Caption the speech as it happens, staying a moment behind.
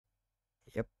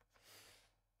Yep.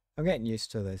 I'm getting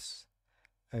used to this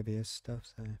OBS stuff,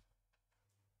 so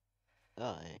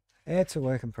Oh, it's a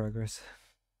work in progress.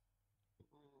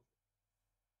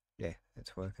 Yeah,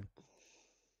 it's working.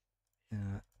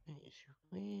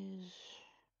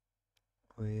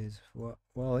 Where's what?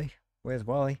 Wally? Where's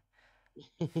Wally?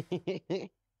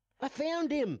 I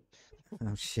found him!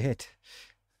 Oh shit!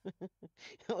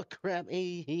 Oh crap,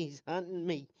 he's hunting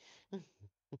me.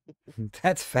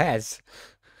 That's fast.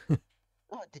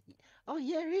 Oh, oh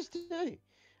yeah, it is too.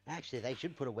 Actually, they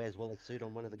should put a Where's Wally suit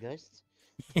on one of the ghosts.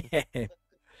 Yeah. If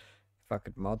I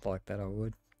could mod like that, I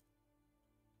would.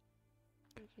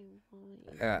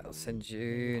 Alright, I'll send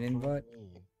you an invite.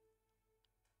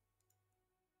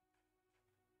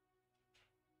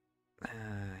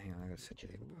 Hang on, I gotta send you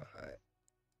the invite.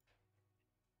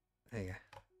 There you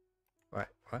go. Right,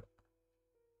 what?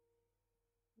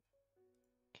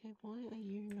 Okay, why are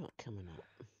you not coming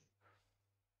up?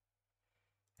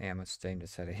 Yeah, my Steam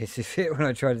just had a hissy fit when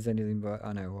I tried to send you the invite.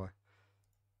 I know why.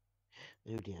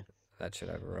 Oh dear. That should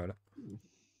override it.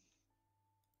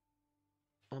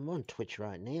 I'm on Twitch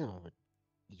right now, but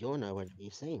you're nowhere to be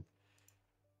seen.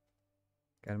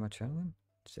 Go to my channel then.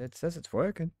 It says it's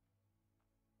working.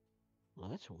 Well,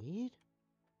 that's weird.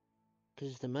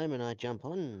 Because the moment I jump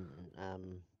on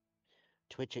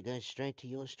Twitch, it goes straight to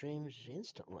your streams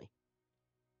instantly.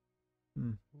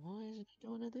 Hmm. Why is it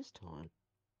doing it this time?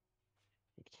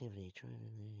 Activity, try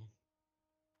there.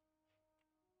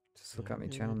 Just look up my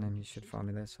channel name. You should find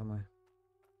me there somewhere.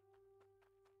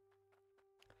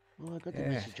 Oh, I got the Yeah.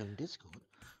 message on Discord.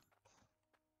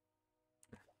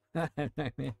 I don't know,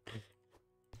 man.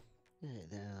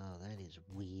 Oh, that is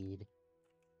weird.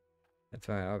 That's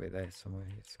right. I'll be there somewhere.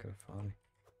 You just gotta find me.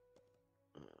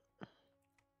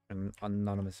 An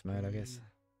anonymous mode, I guess.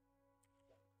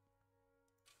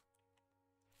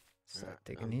 Start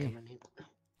digging here.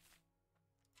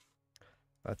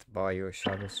 About to buy you a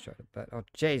shovel straight up that. Oh,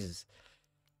 Jesus.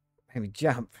 Made me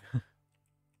jump.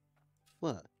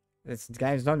 What? This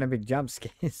game's not a big jump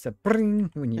scare. It's a bring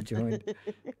when you join.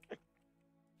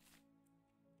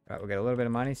 Right, we'll get a little bit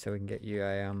of money so we can get you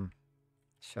a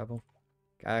shovel.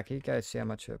 Can you guys see how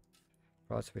much a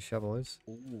price of a shovel is?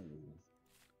 Ooh.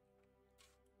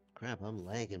 Crap, I'm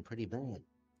lagging pretty bad.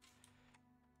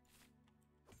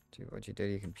 Gee, what'd you do to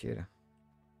your computer?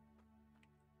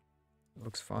 It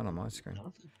looks fine on my screen.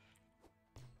 Nothing.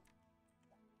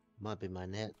 Might be my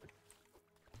net.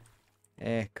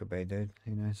 Yeah, could be, dude.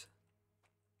 Who knows?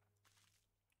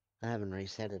 I haven't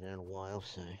reset it in a while,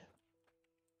 so...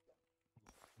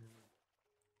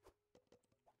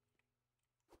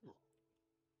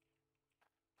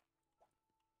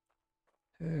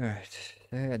 Alright,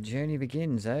 our journey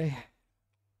begins, eh?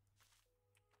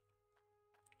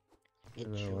 It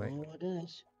Oh, sure wait.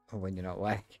 does. Oh, when you're not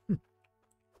lagging.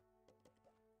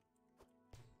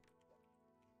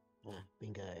 Ah,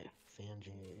 bingo. Found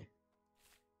you.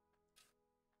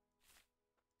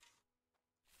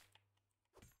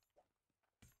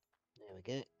 There we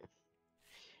go.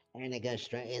 And it goes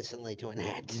straight instantly to an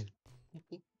ad.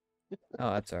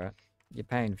 Oh, that's alright. You're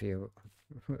paying for your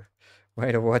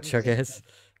way to watch, I guess.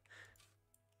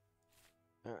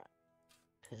 Alright.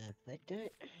 Perfecto.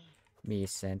 Mere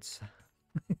sense.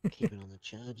 Keep it on the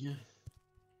charger.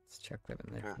 Let's chuck them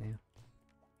in there Alright. for now.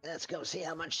 Let's go see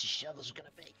how much the shovel's gonna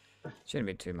be. Shouldn't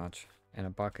be too much. And a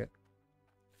bucket.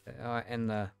 And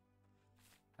the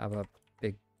other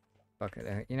big bucket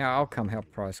there. You know, I'll come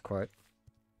help price quote.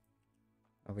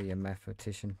 I'll be a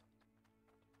mathematician.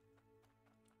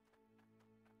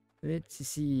 Let's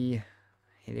see.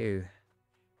 Hello.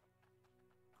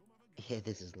 Yeah,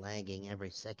 this is lagging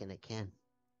every second it can.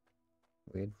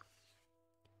 Weird.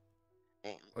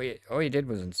 All you did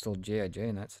was install GOG,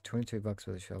 and that's $22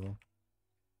 for the shovel.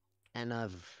 And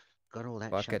I've got all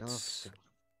that Buckets. shut off. So...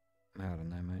 I don't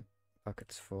know, mate.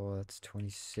 Buckets 4, that's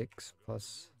 26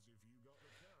 plus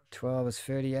 12 is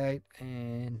 38,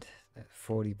 and that's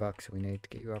 $40 we need to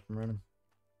get you up and running.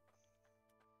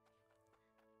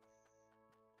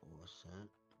 What's that?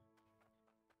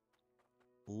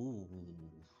 Ooh.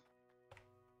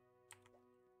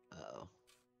 Uh-oh.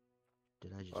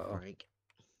 Did I just break?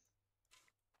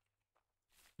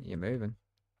 You're moving.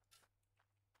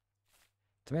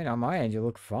 To me, on my end, you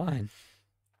look fine.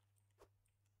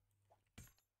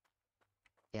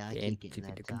 Yeah, I keep getting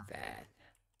that. That.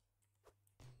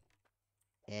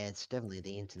 Yeah, it's definitely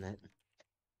the internet.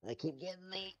 I keep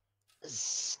getting the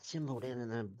symbol down in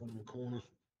the bottom corner.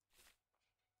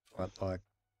 What, like,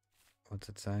 what's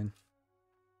it saying?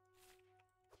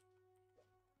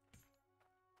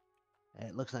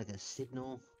 It looks like a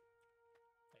signal.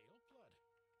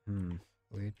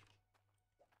 Weird.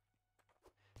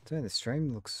 So the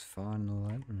stream looks fine and all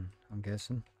that, and I'm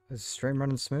guessing. Is the stream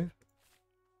running smooth?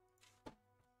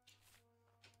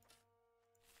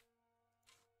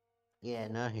 Yeah,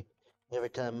 no. Every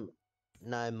time,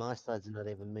 no, my side's not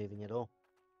even moving at all.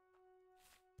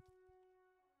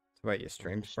 Wait, your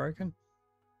stream's Just- broken?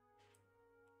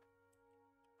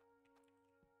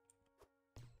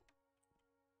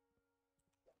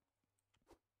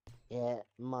 Yeah,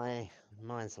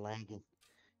 mine's lagging.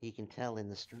 You can tell in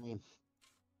the stream.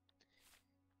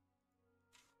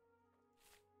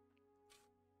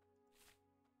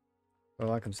 Well,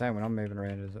 like I'm saying, when I'm moving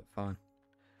around, is it fine?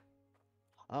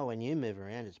 Oh, when you move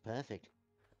around, it's perfect.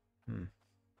 Hmm.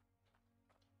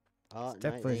 Oh, It's no,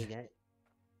 there definitely... you go.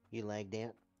 You lagged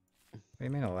out. What do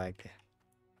you mean I lagged?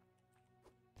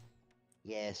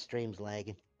 Yeah, stream's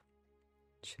lagging.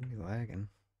 Shouldn't be lagging.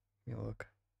 Let me look.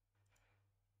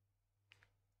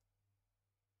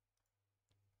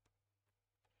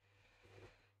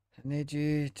 I need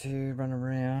you to run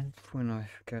around when I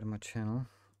go to my channel.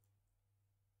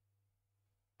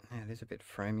 Yeah, it is a bit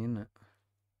framey, isn't it?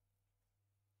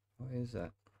 What is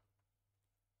that?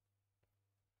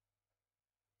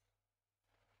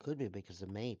 Could be because of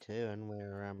me too, and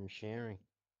we're sharing.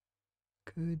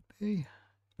 Could be.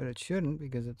 But it shouldn't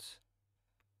because it's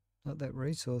not that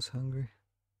resource hungry.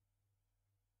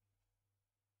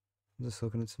 I'm just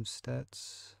looking at some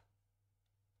stats.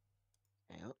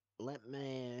 Hang on, let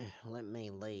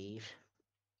me leave,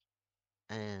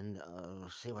 and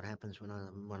see what happens when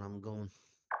I'm gone.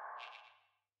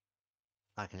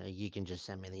 You can just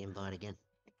send me the invite again.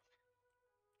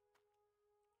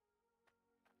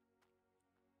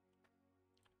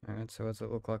 Alright, so what's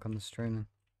it look like on the stream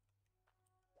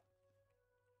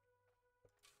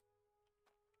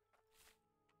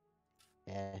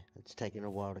then? Yeah, it's taking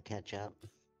a while to catch up.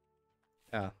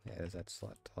 Ah, yeah, there's that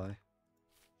slight delay.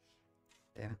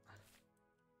 Damn it.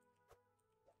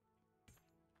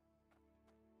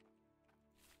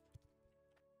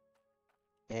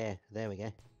 Yeah, there we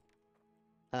go.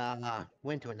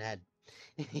 Went to an ad.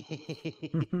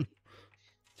 Gee,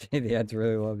 the ads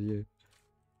really love you.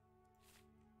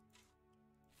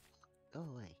 Go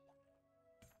away.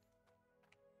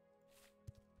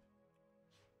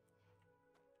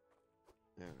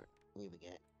 Alright, here we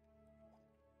go.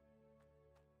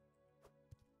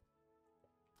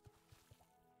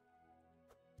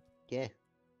 Yeah,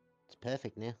 it's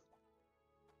perfect now.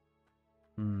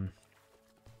 Hmm.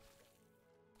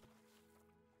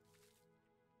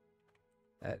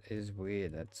 That is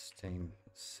weird. That Steam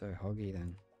is so hoggy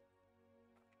then.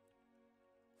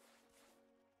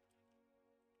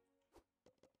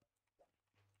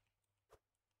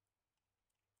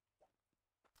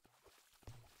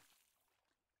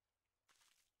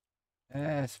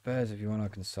 I suppose if you want I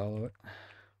can solo it.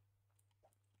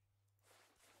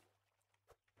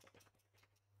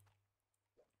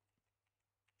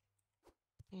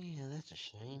 Yeah, that's a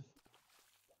shame.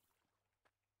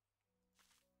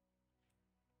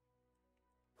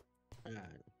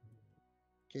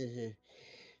 Alright.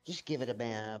 Just give it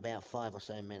about 5 or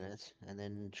so minutes, and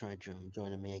then try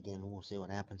joining me again, and we'll see what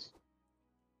happens.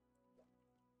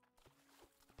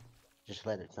 Just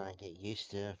let it try and get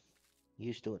used to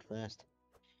it first.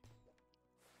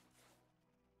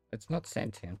 It's not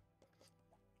sentient.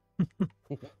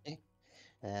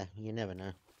 You never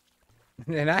know.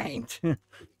 It ain't.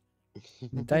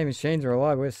 The day machines are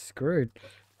alive, we're screwed.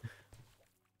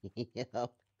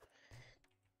 Yep.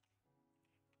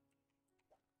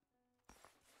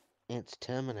 It's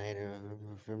Terminator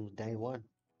from day one.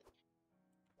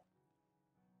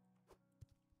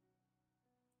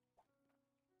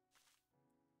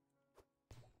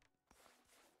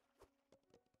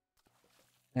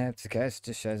 That's okay, it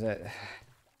just shows that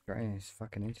Australia's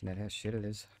fucking internet, how shit it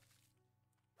is.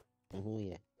 Oh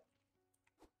yeah.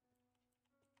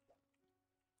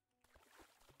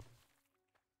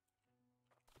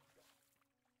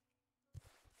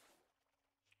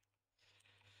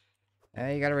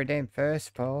 Hey, you gotta redeem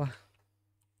first, Paul.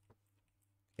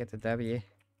 Get the W.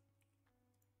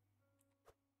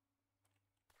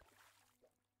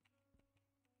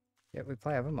 Yeah, we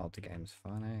play other multi-games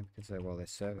fine, eh? Because they're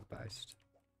server based.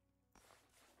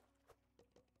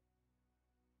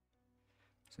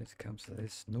 So it comes to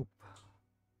this, nope.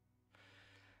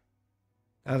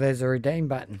 Oh, there's a redeem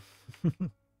button.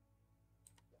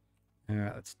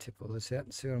 Alright, let's tip all this out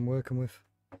and see what I'm working with.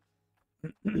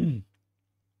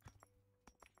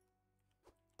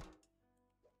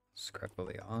 Scrap all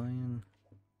the iron.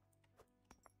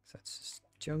 So that's just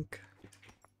junk.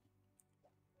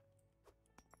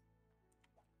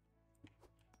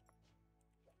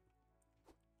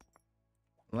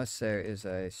 Unless there is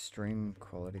a stream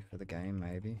quality for the game,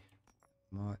 maybe.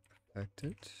 Might affect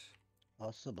it.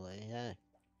 Possibly, yeah.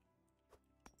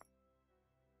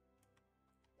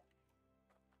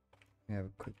 We have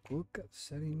a quick look at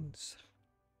settings.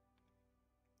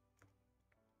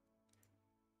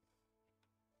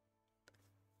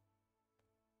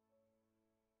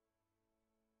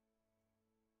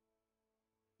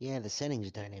 Yeah, the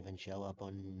settings don't even show up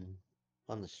on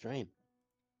the stream.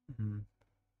 Mm-hmm.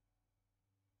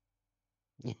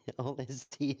 Yeah, all I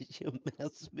see is your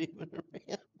mouse moving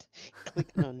around,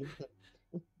 clicking on nothing.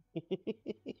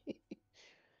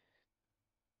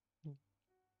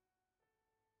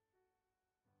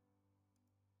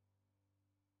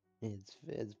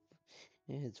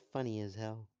 it's funny as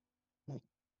hell.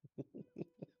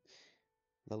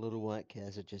 The little white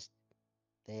cows are just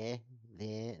there,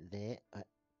 there, there.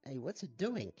 Hey, what's it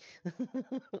doing?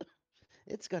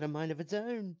 It's got a mind of its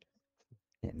own.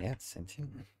 Yeah, now it's sentient.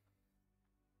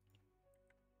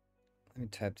 Let me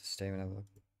tab to Steam and have a look.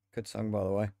 Good song, by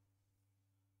the way.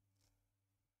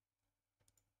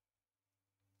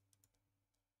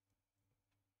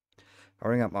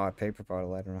 I'll ring up my IP provider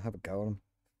later and I'll have a go at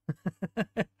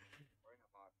them.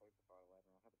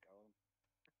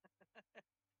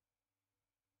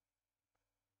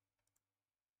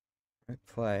 Right,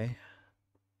 play.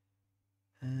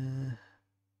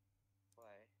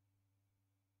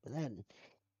 But then,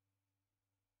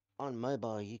 on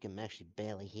mobile, you can actually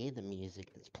barely hear the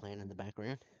music that's playing in the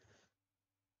background.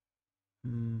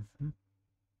 Mm-hmm.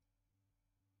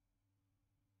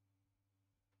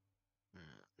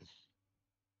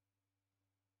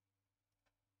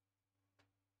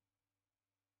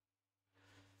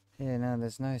 Yeah, no,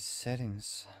 there's no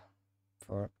settings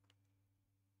for it.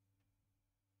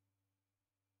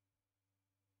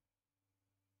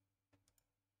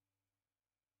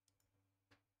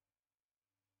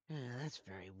 That's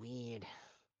very weird.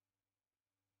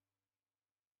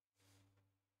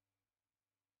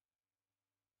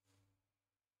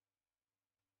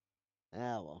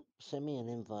 Ah, well, send me an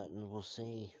invite and we'll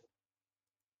see.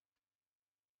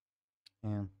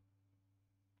 Yeah.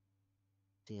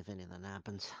 See if anything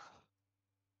happens.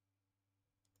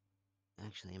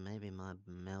 Actually, maybe my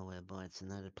malware bites and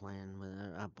they're playing with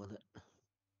up with it.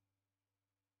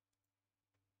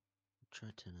 Try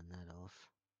turning that off.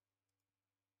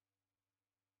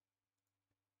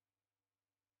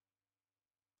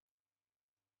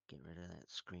 Get rid of that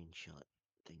screenshot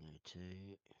thingo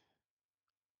too.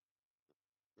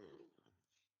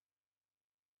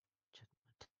 Check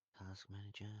my task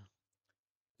manager.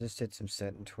 Just did some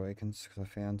setting tweakings because I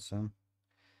found some.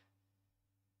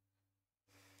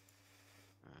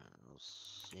 I'll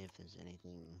see if there's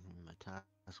anything in my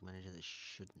task manager that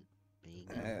shouldn't be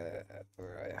again.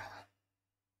 Right.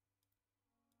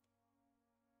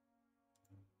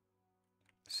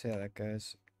 See how that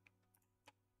goes.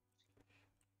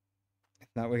 If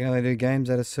not, we can only do games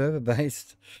that are server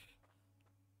based.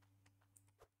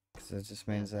 Because it just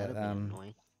means that That'll be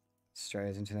annoying.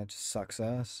 Australia's internet just sucks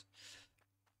ass.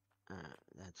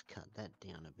 Let's cut that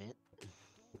down a bit.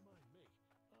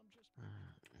 Uh,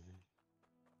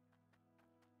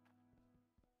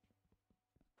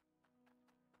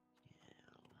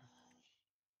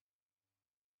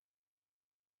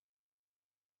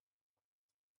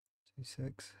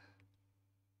 2.6.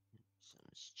 So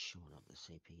let's short up the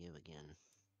CPU again.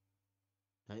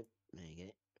 Nope, there you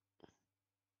go.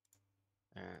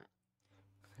 Alright.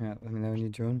 Yeah, let me know when you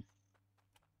join.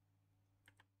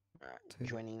 Alright,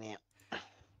 joining now.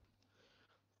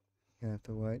 You have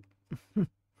to wait.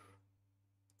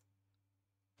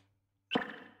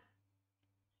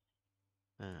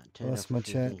 Turned off Lost a my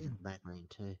few chat. things in the background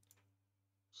too.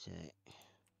 So Did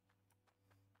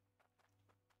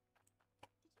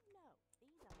you know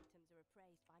these items are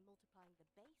appraised by multiplying the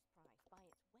base price by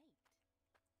its weight?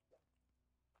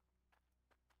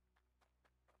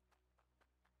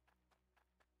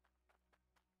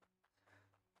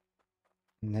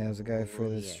 And how's it go for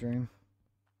the yeah. stream?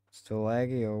 Still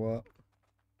laggy or what?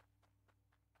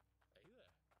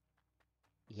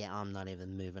 Yeah, I'm not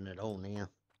even moving at all now.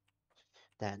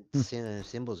 That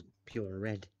symbol's pure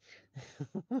red.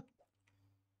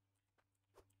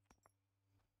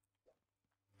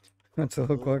 What's it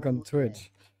look like on Oh, yeah.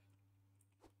 Twitch?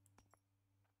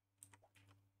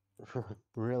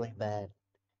 Really bad.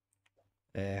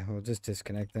 Yeah, we'll just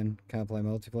disconnect then. Can't play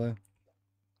multiplayer.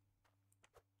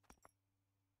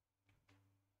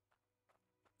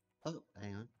 Oh,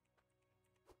 hang on.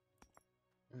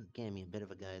 Gave me a bit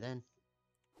of a go then.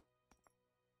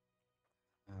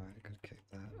 Alright, I gotta kick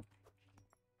that.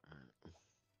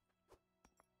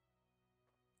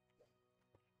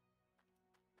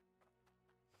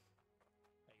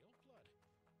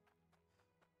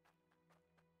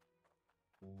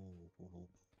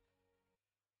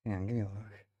 Yeah, give me a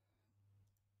look.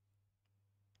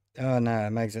 Oh no, it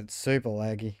makes it super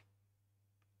laggy.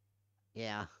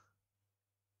 Yeah.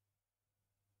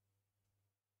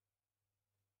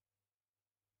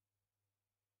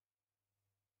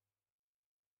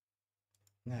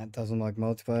 No, it doesn't like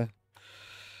multiplayer.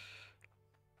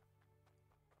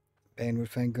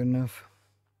 Bandwidth ain't good enough.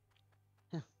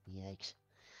 Yikes.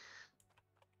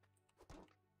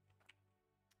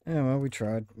 Yeah, well, we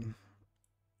tried.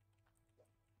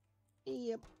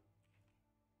 Yep.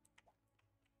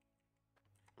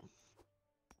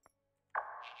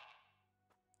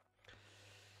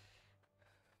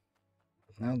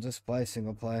 I'll just play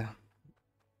single player.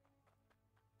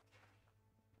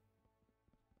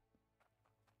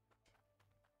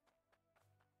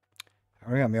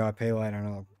 I'll ring up my IP later and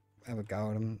I'll have a go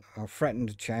at them. I'll threaten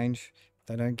to change if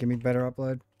they don't give me better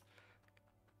upload.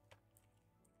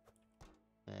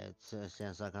 It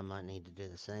sounds like I might need to do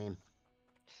the same.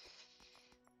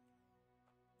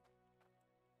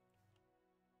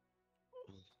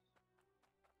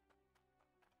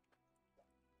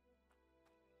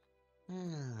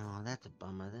 Oh, that's a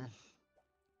bummer then.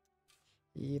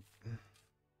 Yep.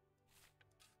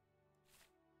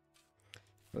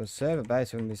 Well, server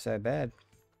base wouldn't be so bad.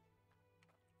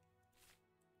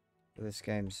 But this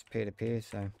game's peer-to-peer,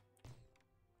 so...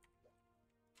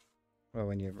 Well,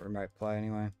 when you remote play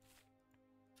anyway.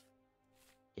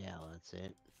 Yeah, well, that's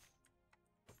it.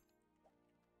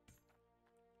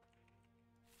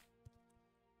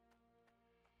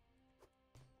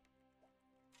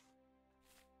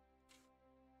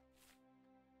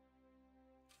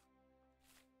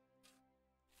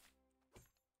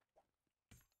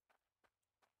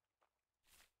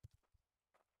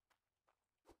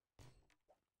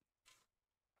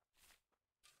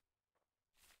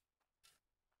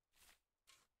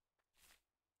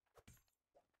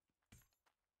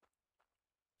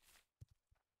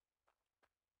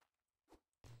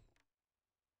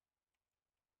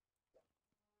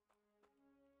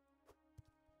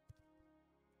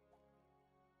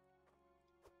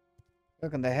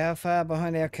 Look at how far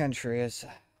behind our country is.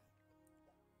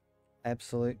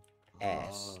 Absolute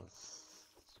ass. Oh,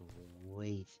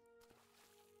 sweet.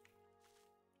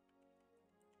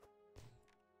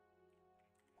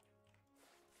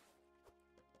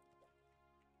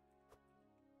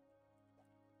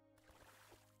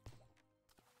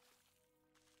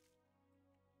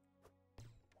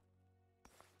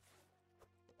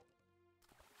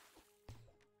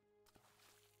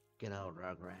 Good old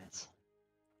Rugrats.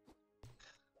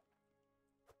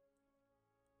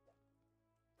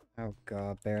 Oh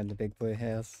god, Bear in the Big Blue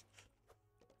House.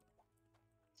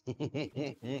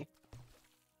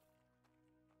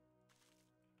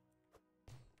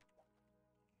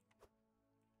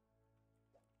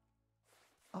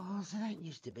 Oh, so that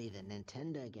used to be the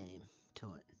Nintendo game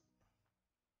to it.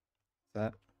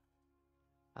 That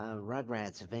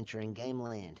Rugrats Adventure in Game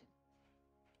Land.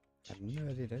 I had no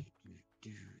idea,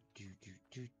 dude.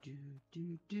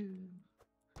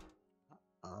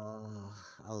 Oh,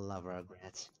 I love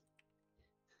Rugrats.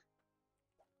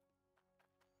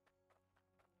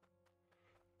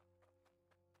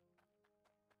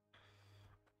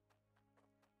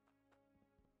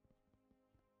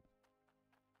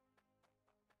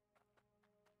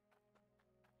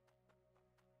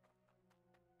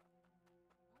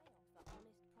 I offer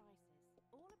honest prices.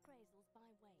 All appraisals by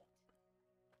weight.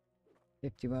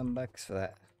 51 bucks for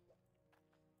that.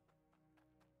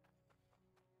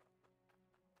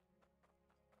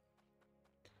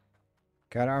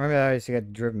 God, I remember I used to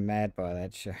get driven mad by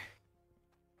that show.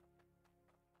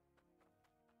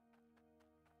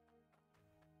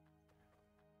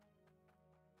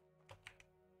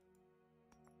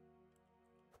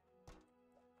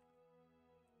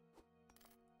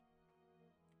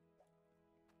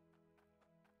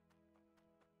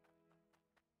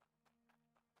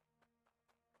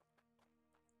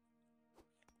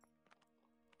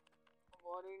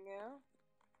 What now?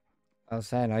 I was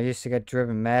saying, I used to get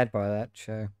driven mad by that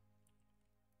show.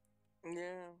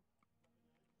 Yeah.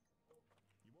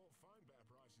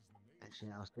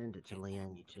 Actually, I'll send it to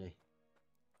Leon, you two.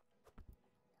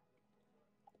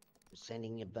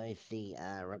 Sending you both the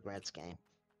Rugrats game.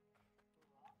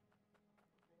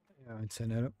 Yeah, I'd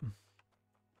send it up.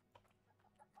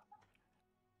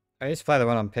 I used to play the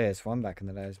one on PS1 back in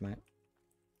the days, mate.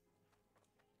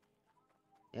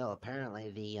 Yeah, well,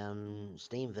 apparently the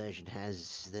Steam version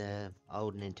has the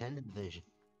old Nintendo version.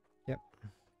 Yep.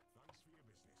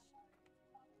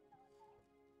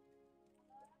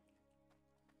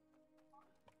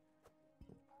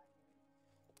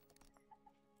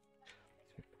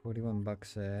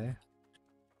 $41 there.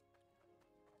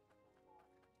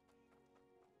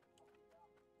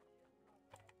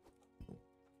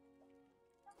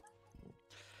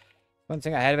 One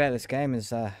thing I hate about this game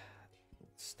is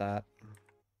start.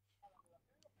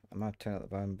 I might turn up the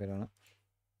volume a bit on it.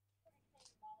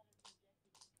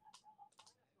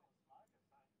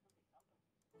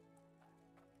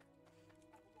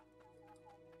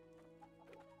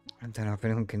 I don't know if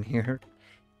anyone can hear it.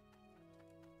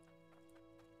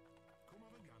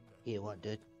 Yeah, what,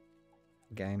 dude?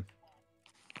 Game.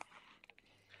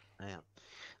 Yeah.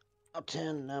 I'll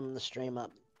turn the stream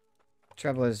up.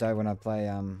 Trouble is though when I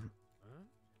play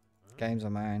games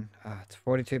on my own, it's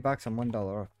 $42 and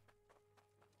 $1 off.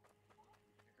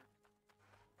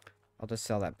 I'll just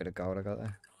sell that bit of gold I got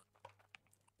there.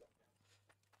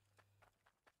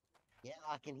 Yeah,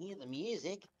 I can hear the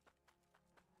music.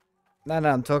 No,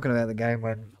 I'm talking about the game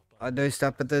when I do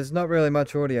stuff, but there's not really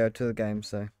much audio to the game,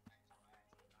 so.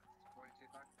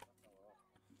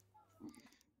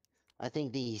 I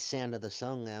think the sound of the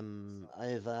song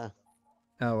over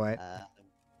Oh wait.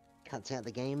 cuts out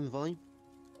the game volume.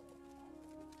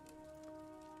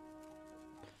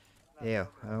 Yeah,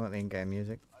 I don't want the in-game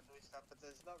music. I do stuff, but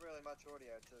there's not really much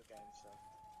audio to the game, so.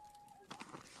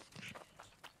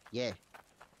 Yeah.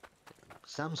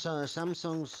 Some songs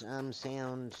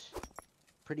sound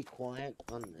pretty quiet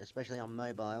especially on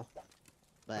mobile.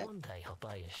 But One day I'll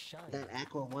buy a show. that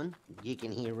Aqua one you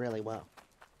can hear really well.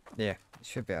 Yeah, it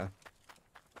should be able.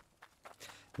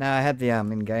 No, I had the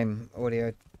in-game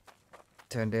audio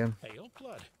turned down. Hey, old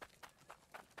blood.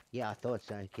 Yeah, I thought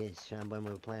so, because when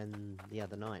we were playing the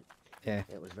other night, Yeah.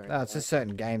 it was very No, it's quiet. just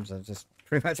certain games I just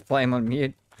pretty much play them on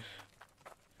mute.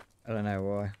 I don't know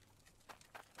why.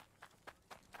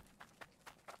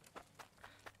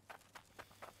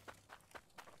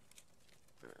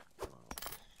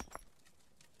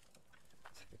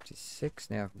 It's 56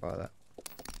 now. I can buy that.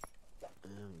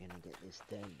 I'm gonna get this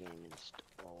dead game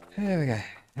installed. There we go.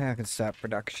 Now I can start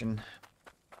production.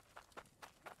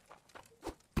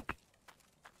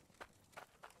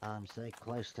 I'm so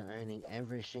close to owning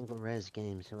every single res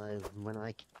game, so when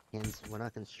I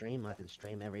can stream, I can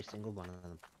stream every single one of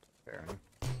them. Fair enough.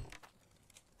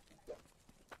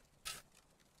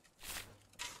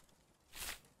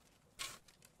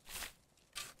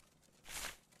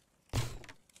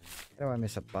 How do I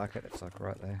miss a bucket? It's like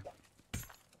right there.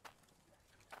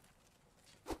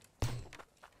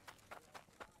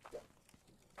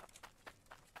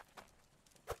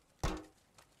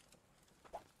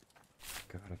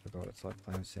 God, I forgot it's like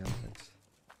playing sound effects.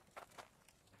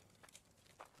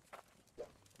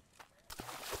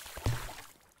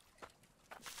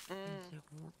 Why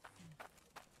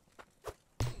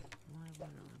won't it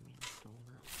let me install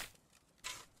that?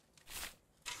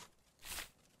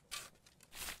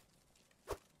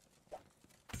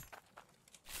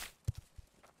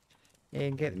 Yeah, you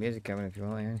can get the music coming if you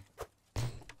want, yeah.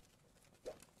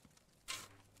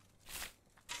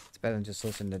 It's better than just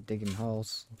listening to digging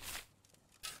holes.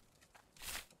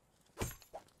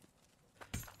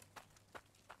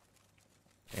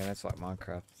 Yeah, that's like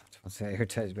Minecraft. What's that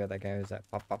irritates about that game is that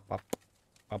pop, pop, pop,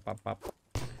 pop, pop, pop.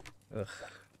 Ugh,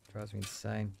 drives me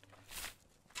insane.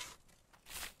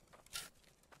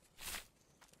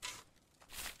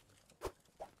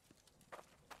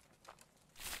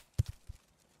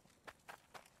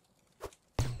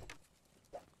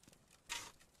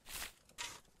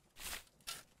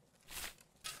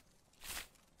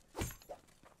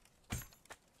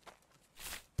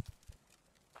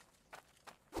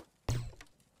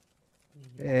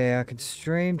 Yeah, I can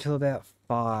stream till about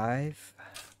 5.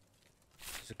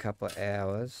 Just a couple of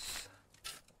hours.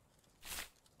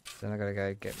 Then I gotta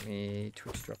go get me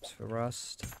Twitch drops for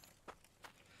Rust. So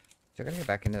I gotta get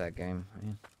back into that game.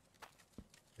 Man.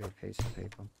 Be a piece of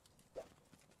people.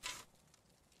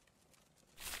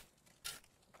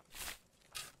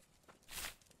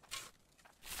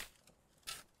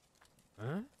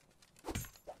 Huh?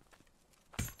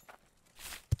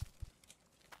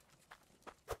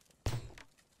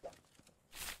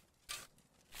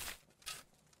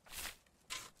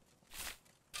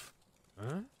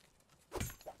 Huh?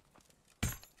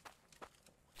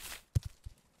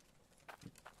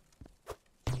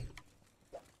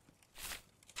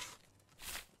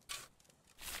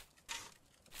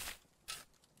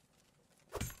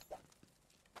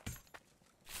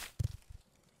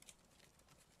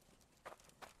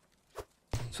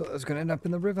 So I was gonna end up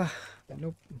in the river, but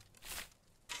nope.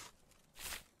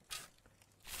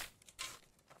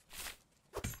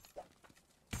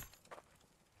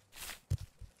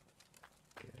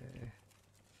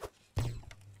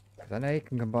 I know you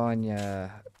can combine your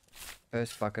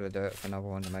first bucket of dirt with another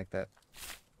one to make that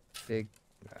big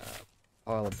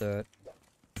pile of dirt.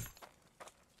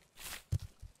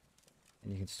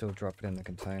 And you can still drop it in the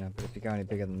container, but if you go any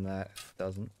bigger than that, it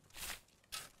doesn't.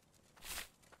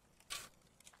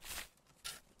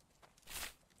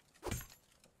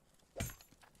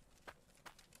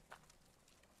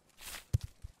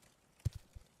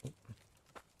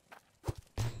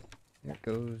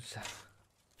 goes.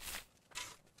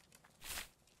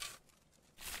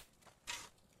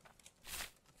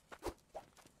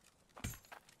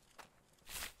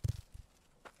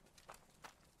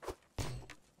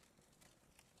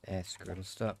 Yeah, screw it, it'll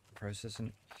stop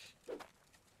processing.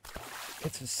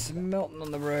 Get some smelting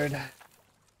on the road.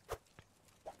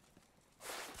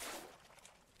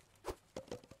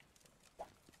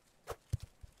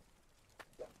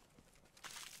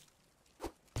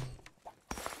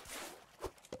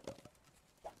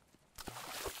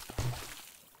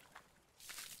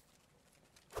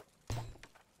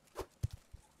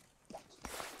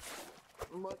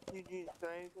 What did you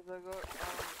say? Because I got, I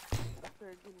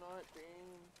said goodnight to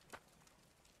Ian.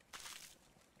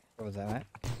 What was that, mate?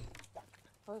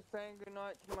 I was saying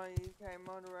goodnight to my UK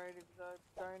moderator because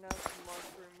I don't have to mod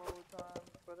for him all the time,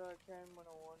 but I can when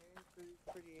I want to because he's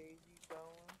pretty easy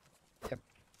going. Yep.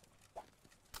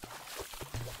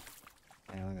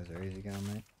 How long is they're easy going,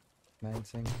 mate? Main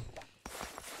thing.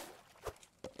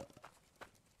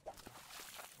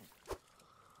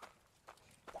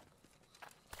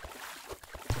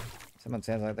 Someone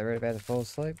sounds like they're really about to fall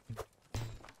asleep. I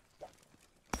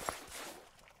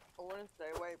want to stay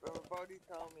awake, but my body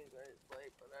tells me to go to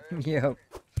sleep, but I don't Yep. want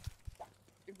it.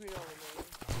 If you know what I mean.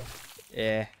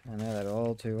 Yeah, I know that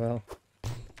all too well.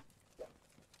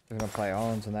 When I play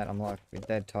Islands and that, I'm like, be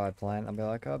dead tired playing. I'll be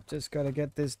like, I've just got to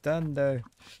get this done, though.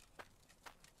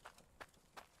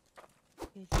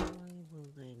 Why will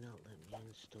they not let me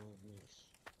install this?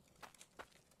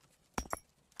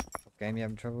 What game you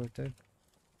having trouble with, dude?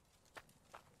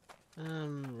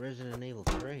 Resident Evil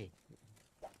 3.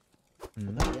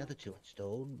 I've got the other two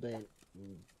installed, but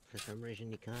for some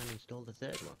reason you can't install the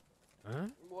third one. Huh?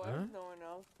 Why Huh? is no one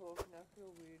else talking? I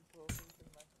feel weird talking to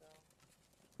myself.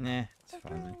 Nah, it's I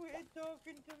fine, feel mate. weird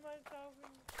talking to myself.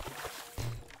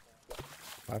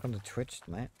 Welcome to Twitch,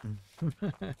 mate. That's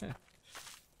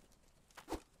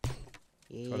what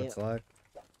Yeah, it's like.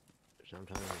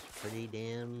 sometimes it's pretty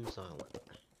damn silent.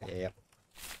 Yep.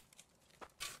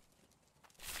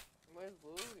 Where's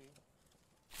Louie?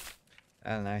 I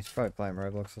don't know, he's probably playing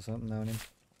Roblox or something, knowing him.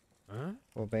 Huh?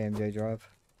 Or BMJ Drive.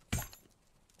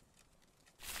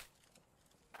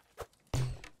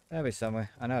 That'll be somewhere.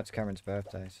 I know it's Cameron's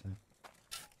birthday, so.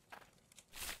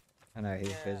 I know he's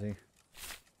Yeah. busy.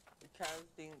 The Kaz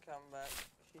didn't come back.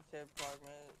 She said 5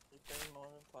 minutes. It's been more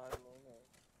than 5 minutes.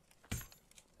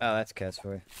 Oh, that's Cass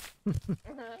for you. It's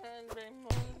been more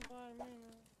than 5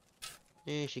 minutes.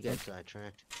 Yeah, she got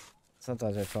sidetracked.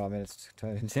 Sometimes that 5 minutes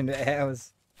turns into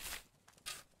hours.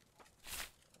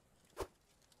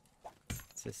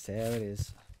 It's just how it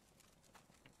is.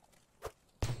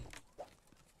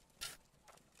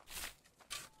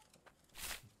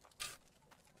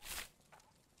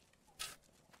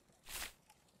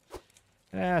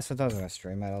 Yeah, sometimes when I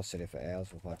stream, mate, I'll sit here for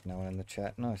hours with like no one in the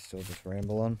chat and I still just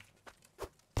ramble on.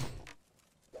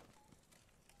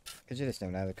 Because you just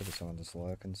never know, there could be someone just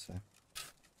lurking, so.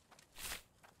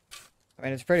 I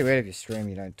mean, it's pretty weird if you stream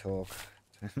you don't talk,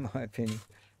 in my opinion.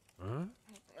 Huh?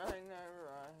 I know,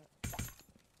 right?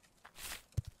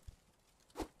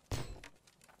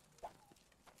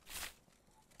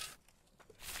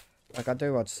 Like, I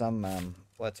do watch some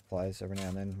Let's Plays every now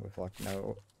and then with like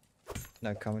no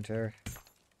commentary.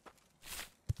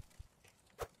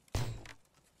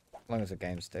 As long as the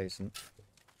game's decent.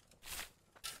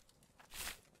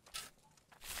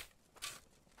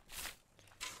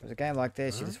 With a game like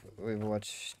this, you just we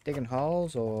watch digging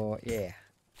holes or yeah.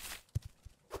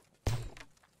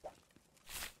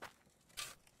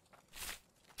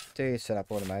 Do you set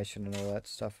up automation and all that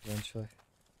stuff eventually?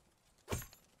 So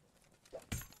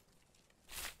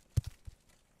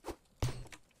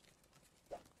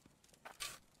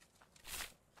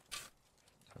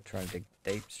I'm trying to dig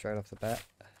deep straight off the bat.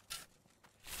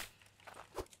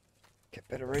 Get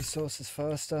better resources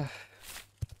faster.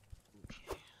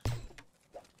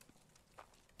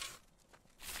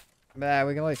 Nah,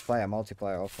 we can always play a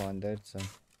multiplayer offline, dude, so.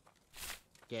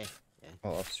 Yeah, yeah.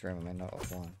 Well, off stream, I mean, not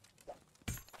offline.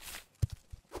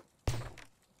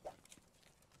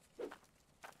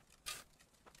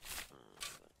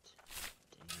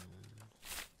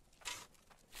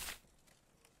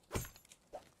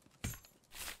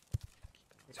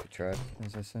 Let's try it,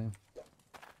 as I say.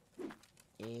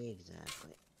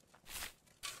 Exactly.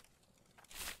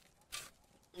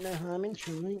 No harm in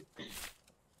trying.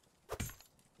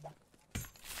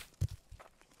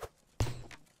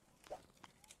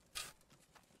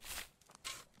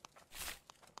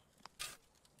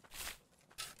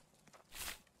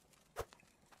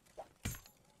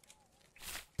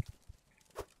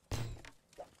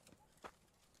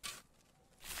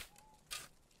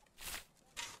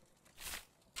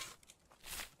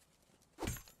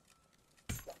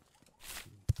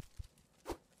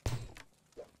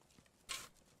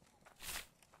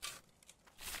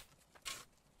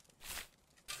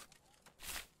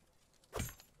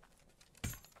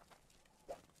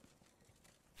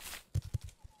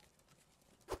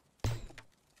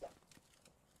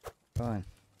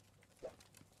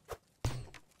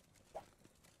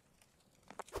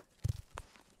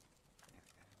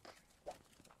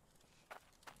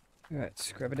 Alright,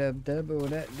 scrub it up, dub all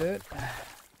that dirt.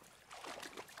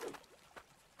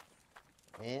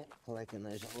 Yeah, collecting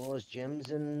those ores, gems,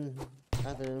 and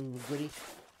other goodies.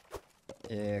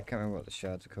 Yeah, I can't remember what the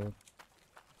shards are called.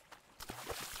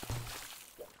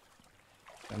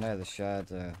 I know the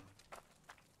shards are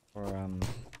for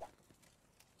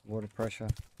water pressure.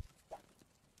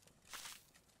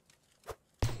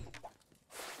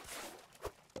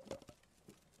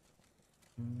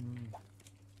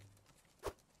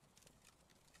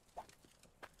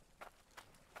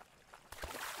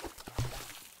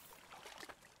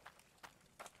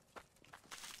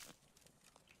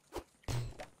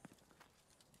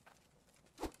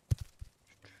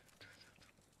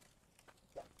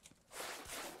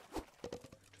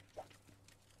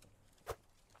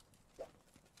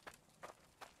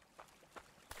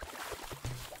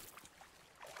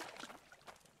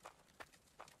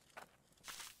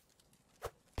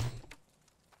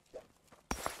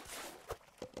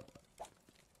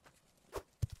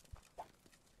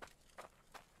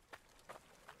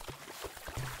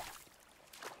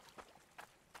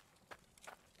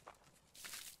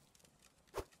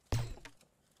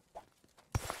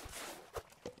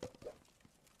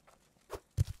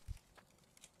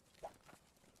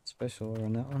 Special order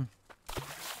on that one.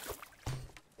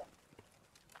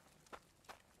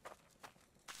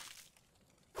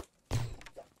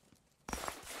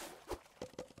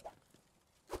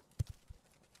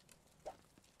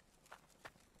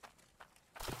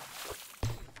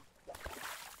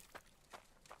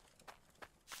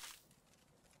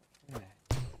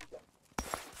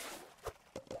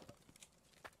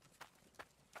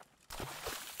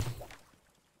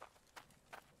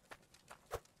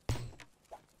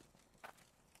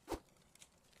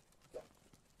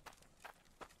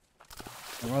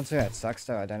 And one thing that sucks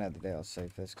though, I don't have the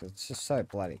DLC for this because it's just so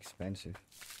bloody expensive.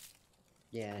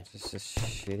 Yeah. It's just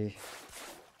shitty.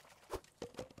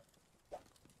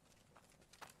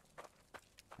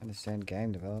 I understand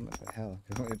game development, but hell,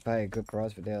 if you want to pay a good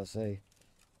price for DLC,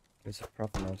 it's a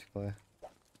proper multiplayer.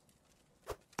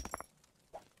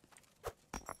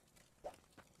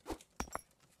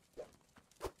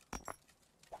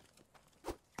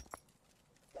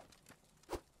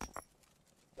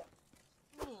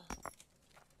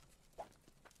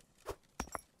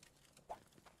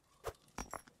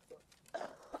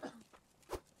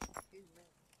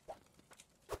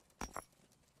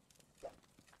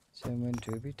 Someone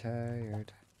to be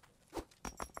tired.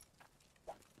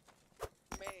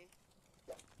 Me.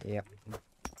 Yep.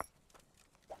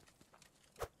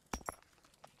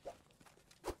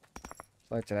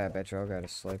 Like today, I bet you I'll go to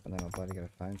sleep and then I'll bloody get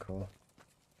a phone call.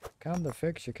 Come to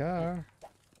fix your car.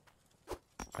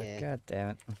 Like, Yeah. God damn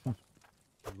it.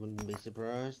 Wouldn't be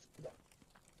surprised.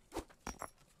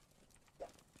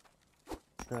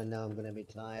 I know I'm gonna be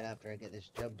tired after I get this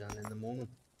job done in the morning.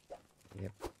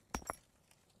 Yep.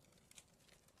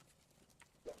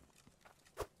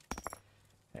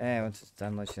 Yeah, once it's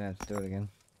done, let you have to do it again.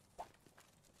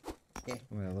 Yeah,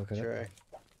 We'll look at it. true.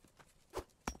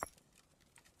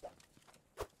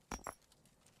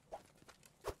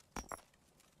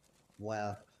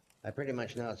 Well, I pretty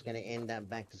much know it's going to end up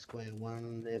back to square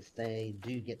one if they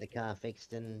do get the car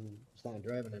fixed and start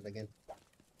driving it again.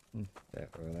 Yeah,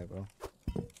 well, they will.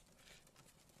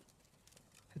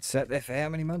 It's sat there for how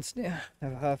many months now?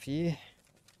 Over half a year?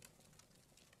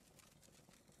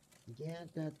 Yeah,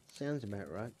 that sounds about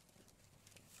right.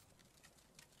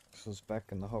 This was back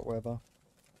in the hot weather.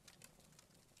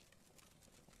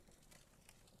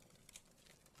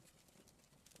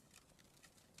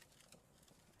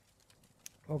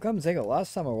 Well, come to think of it,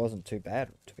 last summer wasn't too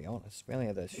bad, to be honest. We only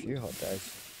had those few hot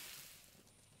days.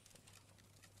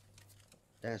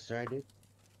 That's right, dude.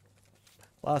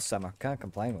 Last summer, can't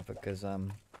complain with it, because,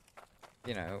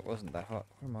 you know, it wasn't that hot.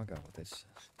 Where am I going with this?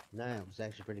 No, it was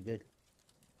actually pretty good.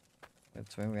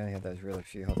 That's when we only had those really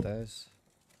few hot days.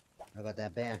 I got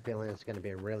that bad feeling it's going to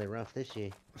be really rough this year.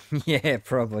 Yeah,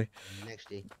 probably.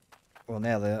 Next year. Well,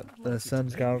 now the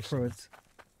sun's going through its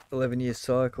 11-year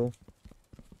cycle.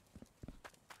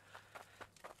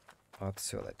 I'll have to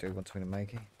see what that dude wants me to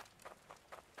make it.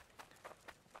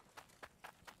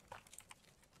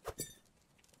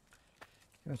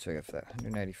 How much do I get for that?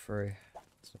 183.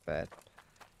 It's not bad.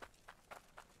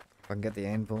 If I can get the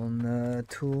anvil and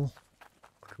tool,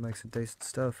 I can make some decent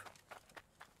stuff.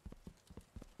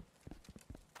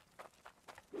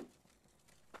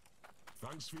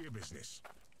 Thanks for your business.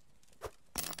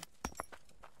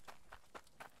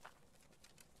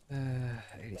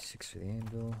 86 for the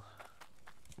anvil.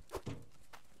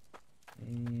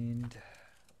 And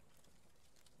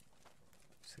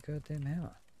what's the goddamn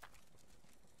hammer?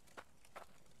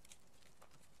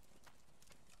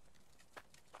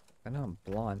 know I'm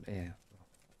blind. Yeah.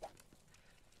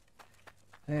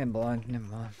 I am blind. Never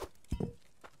mind.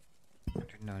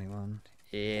 191.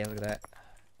 Yeah, look at that.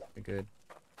 We're good.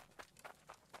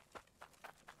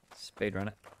 Speed run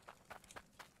it.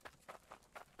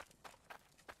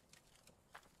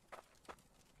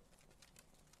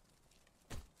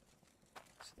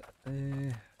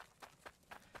 There.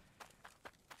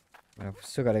 I've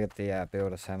still got to get the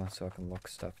builder's hammer so I can lock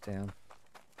stuff down.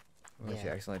 Otherwise you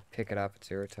Yeah. accidentally pick it up, it's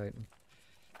irritating.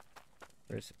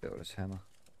 Where's the builder's hammer?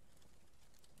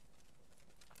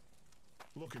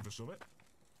 Looking for something?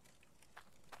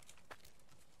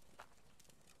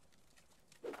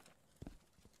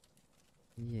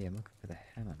 Yeah, I'm looking for the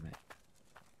hammer, mate.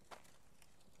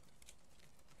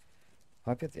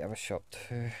 Might be at the other shop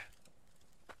too.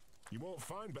 You won't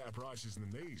find better prices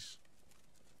than these.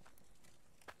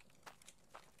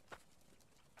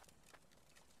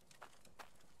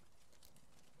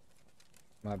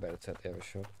 My bad, it's at the other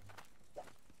shop.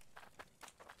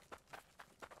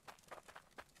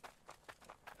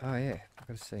 Oh yeah, I've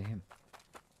got to see him.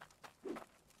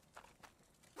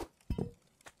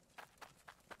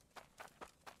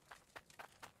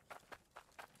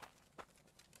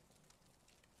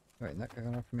 Wait, that guy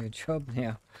gonna offer me a job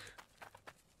now.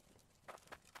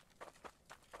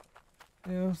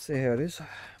 Yeah, we'll see how it is.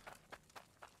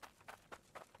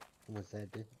 What's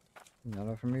that do? Not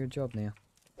offering me a job now.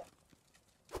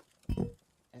 Oh.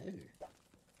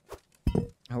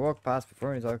 I walked past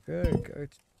before and he's like, "Hey,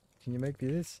 coach, can you make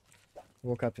me this?"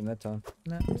 Walk up to him that time.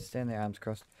 No, stand there, arms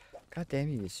crossed. God damn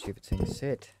you, you stupid thing.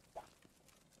 Sit.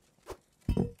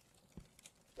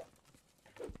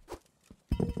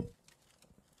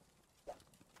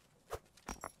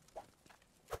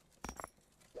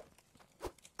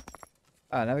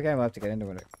 Oh, another game I have to get into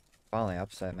when it finally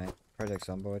upset, mate. Project's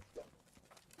on board.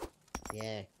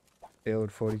 Yeah.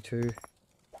 Build 42.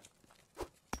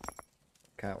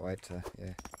 Can't wait to,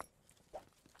 yeah,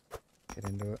 get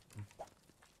into it.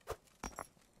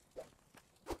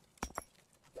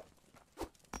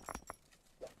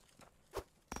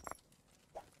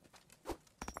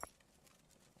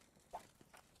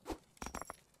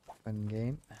 Fun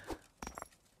game.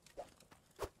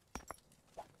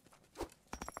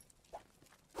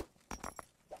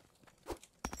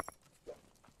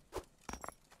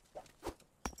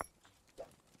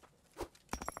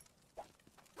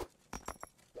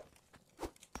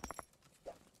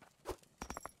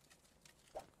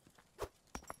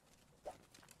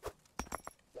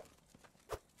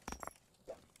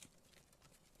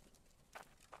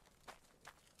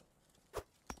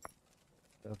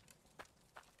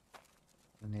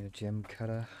 I need a gem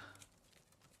cutter.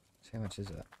 See how much is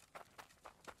it?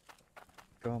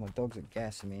 God, my dogs are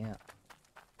gassing me out.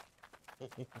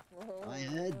 I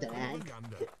heard that.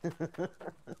 Propaganda.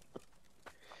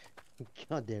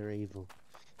 God, they're evil.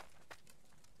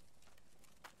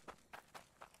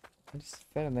 I just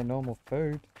fed them their normal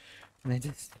food, and they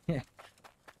just, yeah.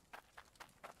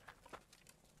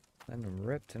 Letting them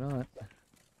rip tonight.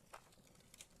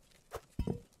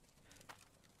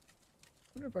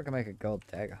 Wonder if I can make a gold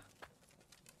dagger.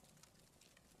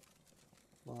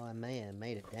 Well, I may have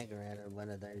made a dagger out of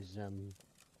one of those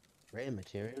rare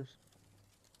materials.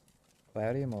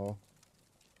 Palladium or?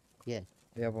 Yeah.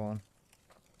 The other one.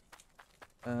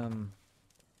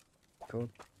 Called?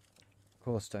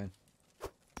 Corestone.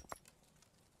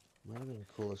 Might have been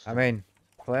cool. I mean,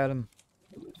 Cloudum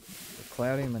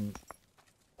and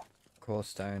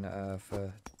Corestone are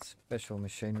for special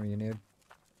machinery you need.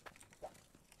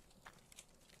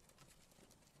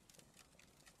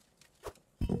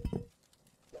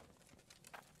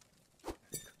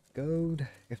 Gold.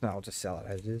 If not, I'll just sell it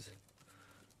as is.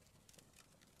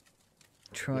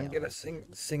 Try and get a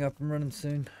sing up and running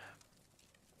soon.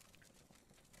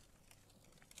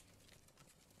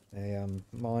 A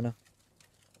miner.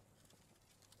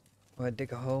 I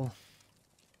dig a hole.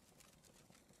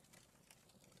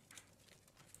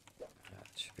 That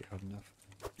should be hot enough.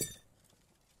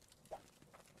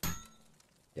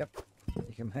 Yep,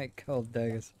 you can make gold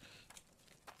daggers.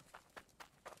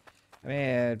 I mean,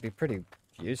 it'd be pretty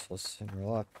useless in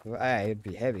real life. A, it'd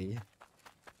be heavy.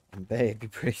 And B, it'd be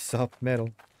pretty soft metal.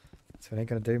 So it ain't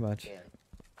gonna do much. Yeah.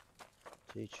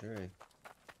 Too true.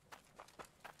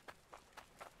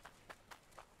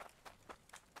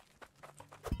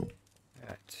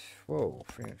 Right. Whoa,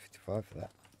 355 for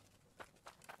that.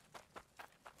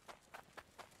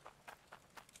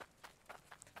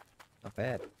 Not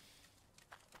bad.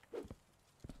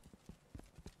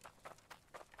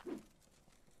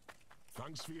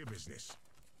 Thanks for your business.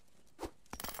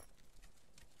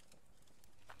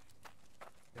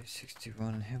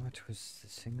 61. How much was the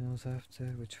singles after?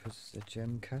 Which was the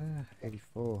gem cutter?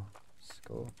 84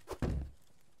 score.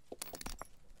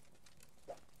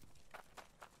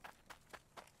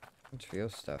 What's for your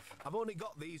stuff? I've only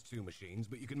got these 2 machines,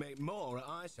 but you can make more at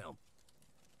ISEL.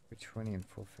 320 and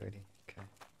 430. Okay.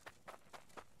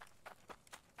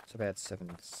 It's about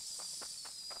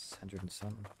 700 and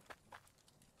something.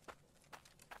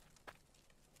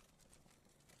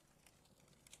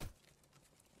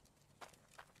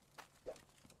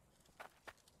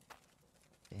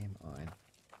 Damn iron.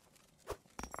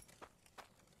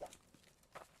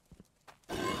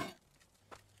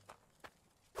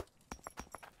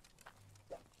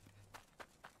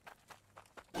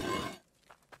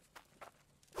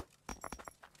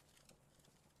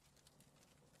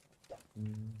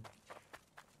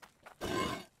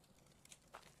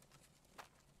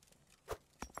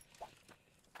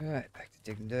 Alright, back to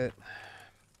digging dirt.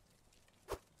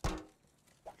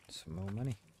 Some more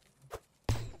money.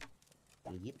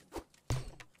 Yep.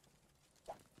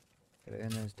 Gotta earn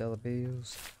those dollar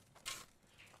bills.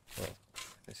 Well, in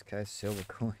this case, silver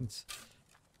coins.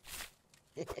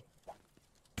 Dig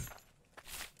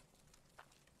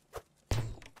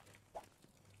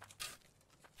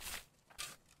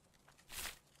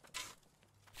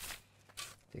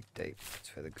deep,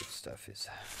 that's where the good stuff is.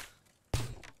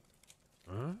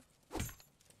 Huh?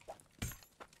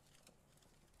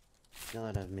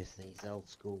 God, I've missed these old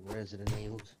school Resident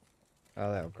Evils.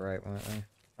 Oh, they were great, weren't they?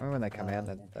 I remember when they come out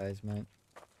in the days, mate.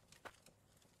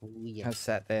 Oh, I yeah.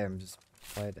 sat there and just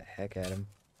played the heck out of them.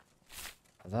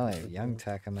 I was only a young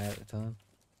tacker, mate, at the time.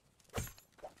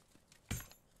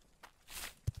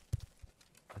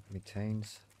 Back in my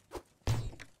teens.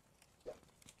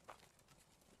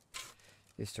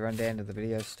 Used to run down to the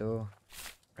video store,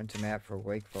 rent them out for a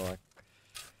week for like,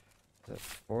 was it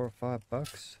 $4 or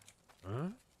 $5? Huh?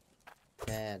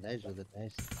 Yeah, those were the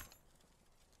best.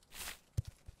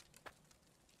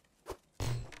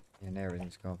 Yeah, now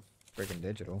everything's gone friggin'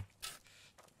 digital.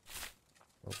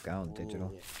 Well, going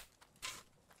digital. Yeah.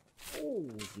 Oh,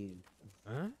 you.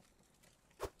 Huh?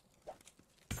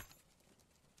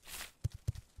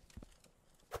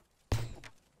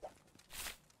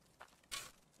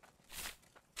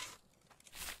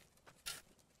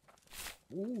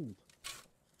 Ooh.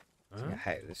 The thing I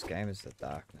hate with this game is the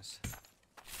darkness.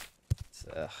 It's,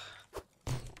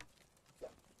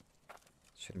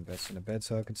 should invest in a bed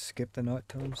so I could skip the night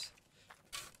times.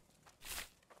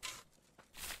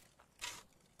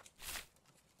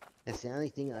 That's the only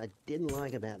thing I didn't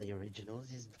like about the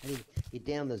originals is you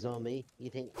down the zombie, you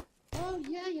think, oh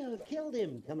yeah, you've killed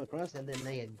him, come across, and then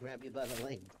they grab you by the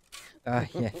leg. Oh,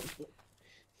 yeah.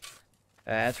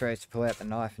 That's where I used to pull out the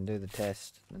knife and do the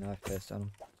knife test on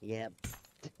them. Yep.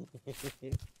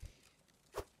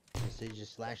 As soon as you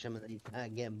slash them and then you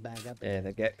can't get them back up. Yeah,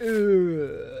 they go,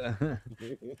 ooh,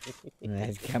 and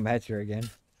they'd come at you again.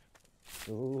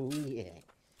 Oh yeah.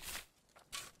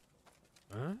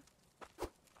 Huh?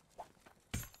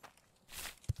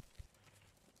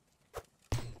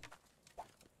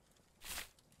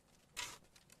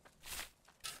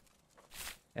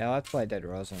 Yeah, I'd play Dead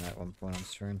Rise on that one point on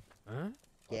stream. Huh?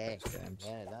 Yeah. Those games.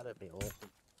 Yeah, that'd be awesome.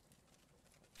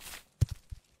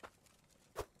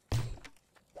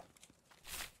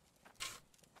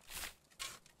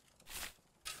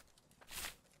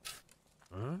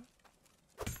 Huh?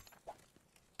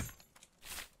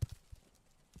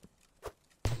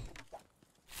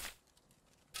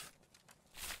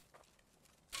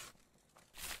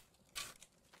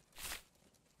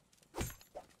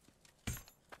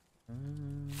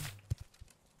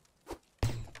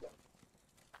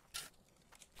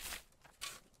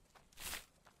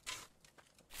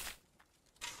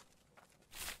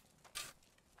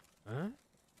 Huh?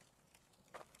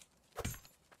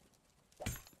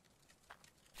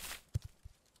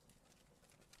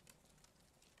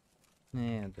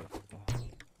 Yeah, but,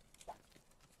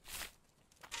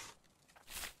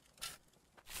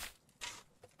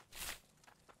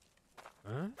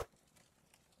 Huh?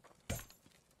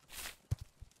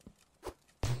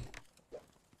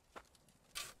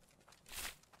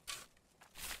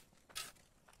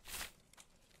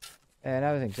 yeah,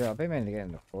 another thing too, I've been meaning to get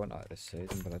into Fortnite this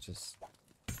season, but I just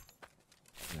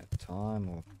haven't had time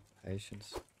or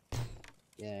patience.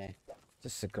 Yeah.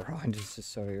 Just the grind is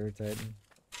just so irritating.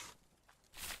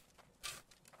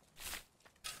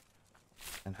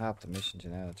 And half the missions, you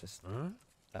know, I just Huh?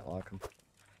 don't like them.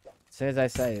 As soon as they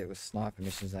say it was sniper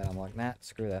missions, I'm like, nah,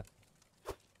 screw that.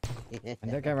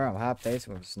 And don't get me wrong, I'm half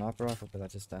decent with a sniper rifle, but I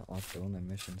just don't like doing them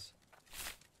missions.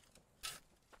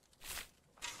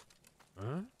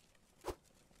 Huh?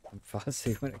 I'm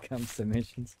fussy when it comes to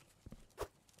missions.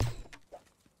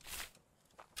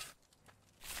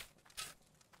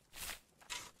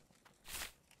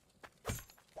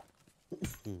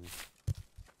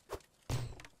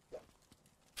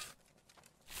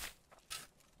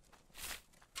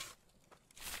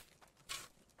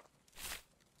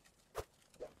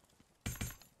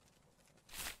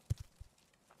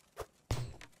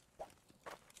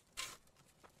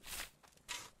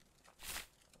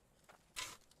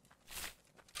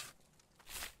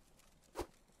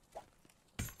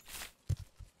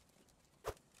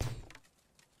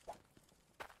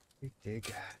 Big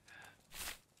dig.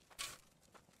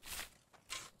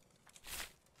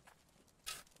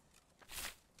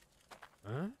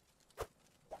 Huh?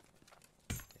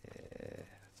 Yeah,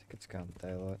 I think it's gone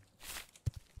daylight.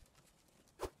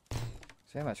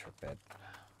 So how much for bed?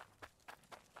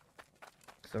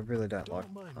 Because I really don't like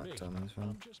Don't mind me. night time in this one.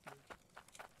 I'm just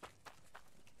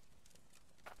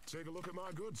take a look at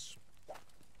my goods.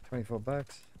 $24.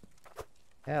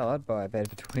 Hell, I'd buy a bed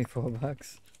for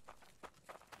 $24.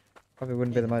 Probably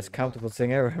wouldn't be the most comfortable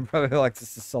thing ever. Probably like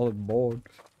just a solid board.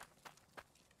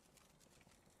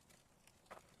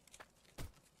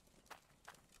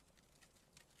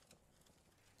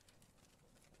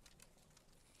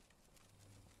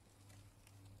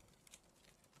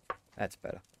 That's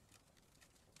better.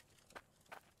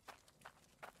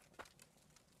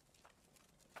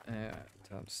 Yeah,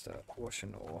 time to start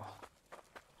washing ore.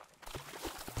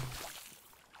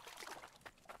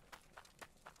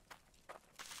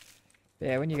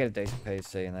 Yeah, when you get a decent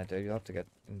PC and that, dude, you'll have to get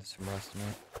into some rust,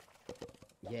 mate.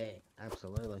 Yeah,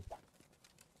 absolutely.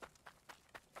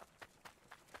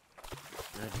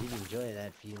 I did enjoy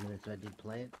that few minutes I did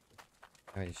play it.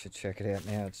 Oh, you should check it out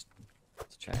now. It's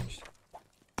changed.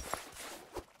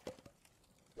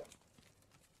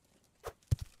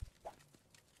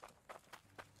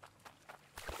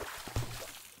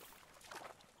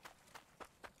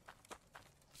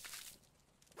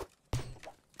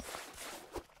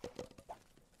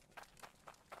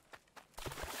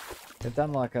 They've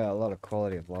done like a lot of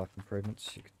quality of life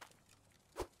improvements. You could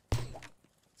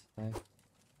say.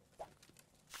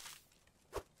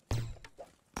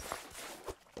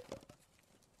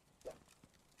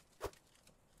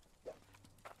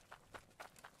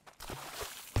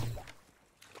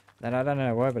 And I don't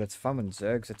know why, but it's fun when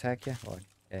Zergs attack you. Like,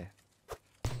 yeah.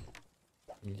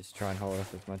 You just try and hold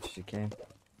off as much as you can.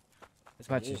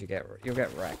 As much as you get, you'll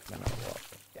get wrecked no matter what.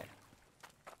 But yeah.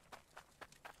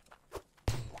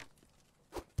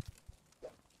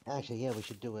 Actually, yeah, we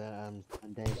should do a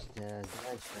days to die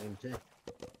stream too.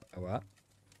 A what?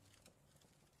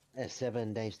 A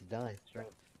 7 days to die stream.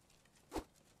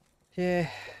 Yeah,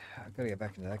 I've got to get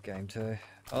back into that game too.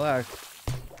 Although,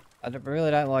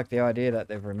 really don't like the idea that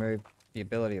they've removed the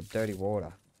ability of dirty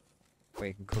water. Where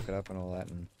you can cook it up and all that.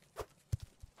 And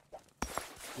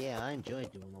Yeah, I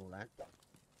enjoyed doing all that.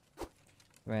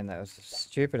 man, that was the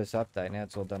stupidest update. Now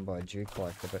it's all done by a dew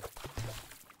collector. But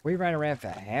we ran around for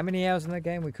how many hours in that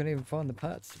game? We couldn't even find the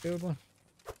parts to build one.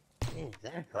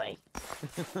 Exactly.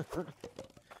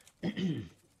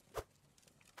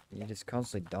 You're just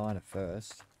constantly dying at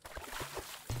first.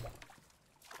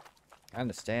 I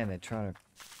understand they're trying to,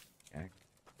 you know,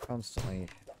 constantly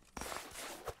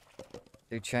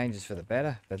do changes for the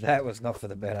better, but that was not for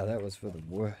the better, that was for the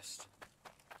worst.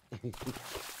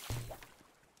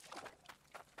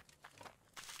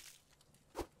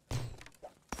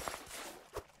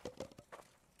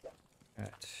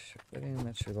 Right, shove that in,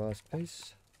 that's your last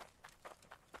piece.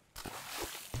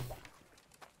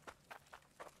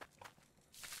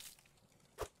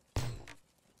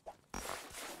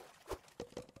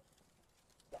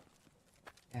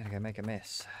 Now to go make a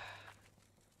mess.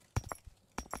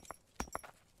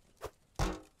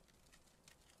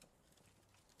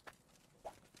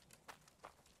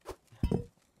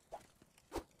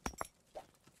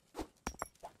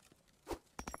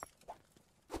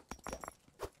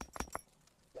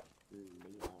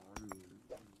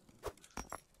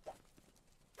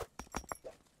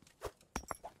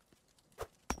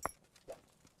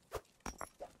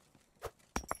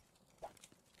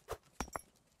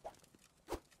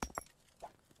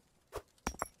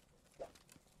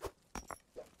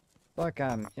 Like,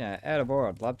 you know, out of ore,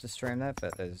 I'd love to stream that,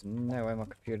 but there's no way my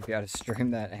computer would be able to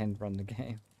stream that and run the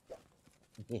game.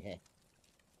 Yeah.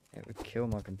 It would kill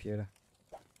my computer.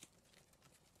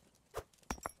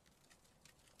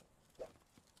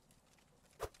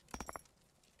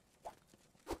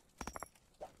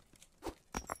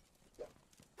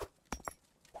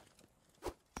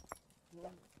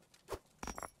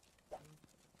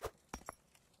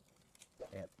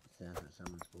 Yep, sounds like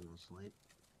someone's falling asleep.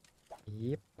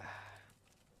 Yep.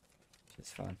 Which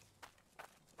is fun.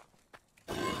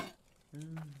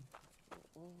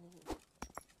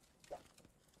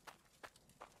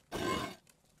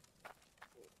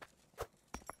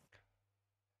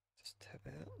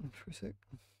 for a sec.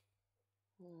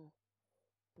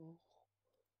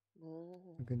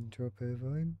 I can drop her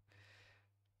volume.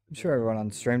 I'm sure everyone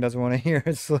on stream doesn't want to hear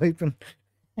her sleeping.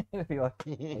 It'll be like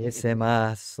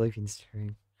ASMR sleeping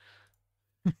stream.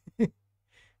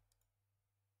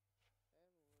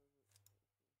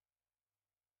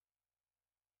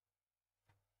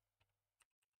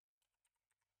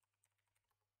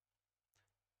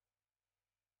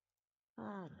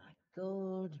 Oh my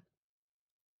god.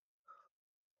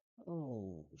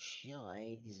 Oh,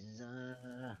 shiza.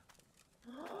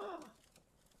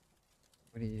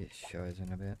 What are you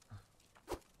shizing about?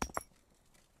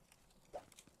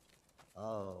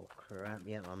 Oh crap,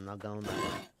 yeah, I'm not going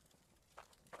back.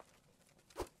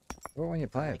 What when you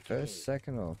play it? Okay. First,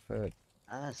 second, or third?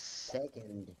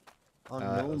 Second on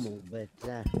That was- normal, but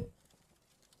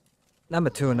Number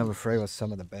 2 and number 3 was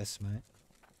some of the best, mate.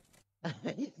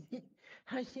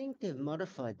 I think they've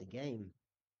modified the game.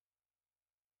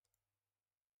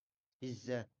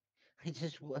 I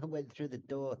just went through the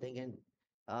door thinking,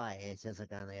 oh yeah, it sounds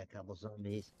like only a couple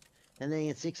zombies. And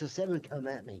then 6 or 7 come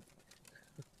at me.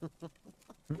 God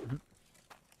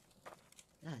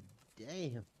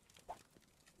damn.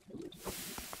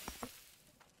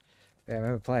 Yeah, I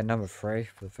remember playing number 3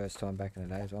 for the first time back in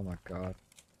the days. Oh my god.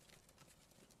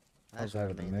 I was That's what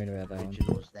over the mean, moon about that one.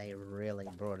 originals, they really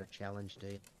brought a challenge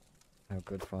to you. How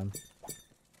good fun.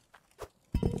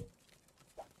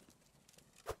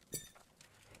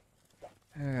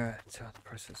 Alright, time to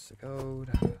process the gold.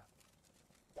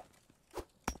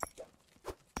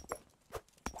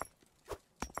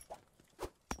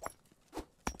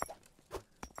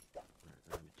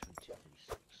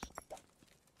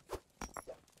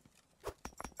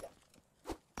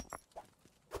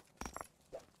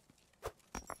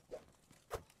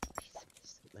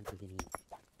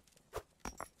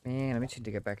 Man, I'm itching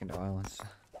to get back into islands.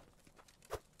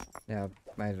 Yeah,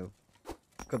 I've made a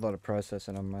good lot of process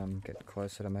and I'm getting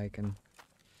closer to making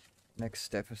next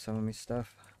step of some of my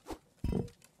stuff.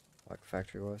 Like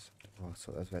factory wise. Oh, I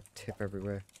saw there's about tip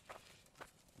everywhere.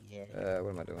 Yeah. What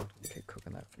am I doing? Keep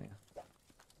cooking that for now.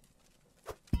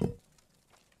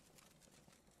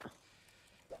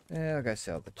 Yeah, I'll go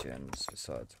sell the gems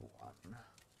besides one.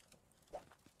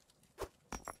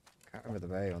 Can't remember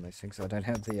the value on these things, so I don't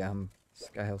have the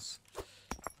scales.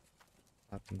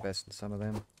 I'll have to invest in some of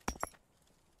them.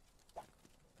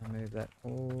 I'll move that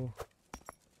ore.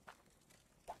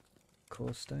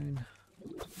 Core stone.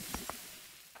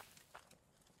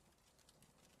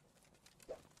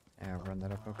 I'll run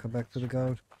that up, I'll come back for the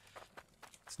gold.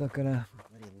 It's not gonna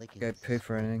go poo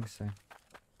for anything, so.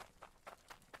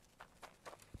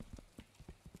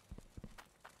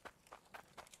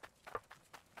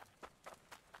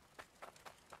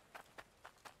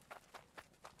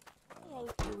 I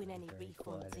ain't doing any Very refunds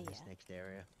quiet in here. this next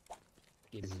area.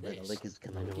 Give This me is where the this, liquors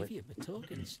come and I'll into give it. you my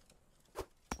tokens.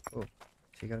 Oh, so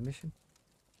you got a mission?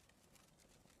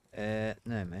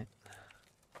 No, mate.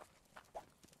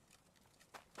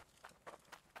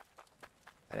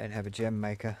 I don't have a gem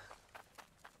maker.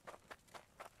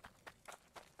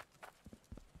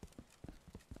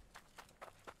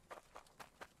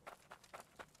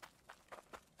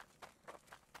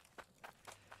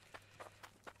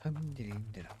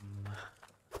 Dum-de-dum-de-dum.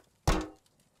 I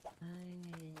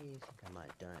think I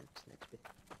might die in this next bit.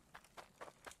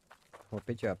 What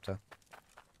bit you up to?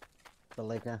 The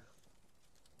liquor.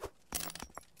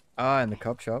 Ah, in the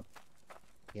cop shop.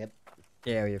 Yep.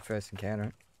 Yeah, your first encounter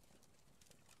it.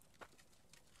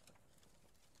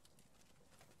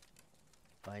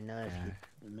 I know if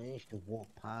you manage to walk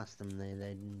past them,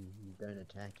 they don't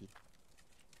attack you.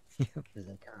 Yep. Because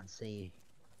they can't see you.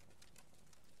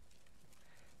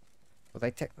 Well,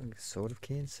 they technically sort of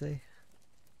can see.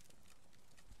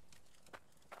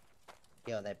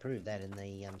 Yeah, they proved that in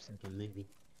the second movie.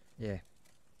 Yeah.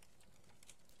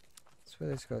 That's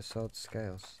where these guys sold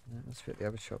scales. Yeah, let's fit the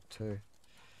other shop too.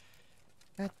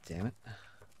 God damn it.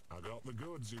 I got the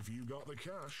goods if you got the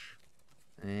cash.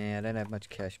 Yeah, I don't have much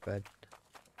cash, bud.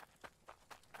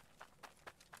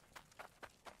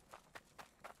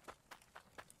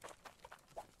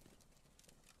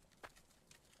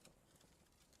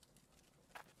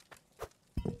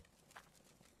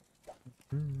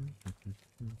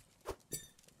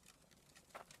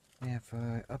 Now if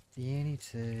I up the ante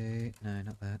to... No,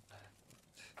 not that.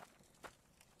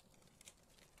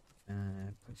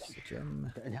 Push the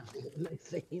gem. Don't have to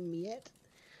see him yet.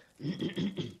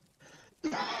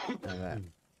 No, that.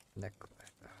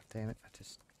 Oh, damn it, I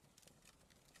just...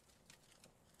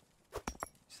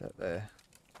 Is that there?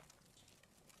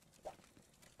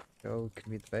 Gold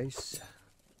can be the base.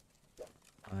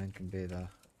 Iron can be the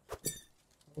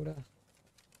holder.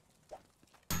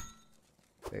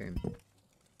 Boom.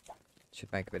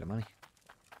 Should make a bit of money.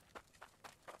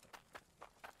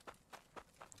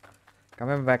 I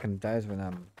remember back in the days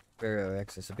when very early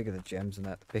access, the bigger the gems and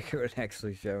that, the bigger it would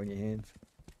actually show in your hands.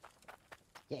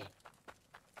 Yeah.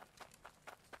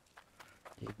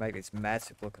 You'd make these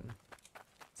massive looking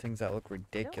things that look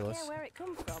ridiculous. Don't care where it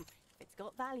comes from. If it's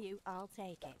got value, I'll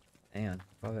take it. Hang on,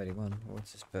 581.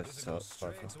 What's this person This'll sell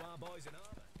go it for? straight to our boys in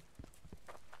armour.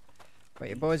 But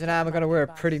your boys in armor gotta wear a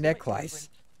pretty Something necklace.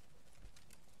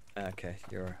 Okay,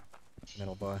 you're a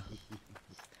metal buyer.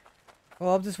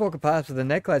 Well, I'm just walking past with a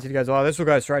necklace and he goes, oh, this will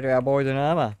go straight to our boys in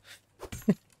armor.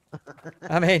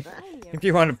 I mean, if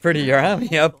you want to pretty your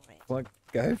army up, well,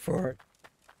 go for it.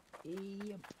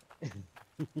 Yep.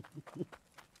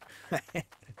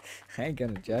 I ain't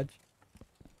gonna judge.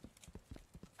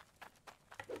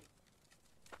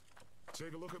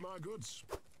 Take a look at my goods.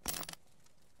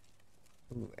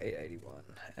 Ooh,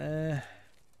 881.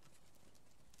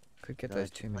 Could get those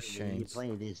two You machines.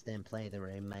 play this, then play the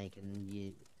remake, and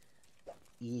you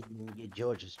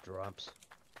George's drops.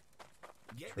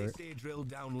 Get True. this here drilled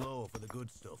down low for the good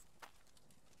stuff.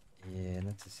 Yeah,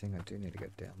 that's the thing. I do need to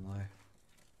get down low.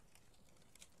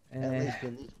 At least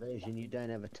in this version, you don't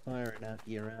have a tyrant up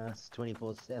your ass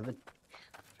 24/7.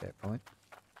 Fair point.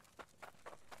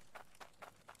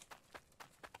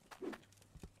 So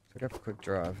I'll go for a quick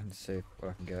drive and see what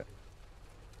I can get.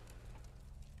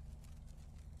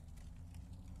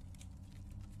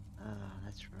 Ah,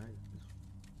 that's right.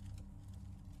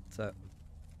 What's up?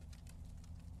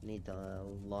 Need the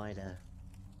lighter.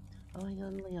 Oh, hang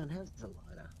on, Leon has the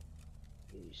lighter.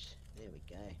 Use. There we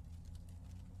go.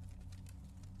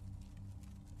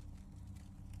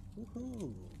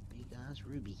 Woohoo! Big ass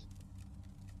ruby.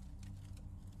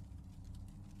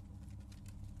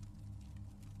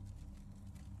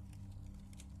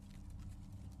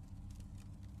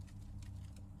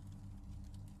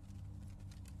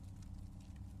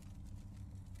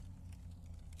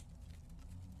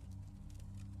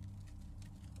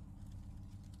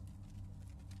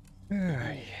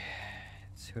 Alright.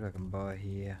 Let's see what I can buy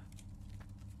here.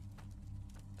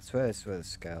 I swear this is where the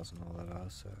scales and all that are,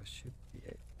 so I should be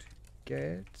able to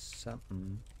get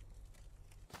something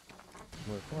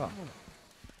worthwhile.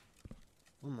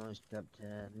 Almost up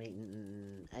to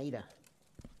meeting Ada.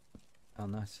 Oh,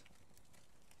 nice.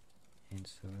 And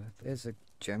so there's a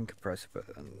gem compressor, but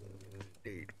I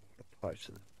need parts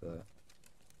of the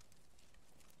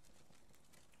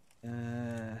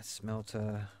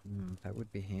smelter. That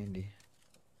would be handy.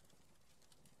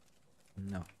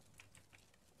 No. I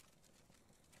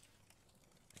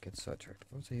get sidetracked.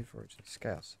 What was I here for? It's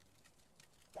scales.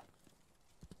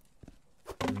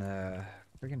 And the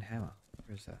friggin' hammer.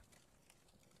 Where's that?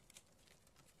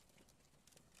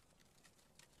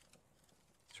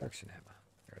 Extraction hammer.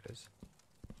 There it is.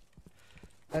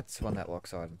 That's the one that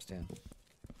locks items down.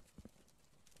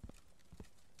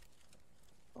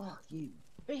 Oh, you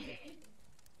bitch.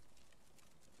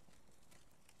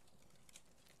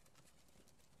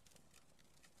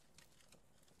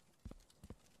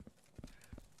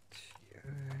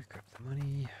 Grab the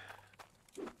money.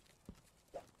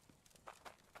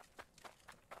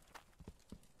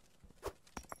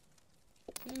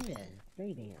 Yeah,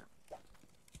 straight out.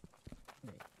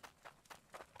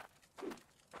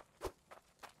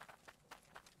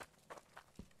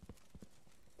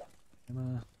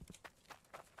 Hammer.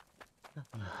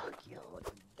 Oh, God,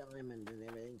 diamond and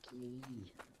everything key.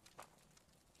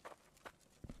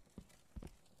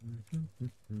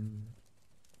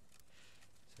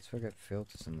 So I got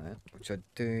filters in that, which I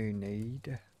do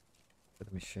need for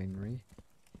the machinery.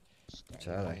 Which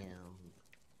are they?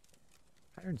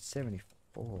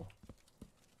 174.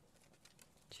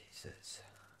 Jesus.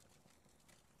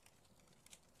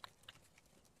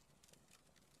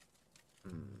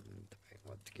 Debating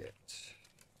what to get.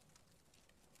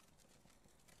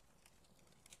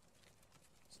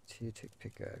 Tier 2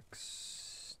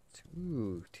 pickaxe.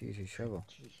 Ooh, tier 2 shovel.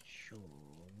 Sure.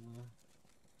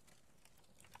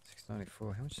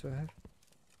 694. How much do I have?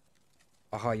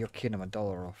 Oh, you're kidding. I'm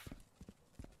 $1 off.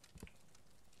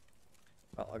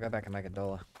 Well, I'll go back and make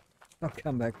 $1. I'll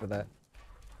come back for that.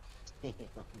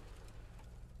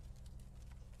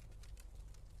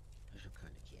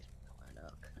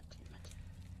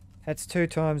 That's 2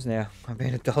 times now. I've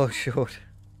been $1 short.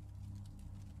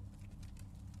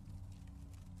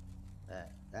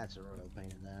 That's a real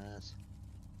pain in the ass.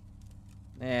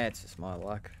 Nah, it's just my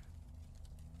luck.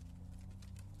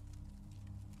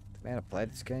 The amount I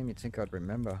played this game, you'd think I'd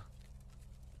remember.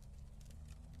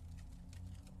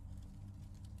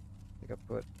 I think I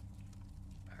put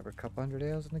over a couple hundred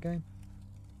hours in the game.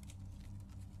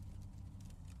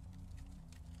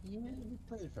 Yeah, we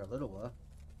played for a little while.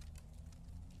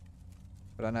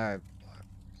 But I know like,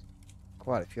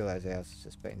 quite a few of those houses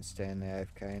just been staying there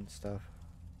AFK and stuff.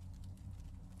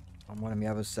 On one of my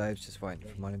other saves, just waiting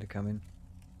for money to come in.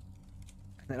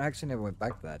 And then I actually never went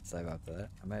back to that save after that.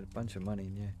 I made a bunch of money,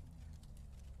 and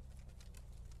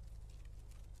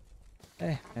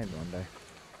yeah. Maybe one day.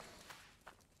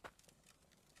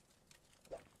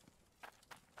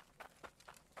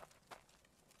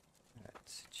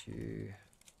 That's you.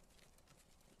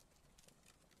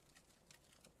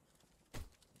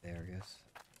 There, I guess.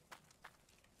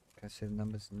 Can I see the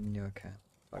numbers? No, I can't.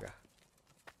 Bugger.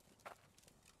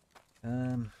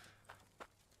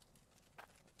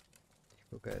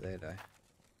 We'll go there though.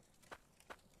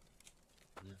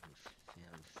 You haven't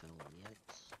found film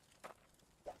yet.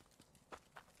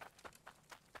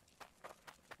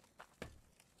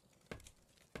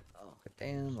 Oh, Lock it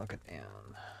down, lock it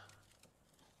down.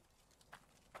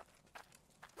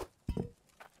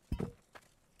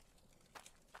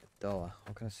 $1.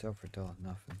 What can I sell for $1?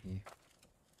 Nothing here.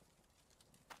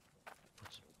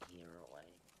 put some gear away.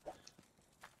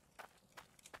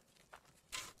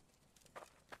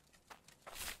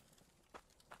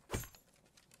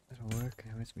 That'll work.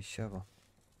 Where's my shovel?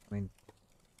 I mean,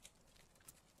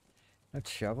 not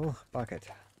shovel, bucket.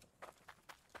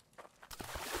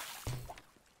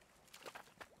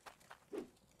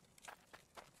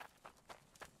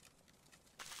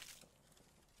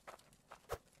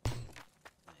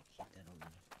 Keep that on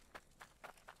that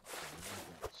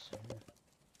soon.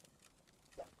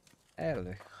 That'll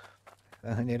do. I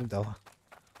only need $1.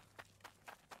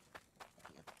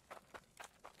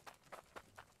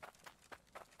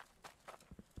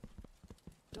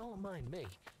 Don't mind me.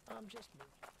 I'm just.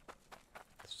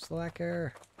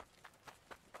 Slacker.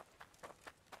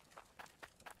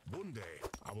 One day,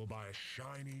 I will buy a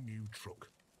shiny new truck.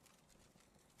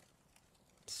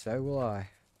 So will I.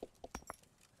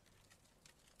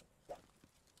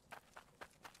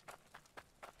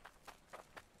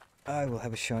 I will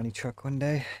have a shiny truck one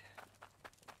day.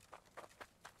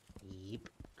 Yep.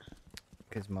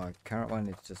 Because my current one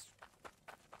is just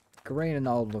green and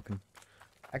old looking.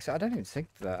 Actually, I don't even think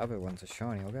the other ones are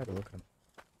shiny. I'll go have a look at them.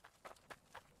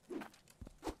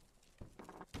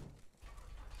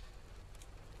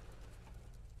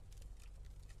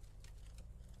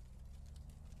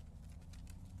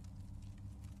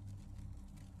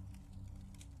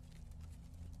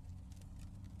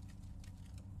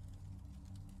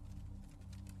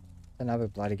 Another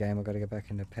bloody game. I've got to get back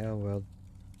into Power World.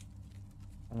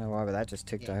 I don't know why, but that just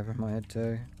ticked over in my head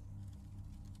too.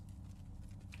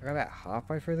 I got about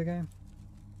halfway through the game.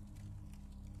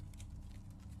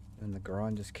 And the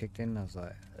grind just kicked in and I was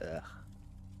like, ugh.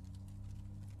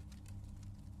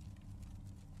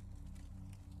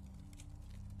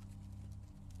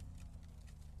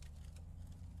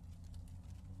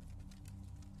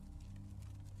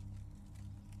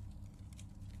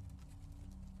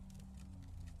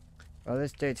 Well,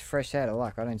 this dude's fresh out of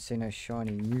luck. I don't see no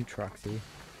shiny new trucks here.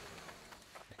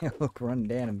 They look run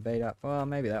down and beat up. Well,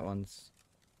 maybe that one's...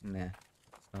 Nah,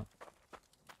 it's not.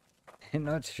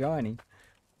 Not shiny.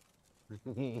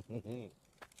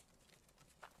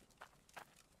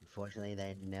 Unfortunately,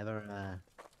 they never,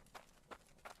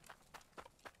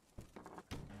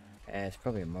 Yeah, it's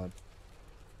probably a mod.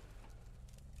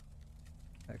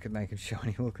 That could make him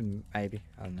shiny looking, maybe.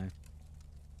 I don't know.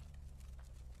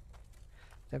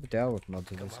 Never dealt with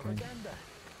mods of this game.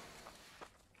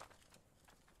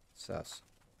 Sus.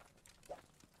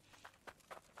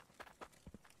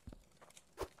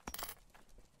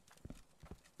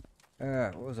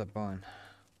 Alright, what was I buying?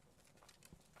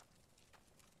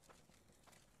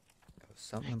 It was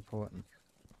something important.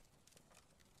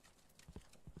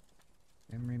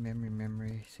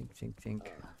 Memory.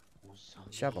 Think.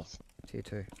 Shovel. Tier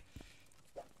 2.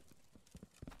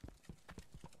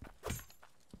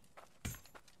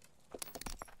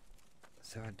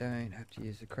 So I don't have to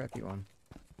use the crappy one.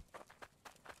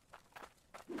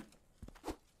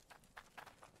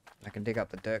 I can dig up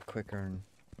the dirt quicker and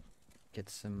get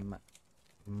some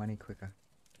money quicker.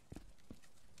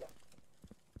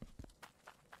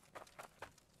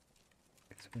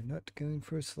 Because we're not going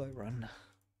for a slow run.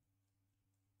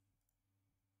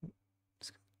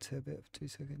 Let's tab out for 2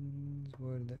 seconds.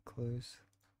 Why did that close?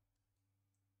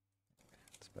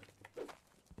 It's better.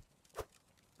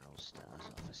 Roll Stars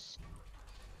office.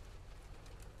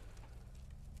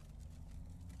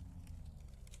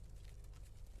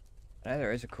 I know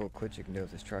there is a cool quit you can do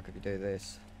with this truck if you do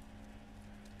this.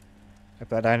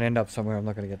 If I don't end up somewhere, I'm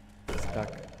not going to get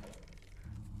stuck.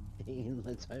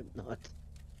 Let's hope not.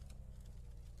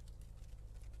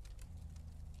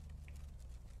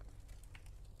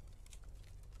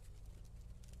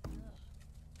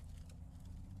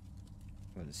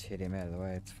 just hit him out of the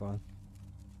way, it's fine.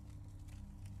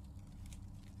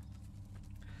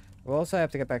 We'll also have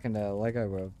to get back into Lego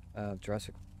World, the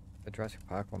Jurassic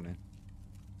Park one, man.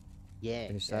 Yeah.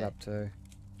 Finish that up too.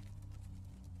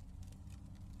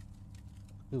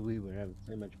 We were having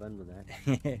so much fun with that.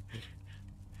 Yeah.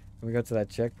 We got to that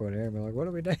checkpoint here and we're like, what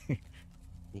are we doing?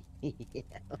 Yeah.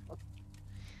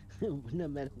 No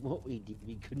matter what we did,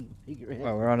 we couldn't figure out.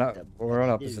 Well, we're on what the we're on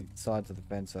bloody opposite sides of the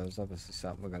fence, so it's obviously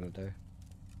something we're gonna do.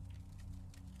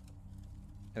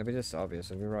 It'll be just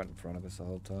obvious. It'll be right in front of us the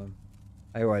whole time.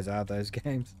 They always are, those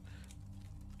games.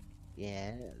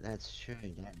 Yeah, that's true.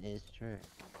 That is true.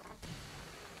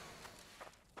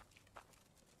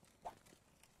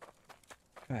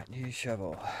 Right, new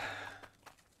shovel.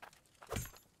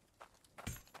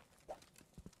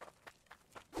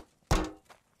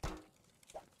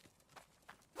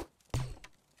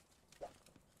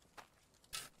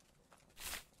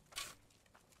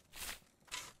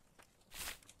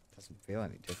 Doesn't feel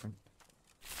any different.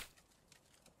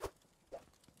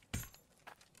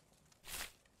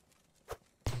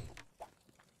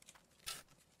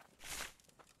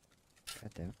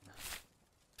 God damn it.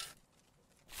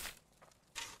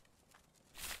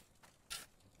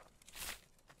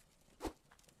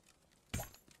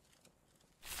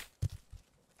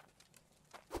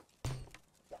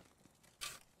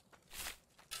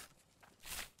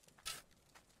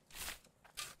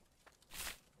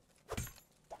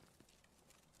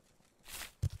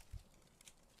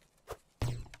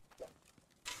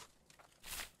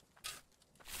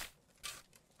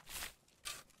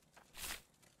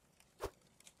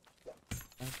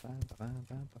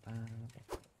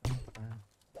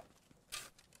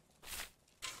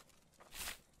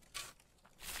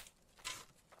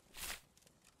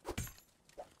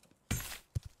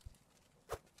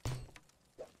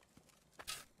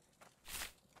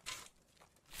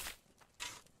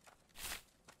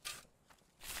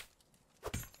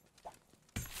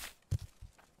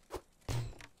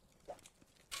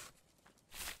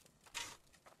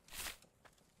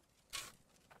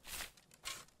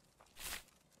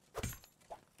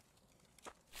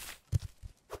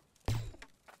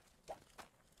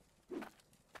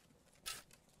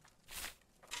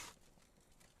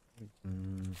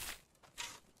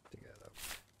 Together.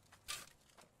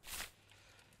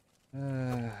 I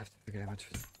have to figure out how much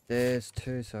for stairs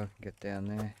too, so I can get down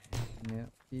there. Yeah,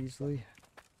 easily.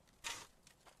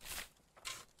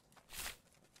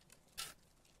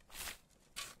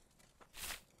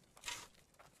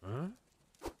 Huh?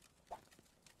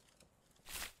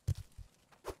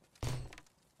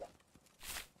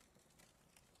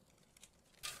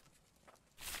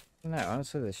 No,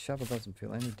 honestly, the shovel doesn't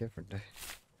feel any different, dude.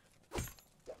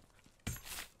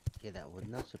 Yeah, that would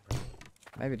not surprise me.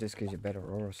 Maybe it just gives you better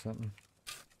roar or something.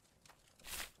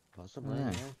 Possibly,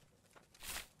 Yeah. yeah.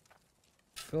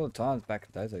 All the times back in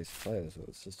the days I used to play this, it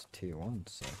was just a tier 1,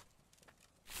 so.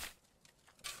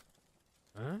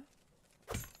 Huh?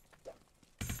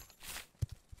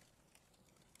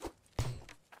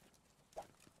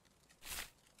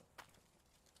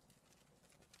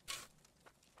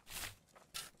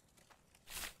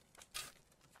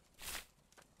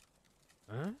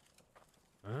 Huh?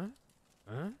 Huh?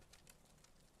 Huh?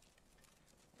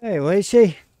 Hey,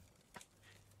 Leashy.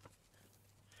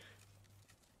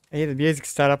 I hear the music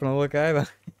start up and I look over.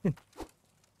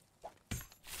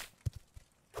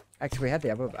 Actually, we had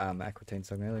the other Aqua Teen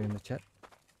song earlier in the chat.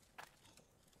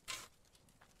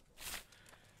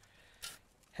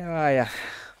 How are ya?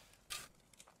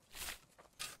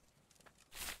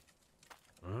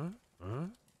 Huh? Huh?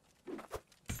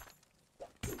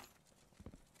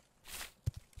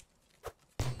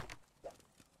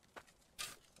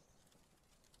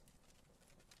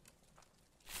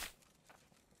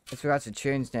 Let's write some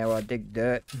tunes now while I dig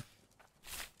dirt.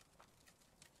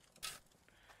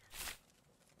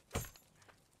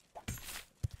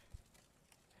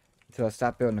 Until I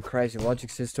start building a crazy logic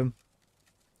system.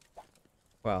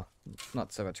 Well,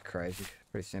 not so much crazy,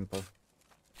 pretty simple.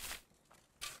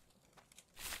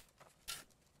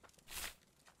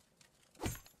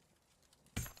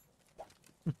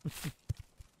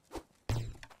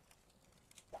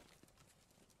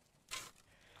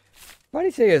 Funny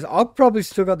thing is, I've probably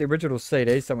still got the original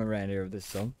CD somewhere around here of this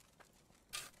song.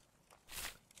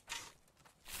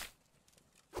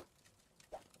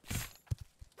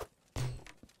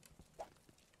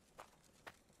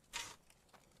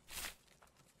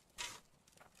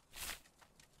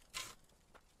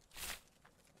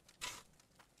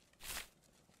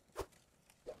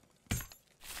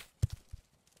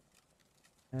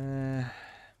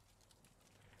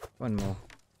 One more.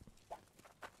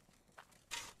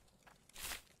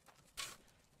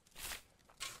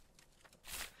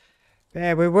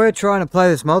 Yeah, we were trying to play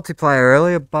this multiplayer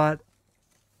earlier, but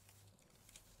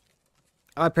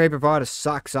IP provider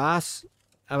sucks ass.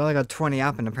 I've only got 20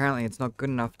 up, and apparently it's not good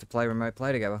enough to play remote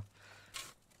play together.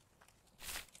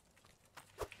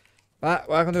 But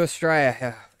welcome to Australia.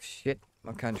 Oh, shit,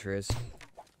 my country is.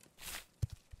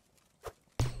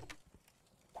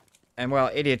 And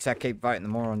well, idiots that keep voting the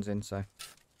morons in, so.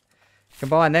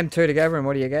 Combine them two together, and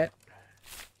what do you get?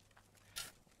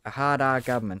 A hard R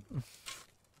government.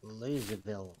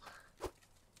 Loserville.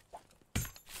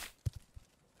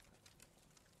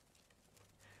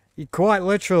 Quite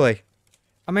literally.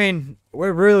 I mean,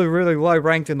 we're really, really low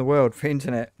ranked in the world for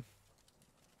internet.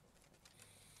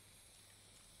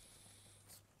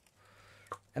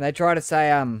 And they try to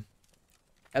say,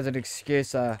 as an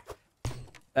excuse, that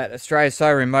Australia's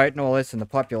so remote and all this and the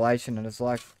population, and it's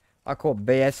like, I call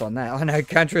BS on that. I know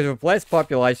countries with less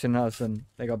population than us and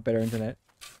they got better internet.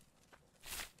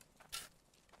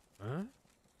 Huh?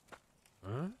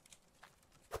 Huh?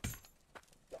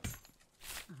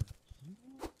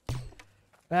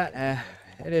 But,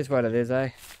 it is what it is, eh?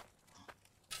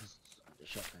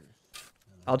 Shotgun.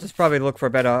 I'll just probably look for a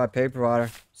better IP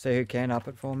provider. See who can up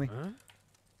it for me. Huh?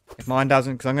 If mine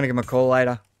doesn't, because I'm going to give them a call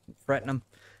later. Threaten them.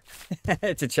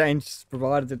 To change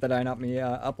providers if they don't up me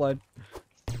upload.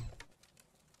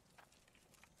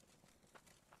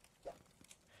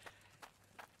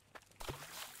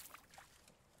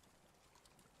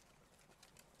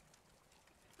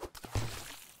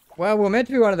 Well, we're meant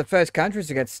to be one of the first countries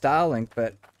to get Starlink,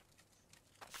 but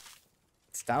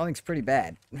Starlink's pretty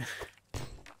bad.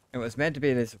 It was meant to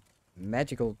be this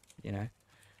magical, you know,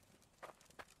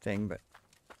 thing, but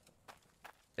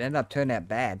it ended up turning out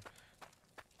bad.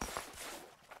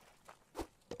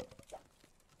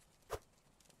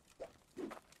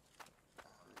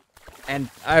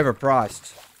 And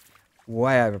overpriced.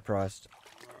 Way overpriced.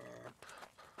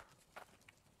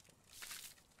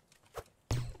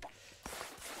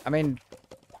 I mean,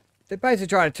 they're basically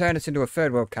trying to turn us into a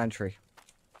third world country.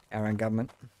 Our own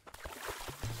government.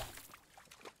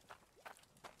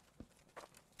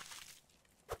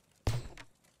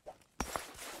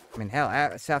 I mean,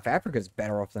 hell, South Africa's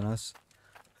better off than us.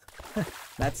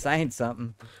 That's saying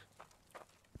something.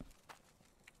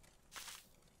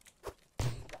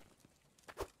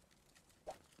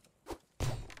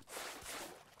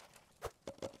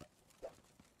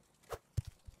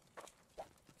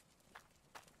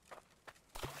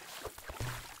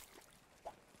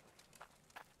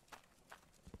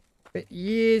 But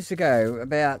years ago,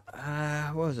 about,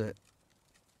 what was it?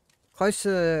 Close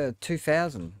to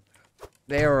 2000.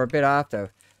 There or a bit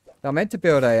after. They were meant to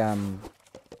build a,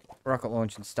 rocket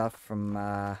launch and stuff from,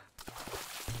 what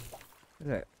is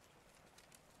it?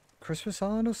 Christmas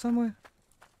Island or somewhere?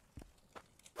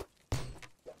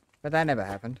 But that never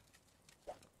happened.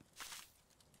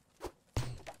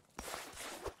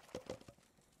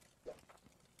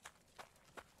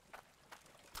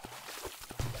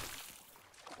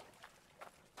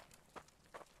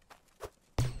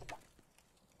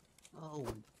 Oh,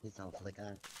 it's all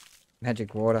flicker.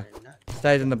 Magic water.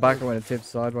 Stays in the bucket when it tips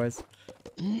sideways.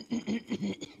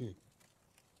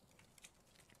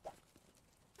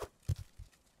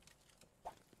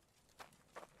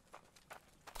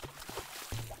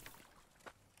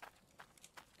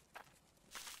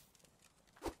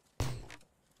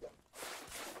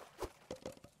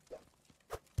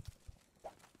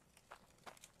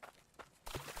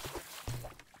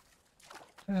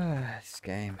 This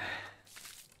game.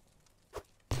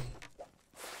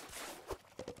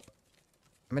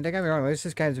 I mean, don't get me wrong, at least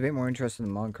this game's a bit more interesting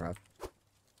than Minecraft.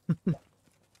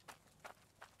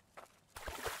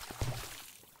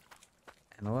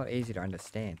 And a lot easier to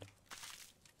understand.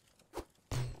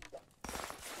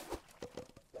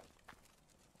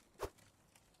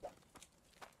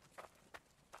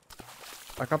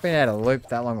 Like, I've been out of loop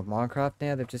that long with Minecraft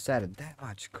now, they've just added that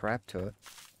much crap to it.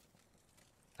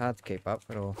 Hard to keep up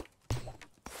at all.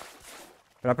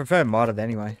 But I prefer modded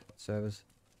anyway, servers.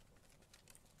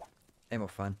 They're more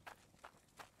fun.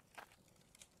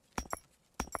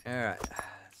 Alright,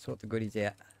 sort the goodies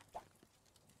out.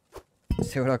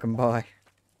 See what I can buy.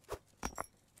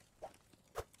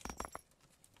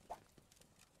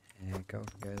 And go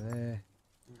there.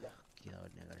 Oh, God, now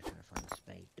I gotta try to find the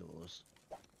spade doors.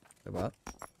 The what?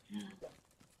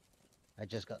 I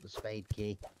just got the spade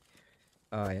key.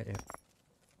 Oh, yeah.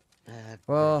 Well,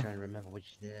 Well- I'm trying to remember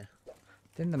which there.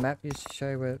 Didn't the map used to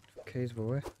show where keys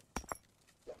were?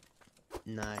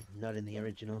 No, not in the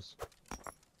originals.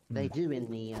 They do in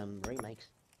the remakes.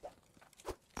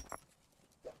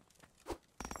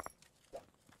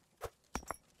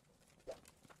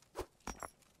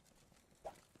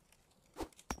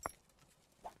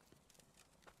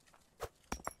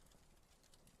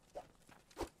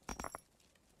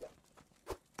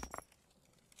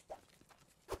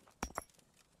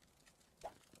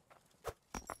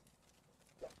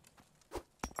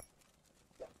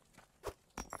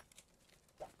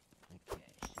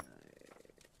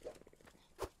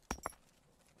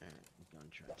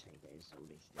 Take those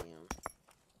zombies down.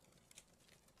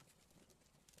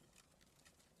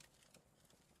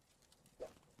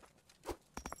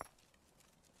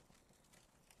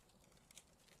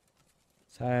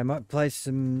 So I might play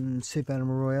some Super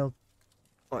Animal Royale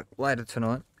like later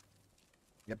tonight.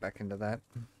 Get back into that.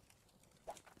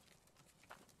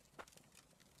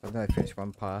 I've only finished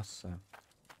one pass, so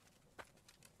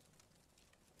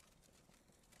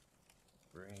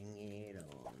Bring it on.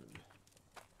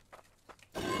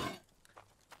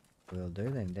 we'll do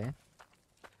then, Dan.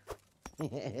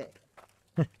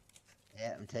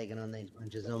 Yeah, I'm taking on these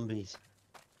bunch of zombies.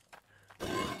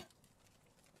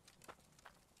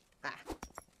 Ah.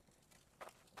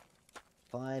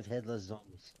 5 headless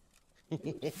zombies.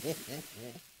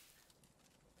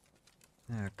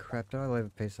 Oh crap, did I leave a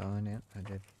piece of iron out? I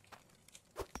did.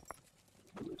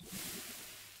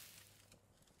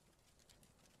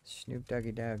 Snoop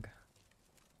Doggy Dog.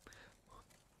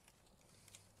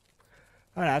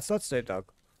 Oh no, it's not Snoop Dogg.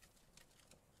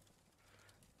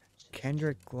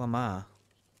 Kendrick Lamar.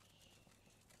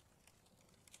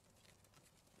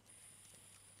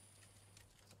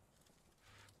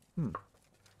 It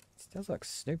sounds like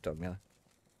Snoop Dogg now.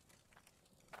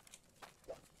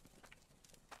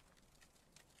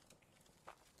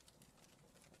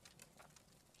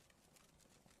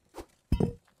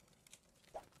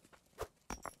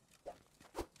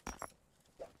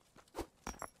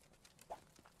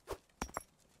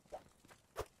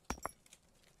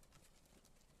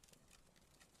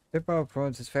 Spitball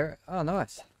prawns is fair. Oh,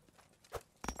 nice.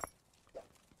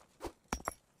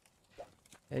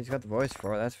 Yeah, he's got the voice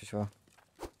for it, that's for sure.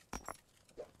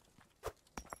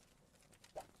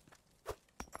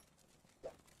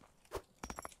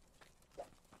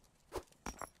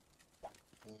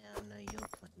 Yeah, I know you're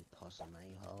playing possum,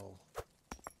 a-hole.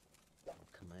 I'll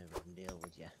come over and deal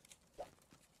with you.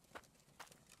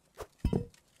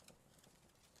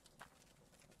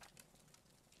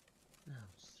 No,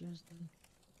 seriously?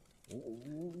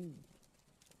 Ooh.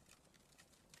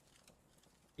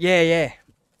 Yeah, yeah.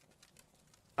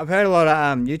 I've heard a lot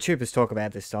of YouTubers talk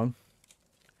about this song.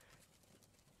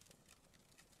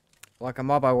 Like a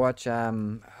mob I watch,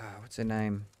 what's her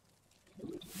name?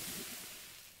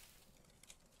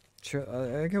 I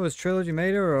think it was Trilogy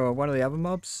Meter or one of the other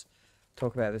mobs.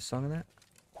 Talk about this song and that.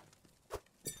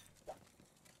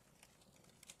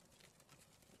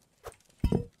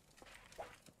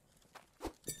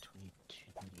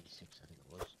 22:36, I think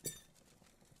it was.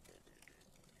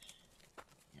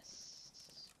 Yes.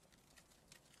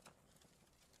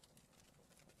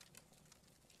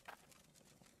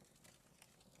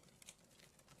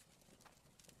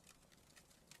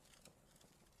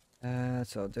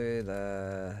 So I'll do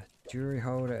the jewelry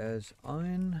holder as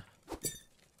iron,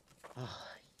 Oh,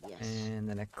 yes. and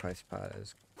the necklace part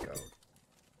is gold.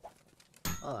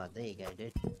 Oh, there you go,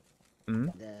 dude. Hmm?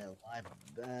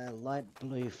 The light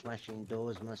blue flashing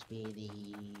doors must be the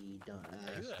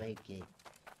speed key.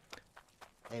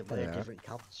 They were Yeah. different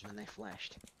colours when they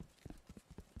flashed.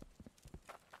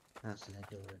 Oh, so that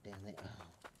door down there. Oh,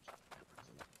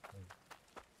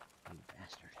 you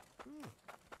bastard.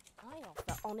 I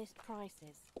offer honest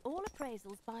prices. All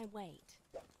appraisals by weight.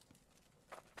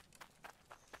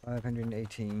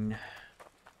 518. Is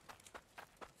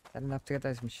that enough to get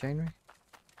those machinery?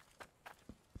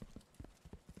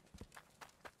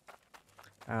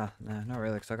 Ah, no, not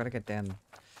really, because I gotta get down,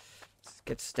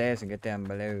 get stairs and get down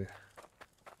below.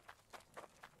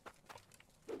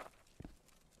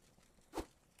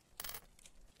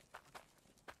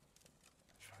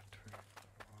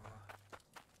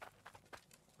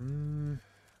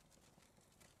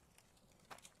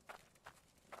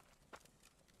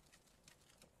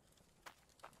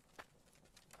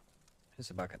 Here's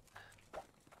a bucket.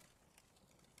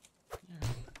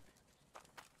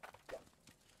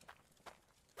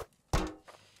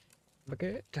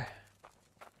 Bucket. Is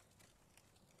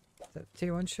that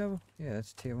tier 1 shovel? Yeah,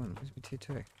 that's tier 1. Where's my tier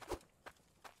 2?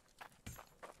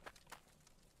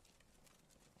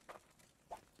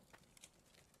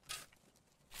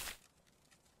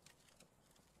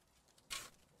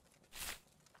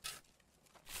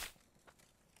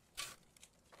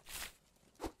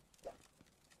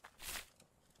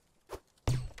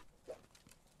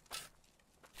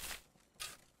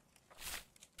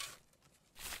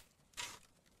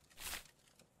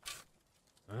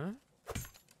 Huh?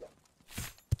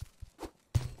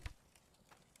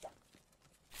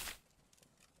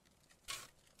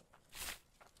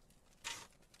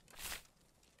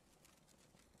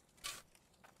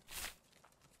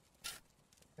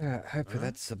 Hopefully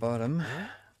that's the bottom.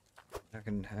 I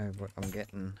can have what I'm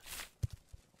getting.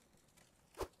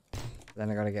 Then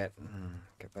I gotta get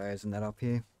conveyors and that up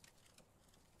here.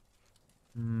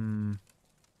 And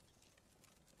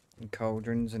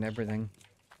cauldrons and everything.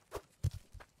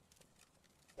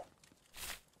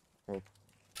 Or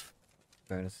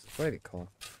furnaces, whatever you call 'em.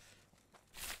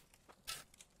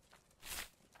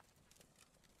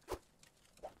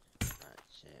 Right,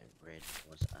 so red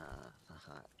was the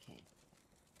heart camp.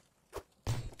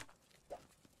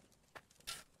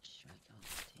 Should I go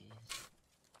upstairs?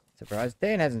 Surprised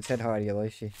Dan hasn't said hi to you,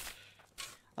 Lucy.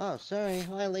 Oh, sorry.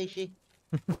 Hi, Leashy.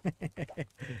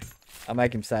 I'll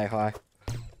make him say hi.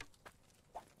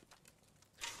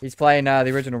 He's playing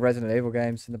the original Resident Evil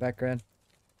games in the background.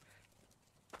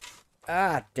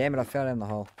 Ah, damn it, I fell down the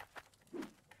hole.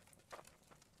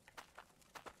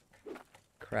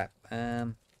 Crap.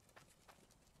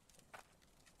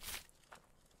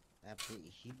 Absolutely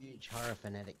huge horror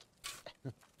fanatic.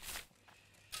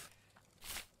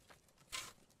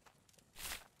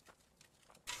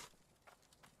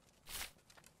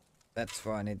 That's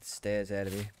why I need the stairs out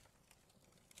of here.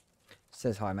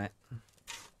 Says hi, mate.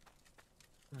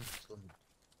 Excellent.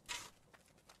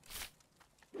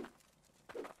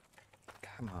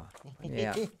 Come on.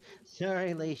 Yeah.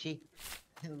 Sorry, Leashy.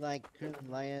 Like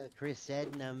Chris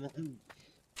said, when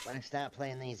I start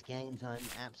playing these games, I'm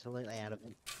absolutely out of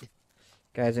it.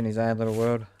 Goes in his own little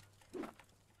world.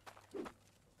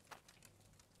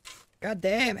 God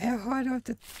damn, how high do I have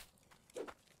to...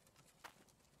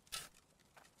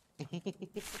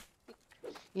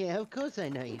 Yeah, of course I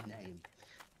know your name.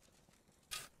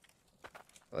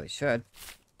 Well, he should.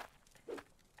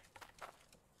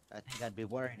 I think I'd be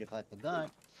worried if I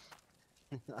forgot.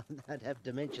 I'd have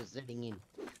dementia setting in.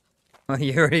 Well,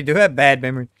 you already do have bad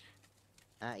memory.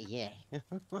 Yeah.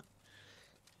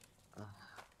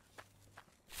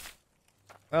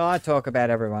 Well, I talk about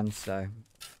everyone, so...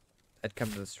 I'd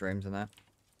come to the streams and that.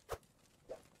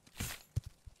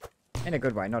 In a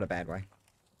good way, not a bad way.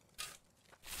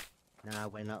 No,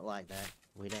 we're not like that.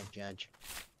 We don't judge.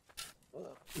 I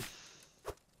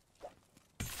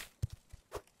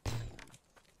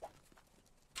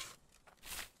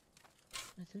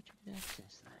thought you could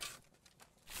access that.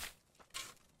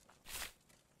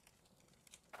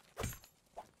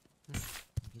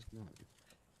 He's not.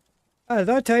 Oh, did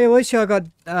I tell you, Alicia, I got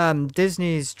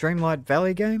Disney's Dreamlight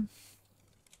Valley game?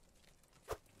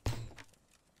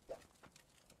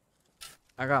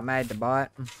 I got made to buy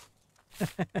it.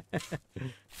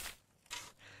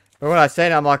 But when I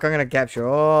said, I'm like, I'm going to capture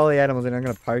all the animals and I'm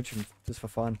going to poach them just for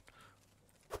fun.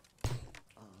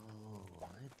 Oh,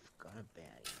 I forgot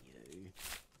about you.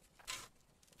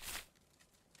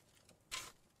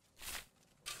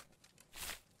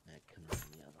 That can run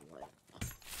the other way.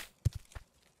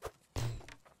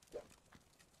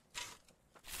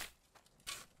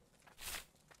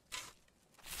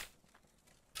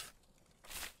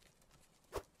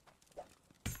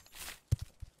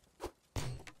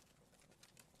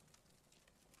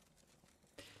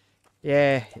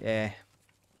 Yeah.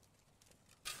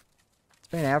 It's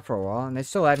been out for a while and they're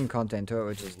still adding content to it,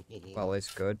 which is, well,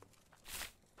 it's good.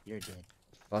 You're dead.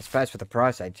 Well, I suppose for the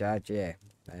price they charge, yeah.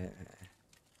 So then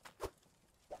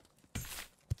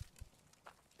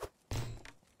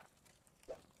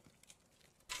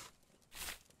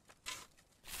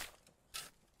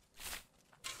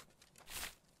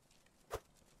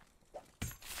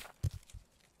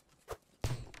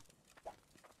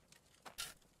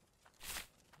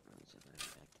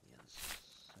back to the other side.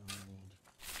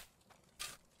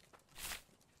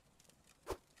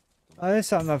 Oh, there's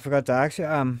something I forgot to ask you.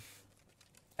 Have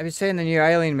you seen the new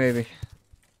Alien movie?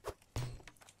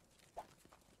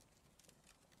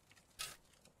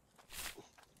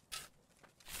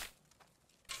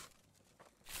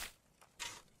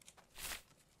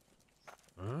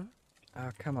 Huh?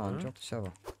 Oh, come on, drop the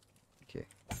shovel. Thank you.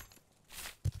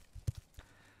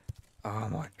 Oh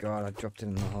my god, I dropped it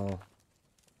in the hole.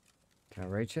 Can I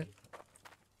reach it?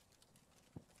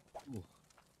 Ooh.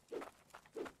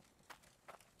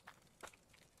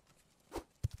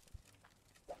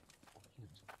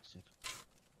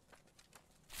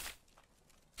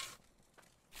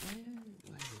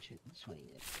 Why is it this way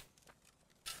yet?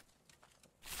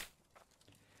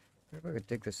 Maybe I could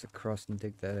dig this across and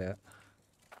dig that out.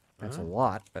 That's a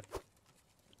lot, but...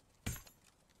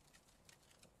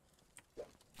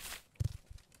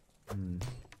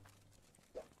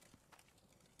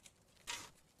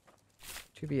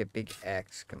 Should be a big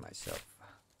axe for myself.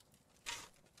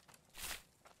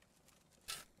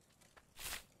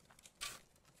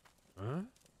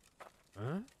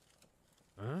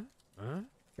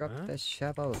 Drop the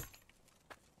shovel.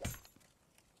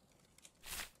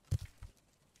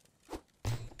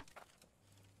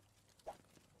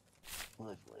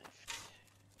 5 left.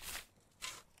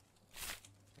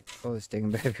 All this digging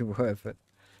better be worth it.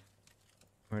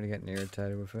 I'm already getting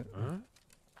irritated with it. Huh?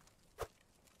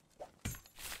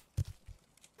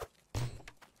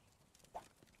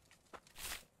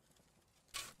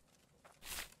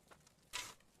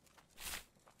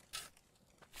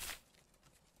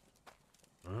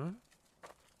 Huh?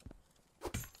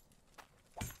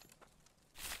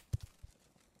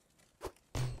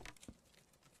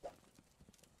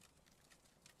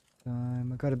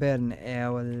 I got about an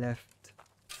hour left.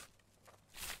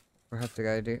 I'll have to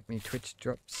go do me Twitch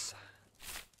drops.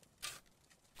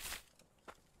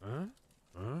 Huh?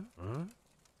 Huh? Huh?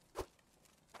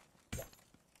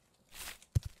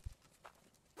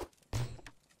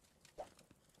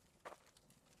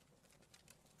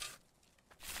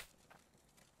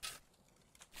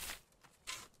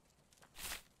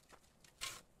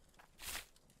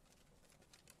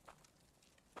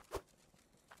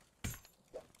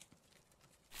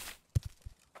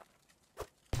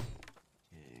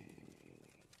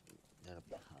 That'll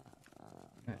be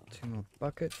hard. 2 more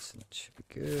buckets, and it should be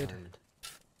good. Diamond.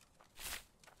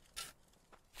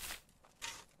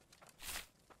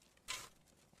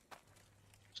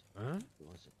 Huh? It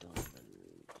was a diamond.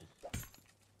 Pick up.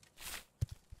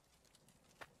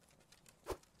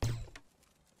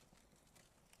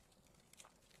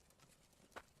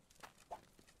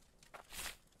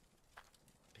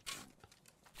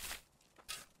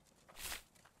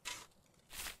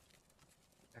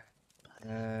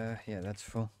 Yeah, that's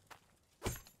full.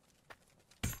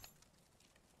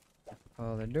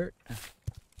 All the dirt.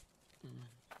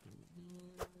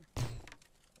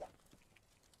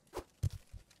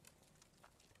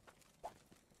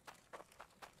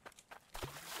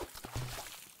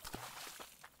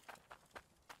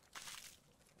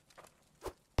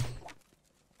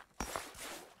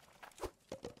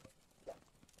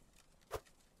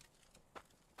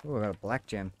 Oh, I got a black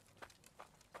gem.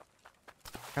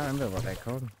 Can't remember what they're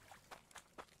called.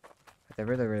 But they're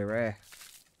really, really rare.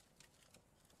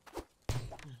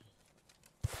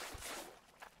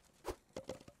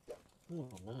 Oh,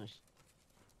 nice.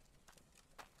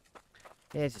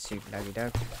 Yeah, it's a super doggy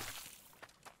dog.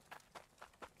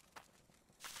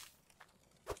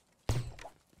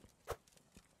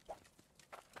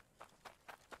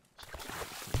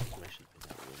 Smash it with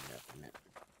that window, innit?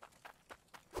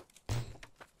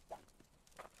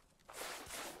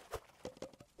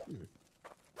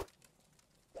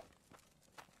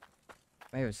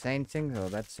 Maybe it's saying things, or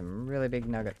that's some really big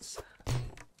nuggets.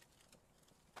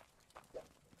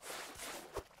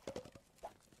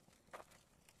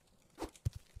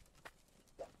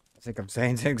 I think I'm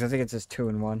saying things. I think it's just 2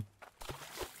 in 1.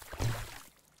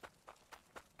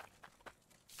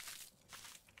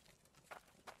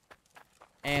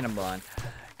 And I'm blind.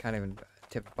 Can't even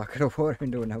tip a bucket of water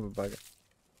into another bucket.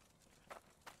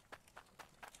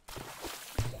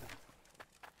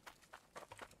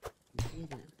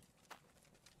 Yeah.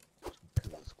 Some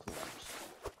colours clubs.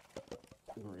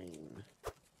 Green.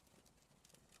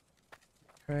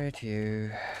 Right, you.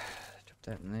 Drop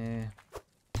that in there.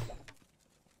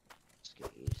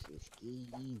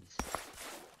 Skis.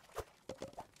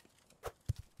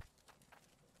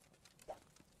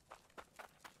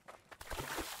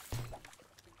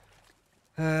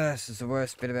 This is the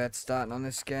worst bit about starting on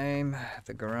this game.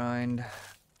 The grind.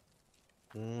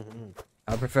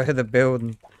 I prefer the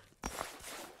building.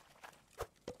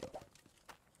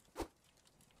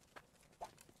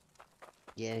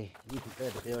 Yeah, you prefer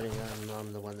the building,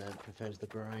 I'm the one that prefers the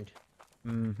grind.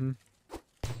 Mm-hmm.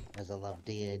 As I love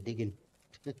digging.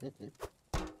 Yeah,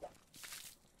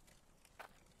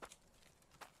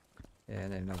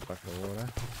 and then another bucket of water.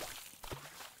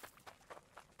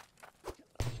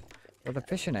 Well, the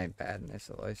fishing ain't bad in this,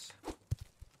 at least.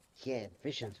 Yeah,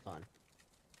 fishing's fun.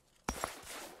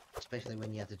 Especially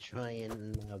when you have to try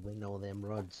and win all them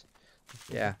rods.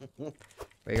 Yeah. But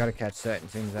you gotta catch certain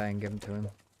things there and give them to him.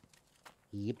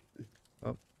 Yep.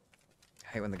 I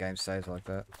hate when the game saves like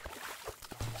that.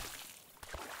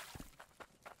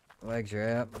 Legs are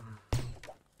out.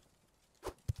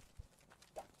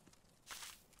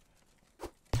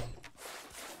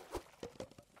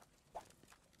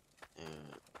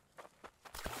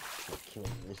 Try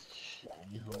killing this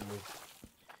a-hole with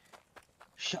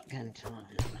shotgun time.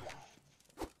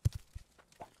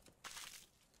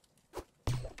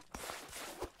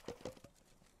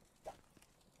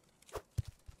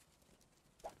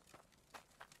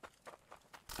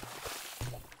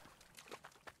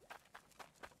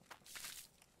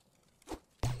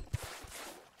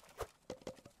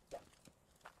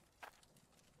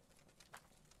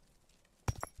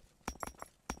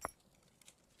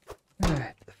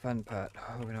 Alright, the fun part.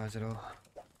 Organise it all.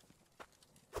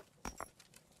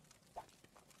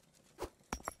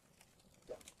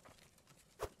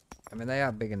 I mean, they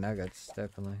are bigger nuggets,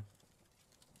 definitely.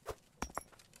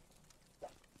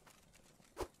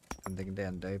 I'm digging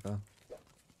down deeper.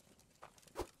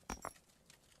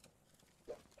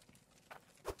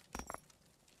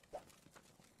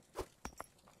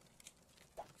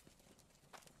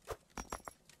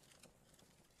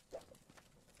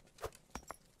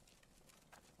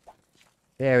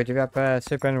 Yeah, would you up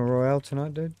Super Animal Royale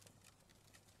tonight, dude?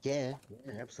 Yeah,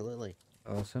 absolutely.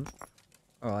 Awesome.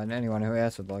 Oh, and anyone who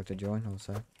else would like to join,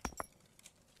 also.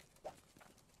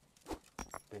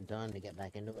 Been dying to get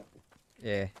back into it.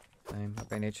 Yeah, same. I've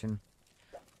been itching.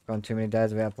 Gone too many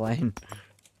days without playing.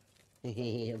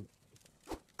 Yeah.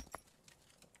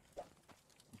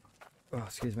 Oh,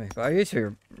 excuse me. But I used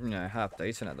to, you know, half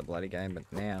decent at the bloody game,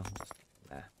 but now, just,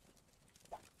 nah.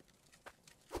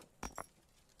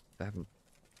 I haven't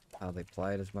hardly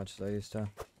played as much as I used to.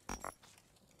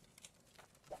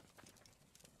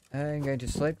 I'm going to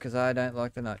sleep because I don't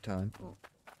like the night time. Oh,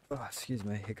 excuse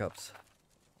me, hiccups.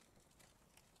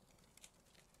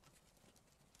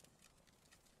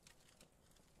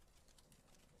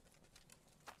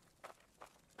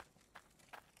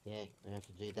 Yeah, I have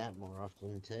to do that more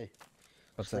often too.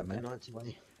 What's Sleep that, the mate? nights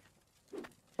away.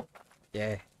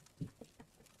 Yeah.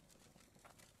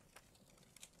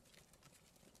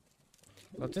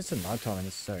 Well, just the night time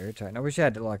is so irritating. I wish you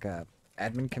had like a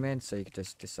admin command so you could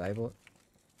just disable it.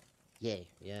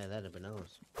 Yeah, that'd be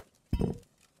nice.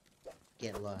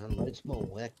 Get like loads more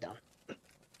work done.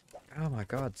 Oh my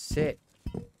god, sit.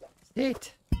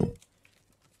 Sit.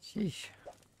 Sheesh.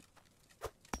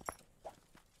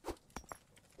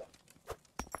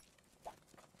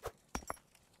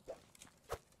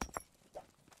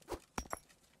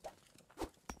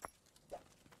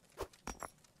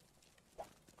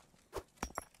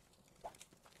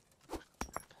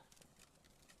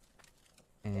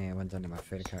 Yeah, one's under my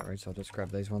feet, I can't reach, so I'll just grab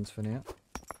these ones for now.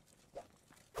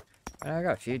 And I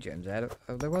got a few gems out of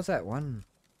oh, there was that one.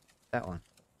 That one.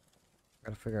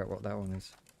 Gotta figure out what that one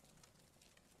is.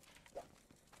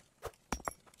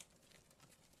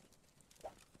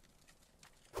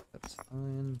 That's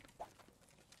fine.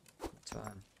 That's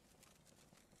fine.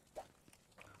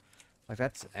 Like,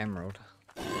 that's emerald.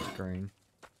 That's green.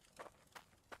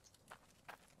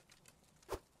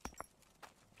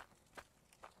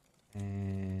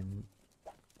 And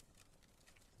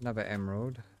another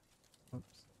emerald.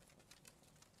 Oops.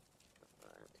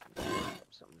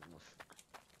 Something off.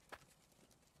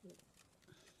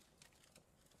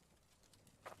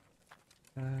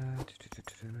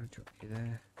 Drop you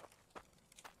there.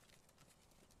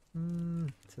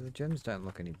 So the gems don't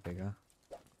look any bigger.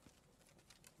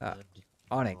 Ah,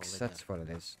 onyx, that's what it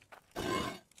is. The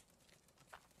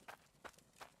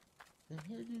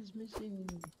head is missing.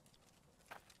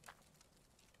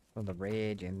 Well, the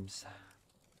rare gems.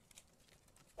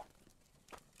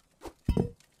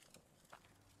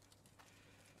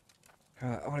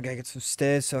 Alright, I want to go get some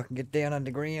stairs so I can get down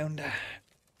underground.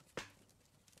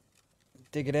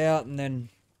 Dig it out and then...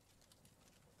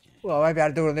 Well, I won't be able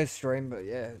to do it on this stream, but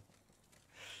yeah.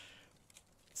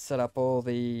 Set up all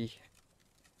the...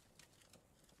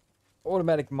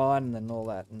 automatic mine and all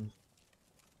that. And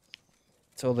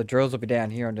so all the drills will be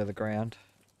down here under the ground.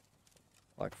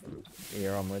 Like from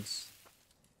here onwards.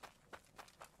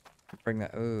 Bring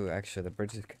that... Ooh, actually the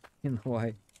bridge is in the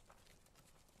way.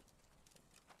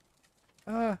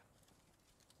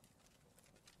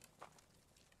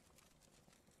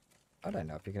 I don't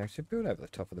know if you can actually build over the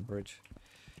top of the bridge.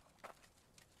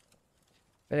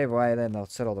 But anyway, then I'll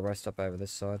set all the rest up over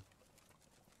this side.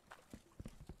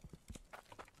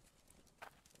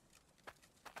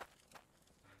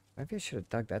 Maybe I should have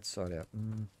dug that side out.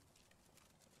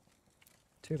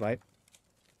 Too late.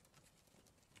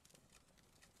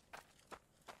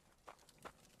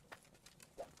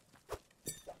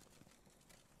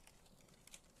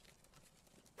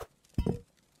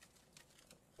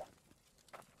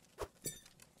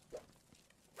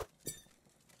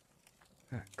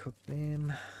 Cook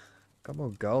them. Got more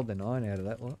gold than iron out of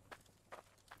that lot.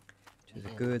 Which is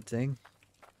a good thing.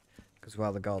 Because,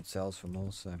 well, the gold sells for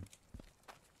more, so...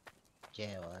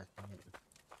 Yeah, well,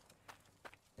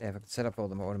 Yeah, if I could set up all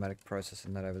the automatic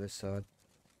processing that over this side.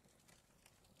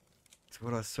 That's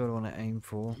what I sort of want to aim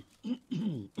for.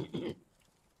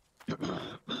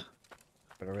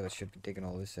 But I really should be digging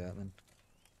all this out then.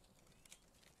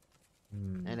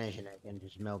 and as you know, you can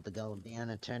just melt the gold down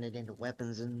and turn it into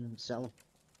weapons and sell them.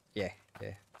 Yeah.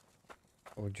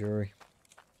 Or jewelry.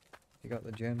 You got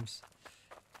the gems?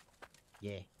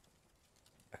 Yeah.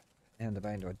 And the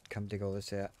vein, do I come dig all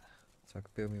this out so I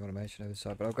can build my automation over the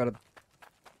side? But I've got to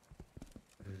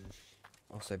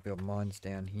also build mines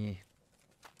down here.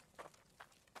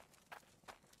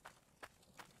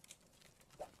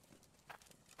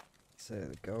 So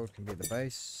the gold can be the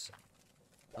base,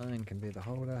 iron can be the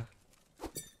holder,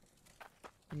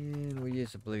 and we'll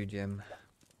use the blue gem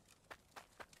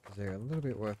because they're a little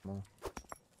bit worth more.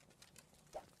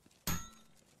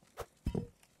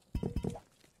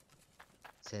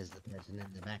 Says the person in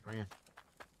the background.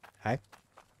 Hey?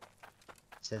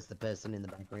 Says the person in the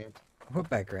background. What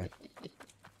background?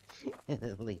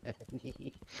 Leonie.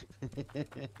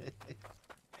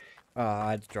 Oh,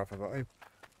 I had to drop a vote.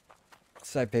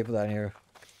 So people down here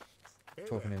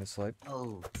talking in their sleep.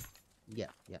 Oh, yeah,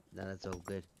 yeah. No, that's all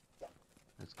good.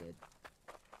 That's good.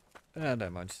 I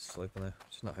don't mind just sleeping there.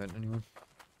 It's not hurting anyone.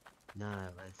 No,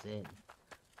 that's it.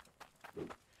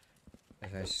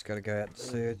 Okay, she's got to go out and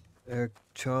see her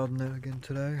child now again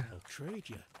today. I'll trade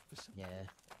you for some. Yeah.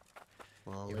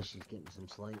 Well, at least she's getting some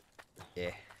sleep.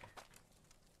 Yeah.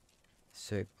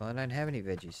 Soup. Well, I don't have any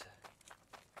veggies.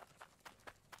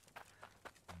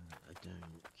 I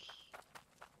don't.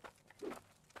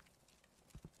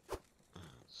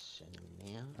 So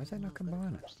now. Why is that not I've gotta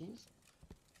combining? go upstairs?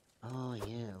 Oh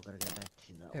yeah, I've got to go back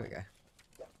to that. There we way. go.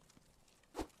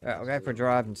 Alright, I'll go for a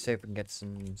drive and see if we can get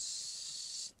some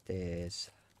stairs.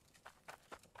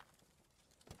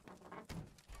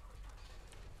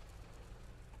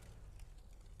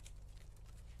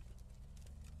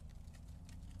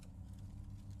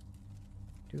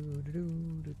 Do do do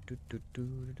do do do do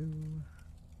do.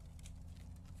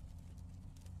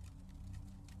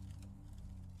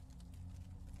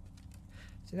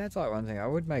 See, that's like one thing. I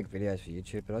would make videos for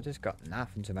YouTube, but I just got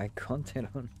nothing to make content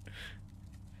on.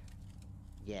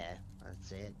 Yeah,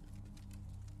 that's it.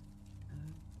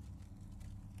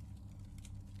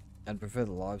 I'd prefer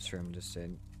the live stream just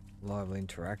to lively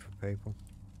interact with people.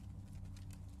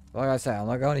 Like I say, I'm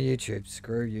not going to YouTube.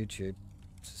 Screw YouTube.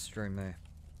 It's a stream there.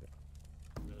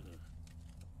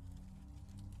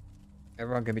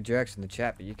 Everyone can be jerks in the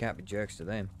chat, but you can't be jerks to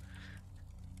them.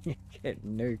 You get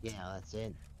nuked. Yeah, that's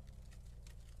it.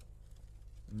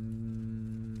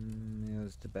 It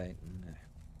was debating. No.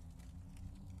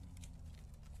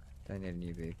 Don't need a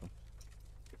new vehicle.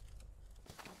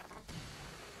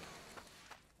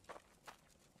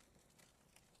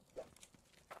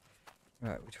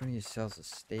 Right, which one of you sells the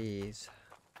stairs?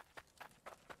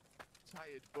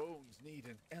 Tired bones need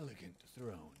an elegant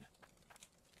throne.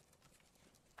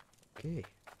 Okay.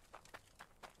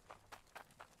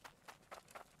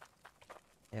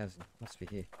 Housing. Must be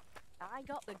here. I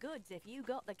got the goods if you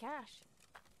got the cash.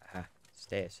 Aha.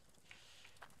 Stairs.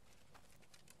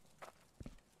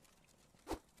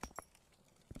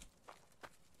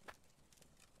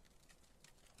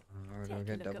 Or do I Take a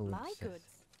get look at double my stairs?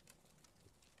 goods.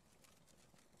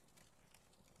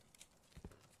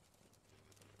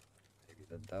 Maybe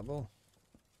the double?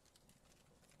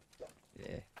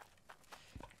 Yeah.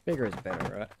 Bigger is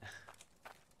better, right?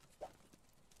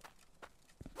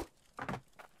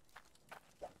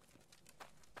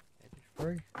 Maybe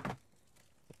 3? Or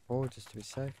 4 just to be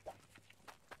safe.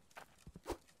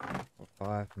 Or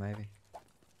 5 maybe.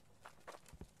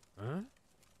 Huh?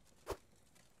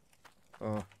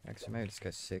 Oh, actually maybe just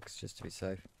go 6 just to be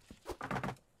safe.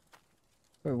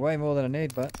 Well, way more than I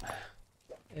need, but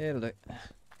it'll do.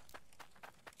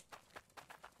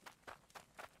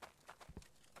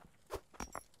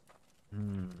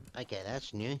 Okay,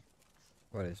 that's new.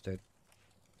 What is, dude?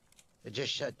 I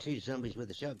just shot 2 zombies with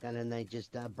a shotgun and they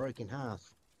just broke in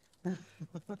half.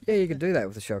 Yeah, you can do that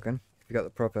with a shotgun if you got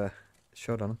the proper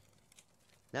shot on them.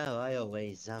 No, I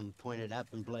always point it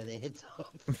up and blow their heads off.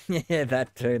 Yeah,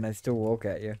 that too, and they still walk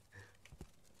at you.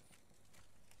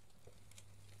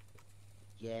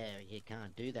 Yeah, you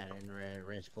can't do that in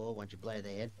Res 4. Once you blow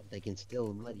their head off, they can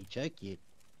still bloody choke you.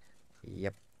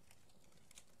 Yep.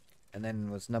 And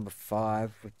then was number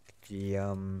 5 with the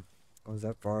what was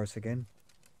that virus again?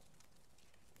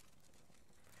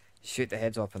 Shoot the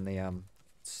heads off and the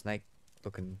snake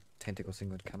looking tentacle thing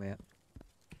would come out.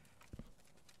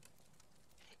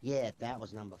 Yeah, that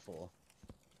was number 4.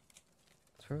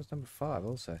 That's where it was number 5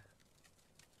 also.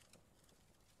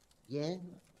 Yeah,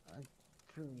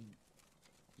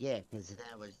 yeah, because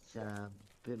that was a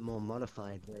bit more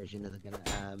modified version of the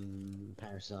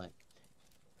parasite.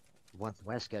 Once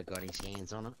Wesker got his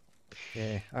hands on it.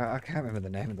 Yeah, I can't remember the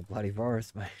name of the bloody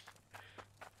virus, mate.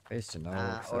 I used to know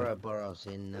it. So Ouroboros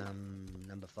in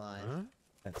number 5. Huh?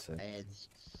 that's it. It's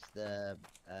the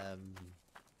It's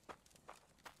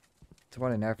the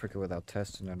one in Africa where they're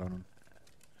testing it on them.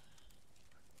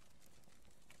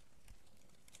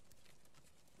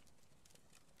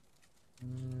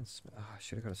 Oh, I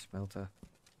should have got a smelter.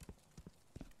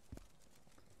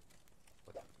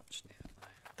 What much now?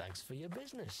 Thanks for your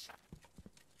business.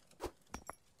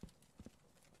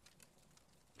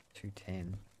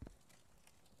 210.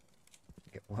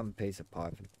 Get one piece of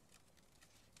piping.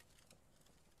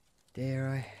 Dare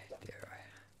I? Dare I?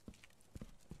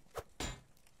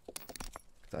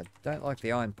 'Cause I don't like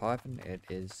the iron piping. It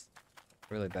is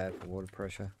really bad for water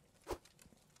pressure.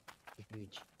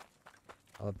 Huge.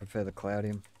 I prefer the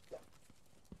cloudium.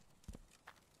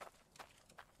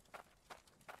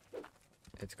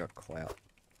 It's got clout.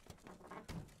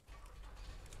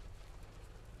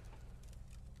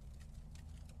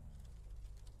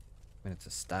 I mean, it's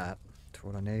a start to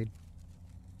what I need.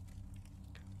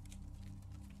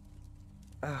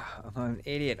 Ah, I'm an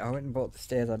idiot. I went and bought the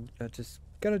stairs. I just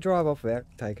gonna drive off without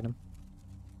taking them.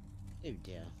 Oh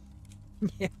dear.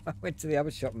 Yeah, I went to the other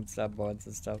shop and started buying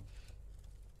some stuff.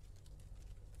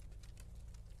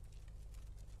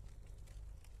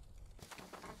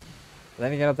 But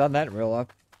then again, I've done that in real life.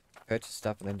 Purchased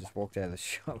stuff and then just walked out of the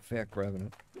shop without grabbing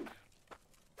it.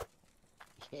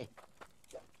 Yeah.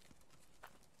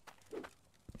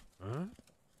 Huh?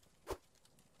 Oh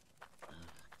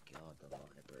God, the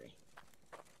library.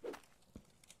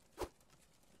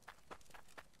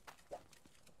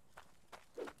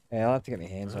 Yeah, I'll have to get my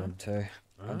hands on them too.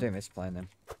 I Huh? do miss playing them.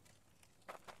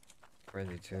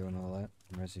 Resi 2 and all that.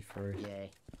 And Resi 3. Yeah.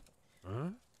 Huh?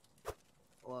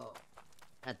 Well,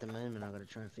 at the moment I've got to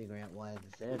try and figure out why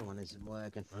the third one isn't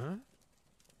working. Huh?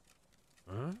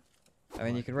 Huh? I mean,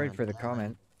 you Like, can read can't through the do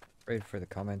that. read through the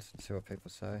comments and see what people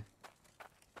say.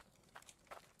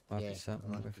 Might Yeah, be something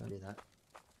I'll have with to it. do that.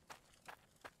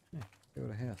 Build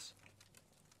a house.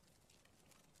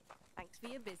 Thanks for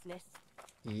your business.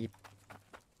 Yep.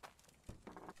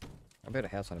 I'll build a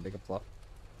house on a bigger plot.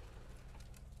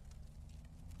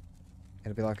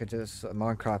 It'll be like a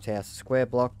Minecraft house. Square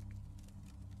block.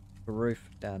 A roof.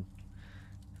 Done.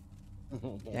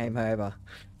 Game over.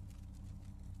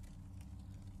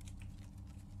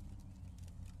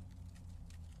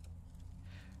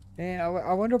 Yeah,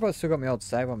 I wonder if I still got my old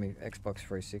save on my Xbox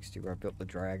 360 where I built the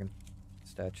dragon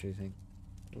statue thing.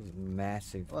 It was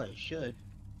massive. Well, you should.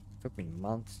 Took me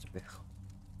months to build.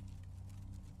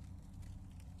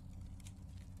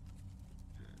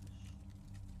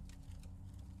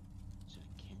 So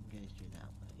it can go through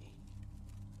that way.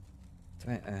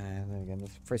 Then again, this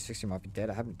 360 might be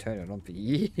dead. I haven't turned it on for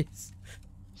years.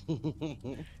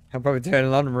 I'll probably turn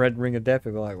it on and red ring of death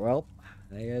and be like, well,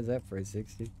 there goes that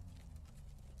 360.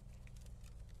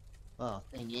 Well,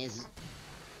 thing is,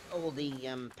 all the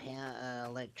power,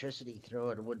 electricity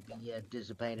through it would be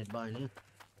dissipated by now.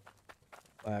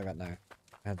 Well, I got no. I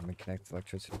haven't been connected to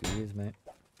electricity for years, mate.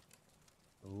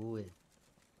 Ooh,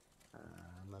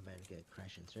 I'm about to go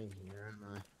crashing through here, aren't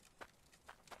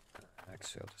I?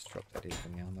 Actually, I'll just drop that here for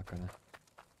now. I'm not gonna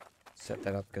set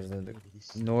that up because the Maybe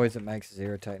this. noise it makes is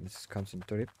irritating. This is constant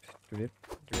drip, drip,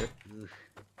 drip. Oof.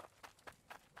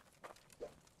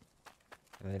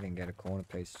 And they didn't get a corner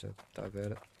piece to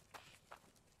divert it.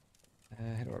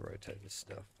 How do I rotate this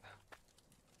stuff?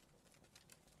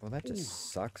 Well, that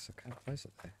just sucks. I can't place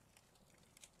it there.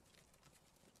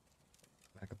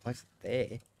 I can place it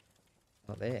there.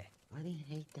 Not there. Why do you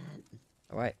hate that?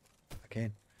 Oh, wait. I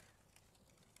can.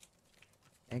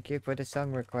 Thank you for the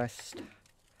song request.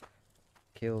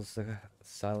 Kills the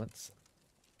silence.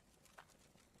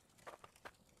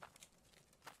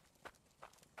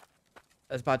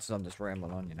 As much as I'm just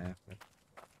rambling on, you know. But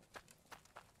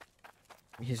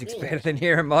music's Yeah. better than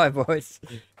hearing my voice.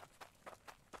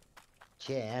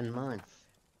 Yeah, and mine.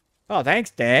 Oh,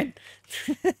 thanks, Dan.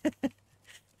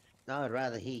 I would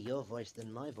rather hear your voice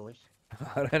than my voice.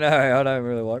 I don't know. I don't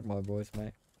really like my voice,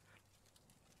 mate.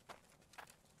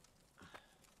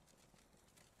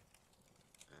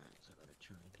 So I gotta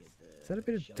try and get the. Is that a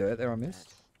bit of shoulder dirt there I of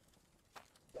missed?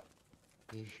 that.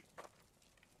 Eesh.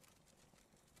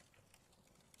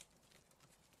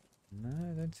 No,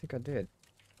 I don't think I did.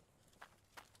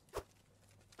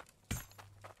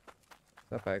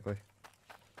 What's up, Bagley?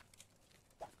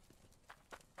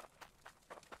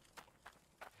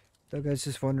 That guy's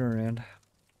just wandering around.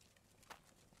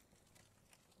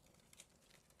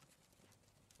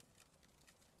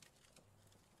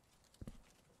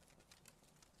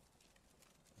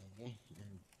 Okay,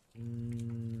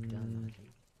 and done, I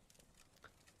think.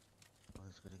 I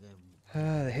was gonna go.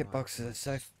 Ah, the hitboxes are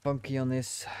so funky on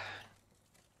this.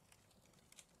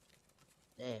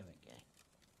 There we go.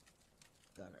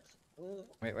 Got it. Ooh.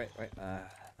 Wait. No.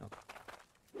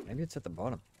 Maybe it's at the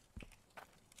bottom.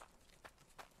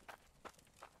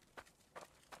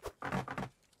 I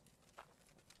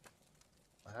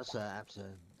also have to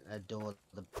adore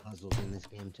the puzzles in this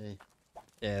game too.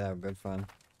 Yeah, they were good fun.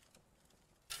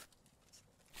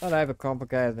 Not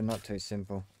overcomplicated, but not too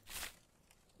simple.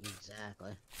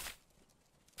 Exactly.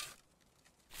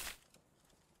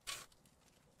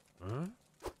 Huh?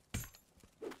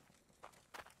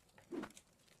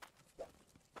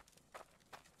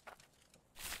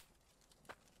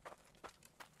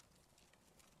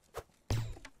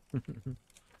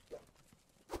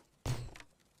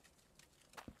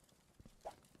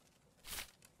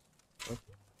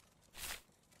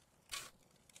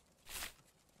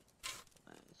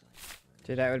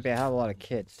 Dude, that would be a hell of a lot of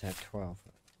kids to have 12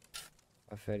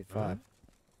 or 35.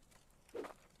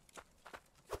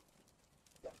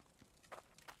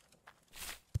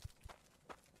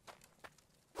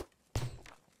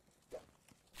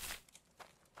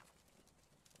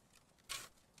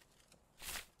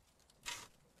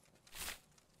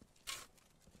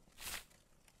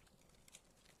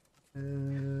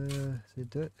 Is it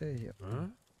dirt there? Yep. Huh?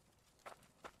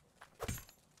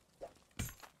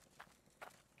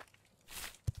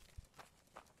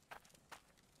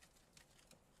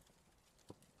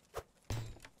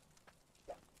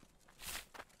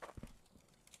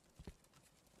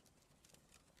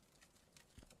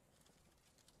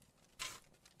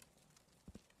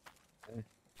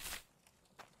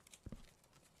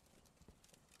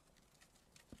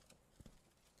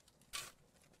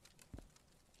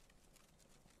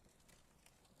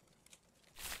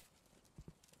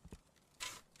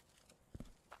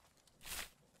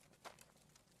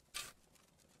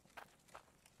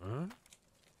 Huh?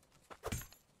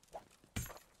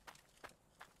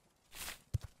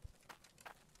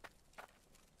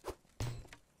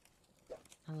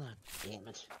 Oh, damn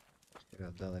it. Still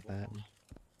got belly button.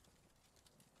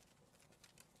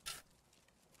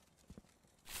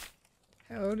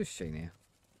 How old is she now?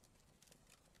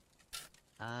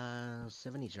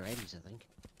 70s or 80s, I think.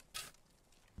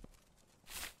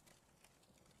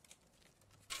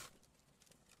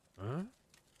 Huh?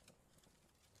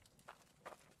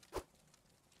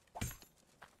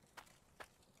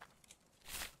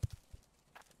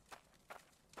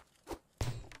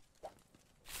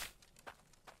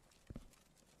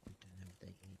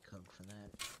 Don't have the code for that.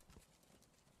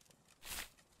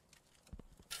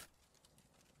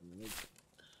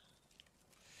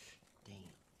 Damn.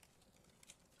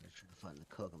 I'm trying to find the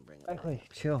code and bring it back. Okay,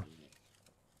 chill.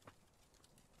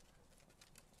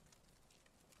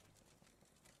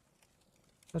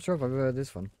 Not sure if I've heard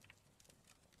this one.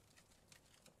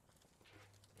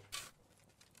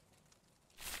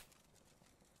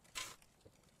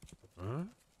 Huh?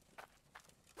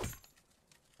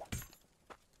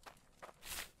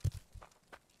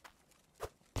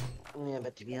 Yeah,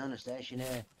 but to be honest, to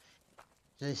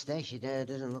this day, she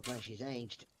doesn't look like she's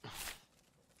aged.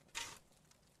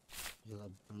 She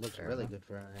looks Fair really enough. good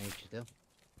for her age still.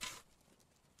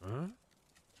 Huh?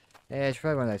 Yeah, she's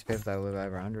probably one of those people that live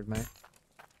over 100, mate.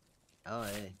 Oh,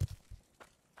 yeah.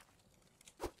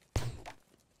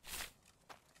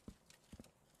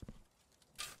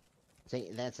 See,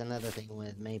 that's another thing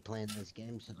with me playing these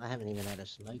games. I haven't even had a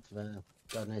smoke for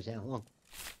God knows how long.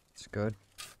 It's good.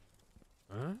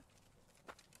 Huh?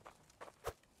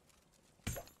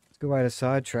 It's a good way to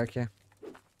sidetrack you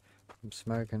from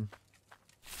smoking.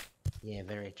 Yeah,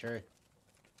 very true.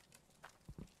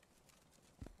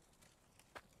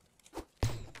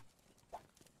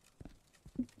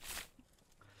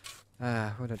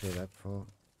 Ah, what'd I do that for?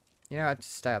 You know, I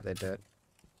just stay up there, dirt.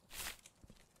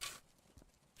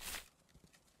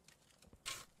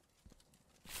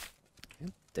 How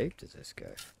deep does this go?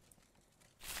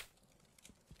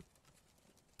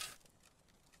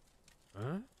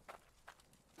 Huh?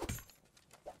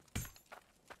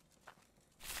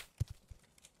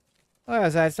 Like I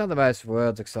say, it's not the most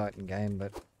world's exciting game,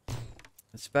 but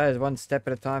I suppose one step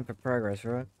at a time for progress,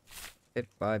 right? Bit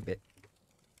by bit.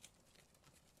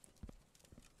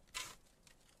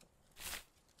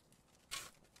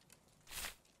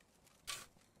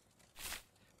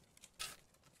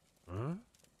 Huh?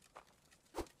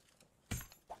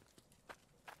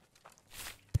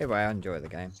 Anyway, I enjoy the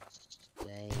game.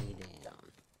 Stay down.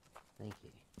 Thank you.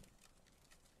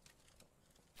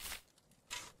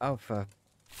 Oh, for...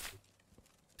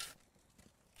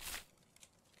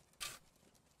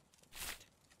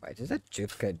 Wait, does that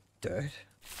duplicate dirt?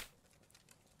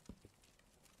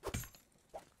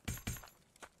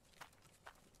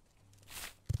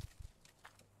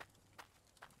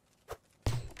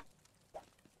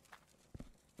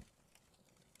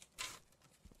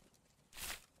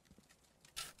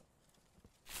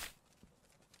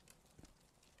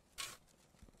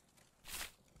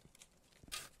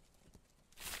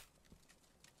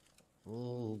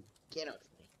 Oh,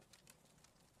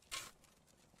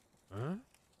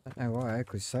 Oh, why?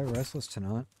 Echo's so restless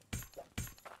tonight.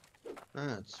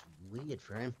 Oh, it's weird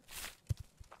for him.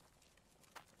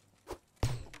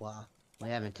 Well, we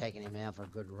haven't taken him out for a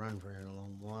good run for a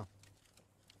long while.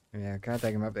 Yeah, I can't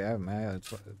take him up the open, mate.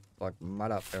 It's like mud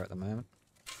up there at the moment.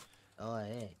 Oh,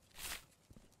 yeah.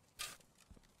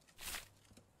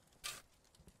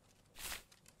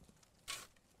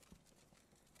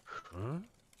 Huh?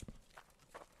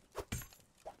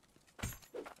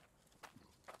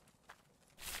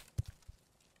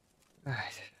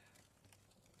 Right.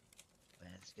 But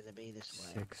it's gonna be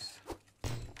this way. 6.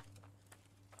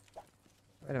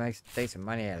 Better make some decent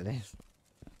money out of this.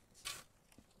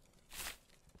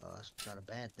 Oh, that's not a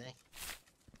bad thing.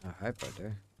 I hope I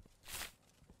do.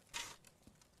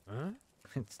 Huh?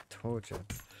 It's torture.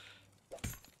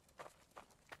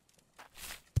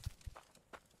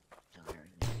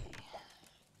 Tiring me.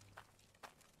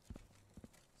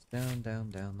 It's down,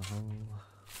 down, down the hole.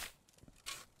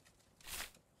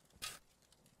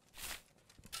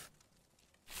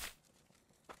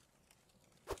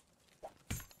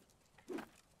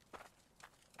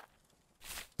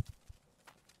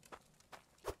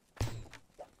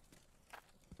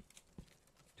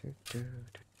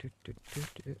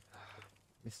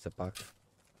 Missed the bucket.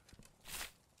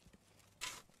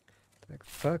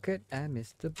 Bucket, I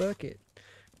missed the bucket.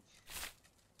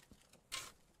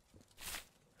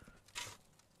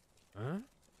 Huh?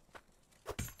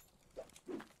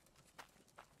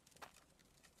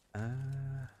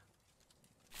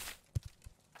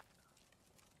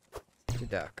 The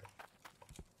duck.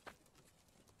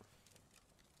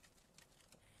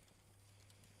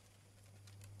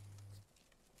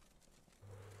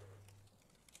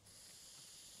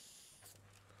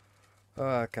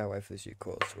 Oh, I can't wait for this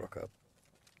U-Course to rock up.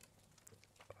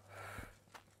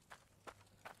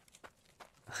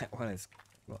 That one is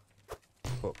what?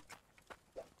 Booked.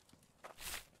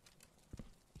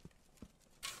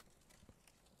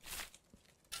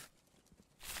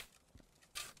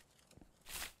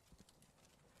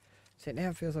 See, now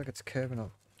it feels like it's curving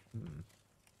off.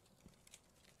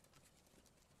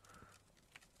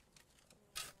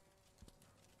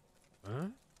 Huh?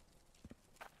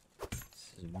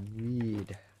 This is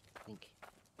weird. I think.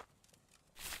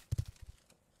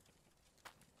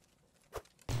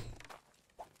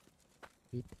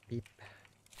 Beep, beep.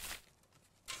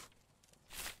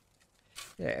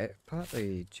 Yeah, it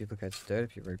partly duplicates dirt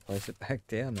if you replace it back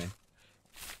down there.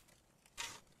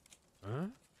 Huh?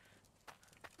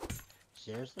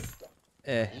 Seriously?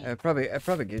 Yeah, it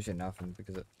probably gives you nothing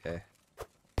because it, yeah.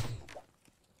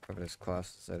 Probably is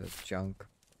classed as junk.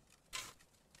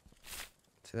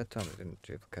 See, that time it didn't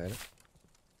duplicate it.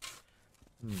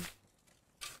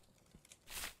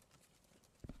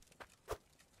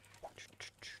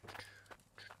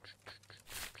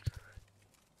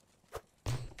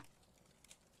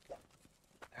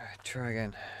 Alright, try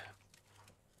again.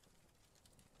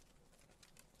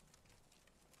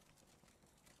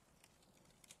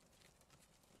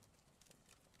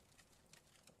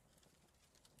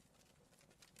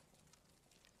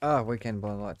 Oh, Weekend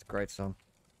Blind Lights, great song.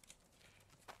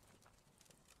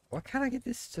 Why can't I get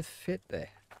this to fit there?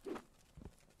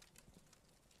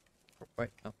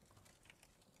 Wait, no.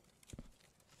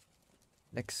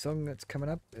 Next song that's coming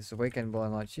up is The Weekend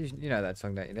Blind Lights. You know that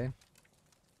song, don't you, Dan?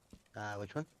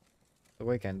 Which one? The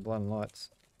Weekend Blind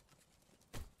Lights.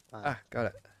 Got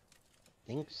it.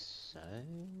 Think so.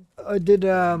 I did,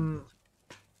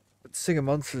 Singer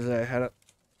Monsters, I had it.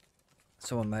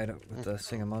 Someone made it with the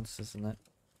Singer Monsters and that.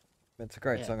 It's a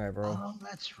great song overall. Oh,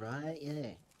 that's right,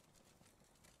 yeah.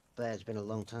 But it's been a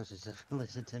long time since I've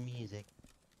listened to music.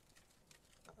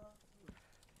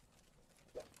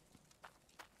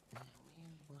 Where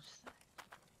was that?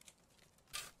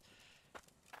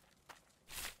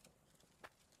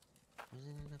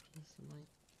 Wasn't it up here somewhere?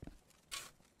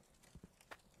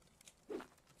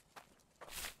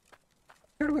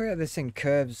 I gotta worry out this thing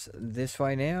curves this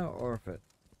way now, or if it...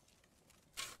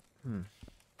 I'll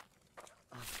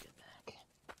get back.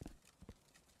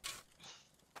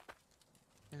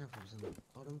 I don't know if it was on the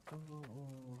bottom floor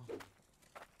or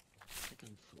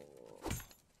second floor.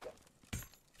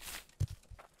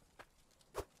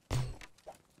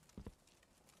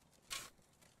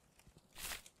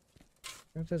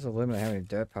 If there's a limit how many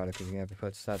dirt particles you have before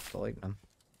it starts deleting them.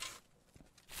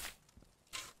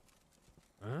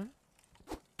 Huh?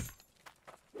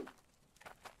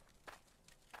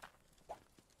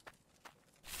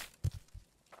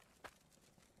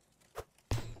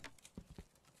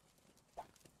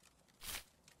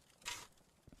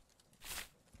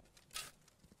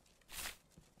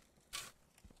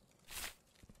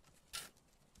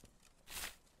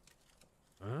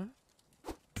 Huh?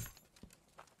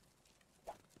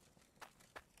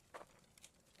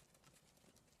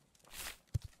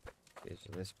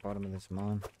 this bottom of this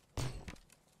mine.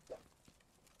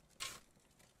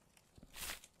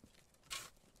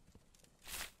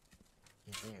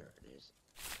 Yeah, there it is.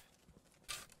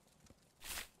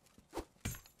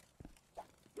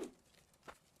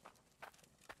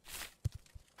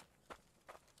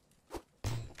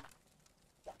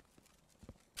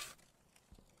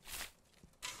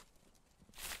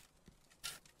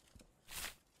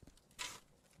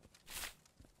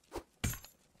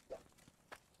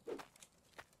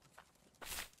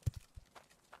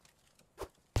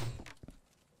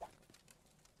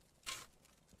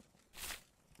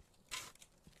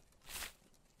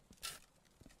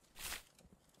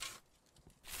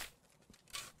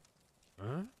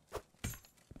 Huh?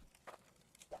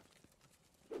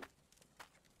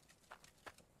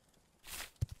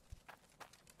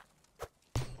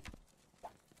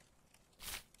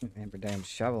 Every day I'm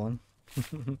shoveling.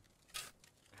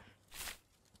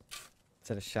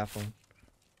 Instead of shuffling.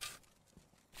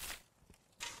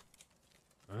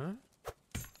 Huh?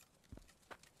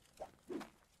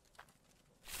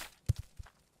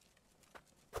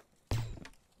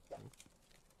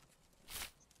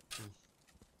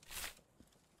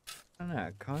 I don't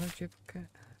know, kind of duplicate.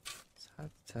 It's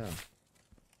hard to tell.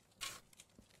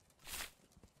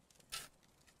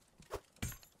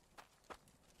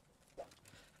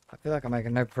 I feel like I'm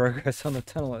making no progress on the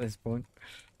tunnel at this point.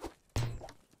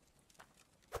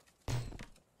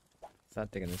 Start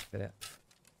digging this bit out.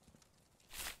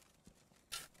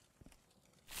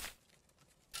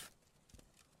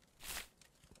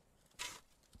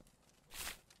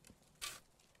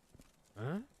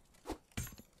 Huh?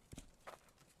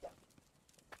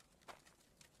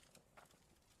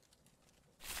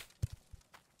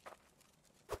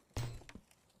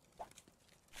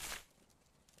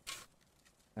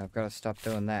 I've got to stop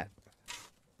doing that.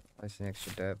 Place an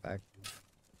extra dirt back.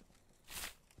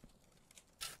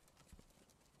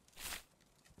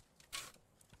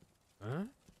 Huh?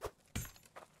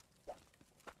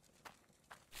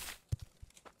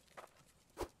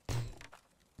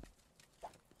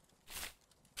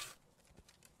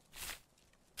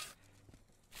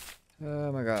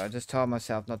 Oh my god, I just told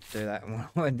myself not to do that.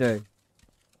 What do I do?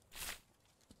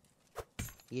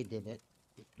 You did it.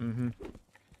 Mm-hmm.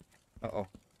 Uh-oh.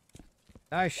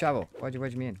 No, shovel. Why'd you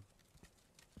wedge me in?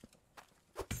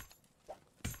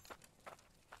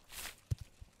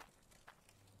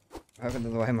 Hoping to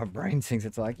the way my brain thinks,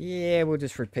 it's like, yeah, we'll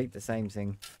just repeat the same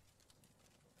thing.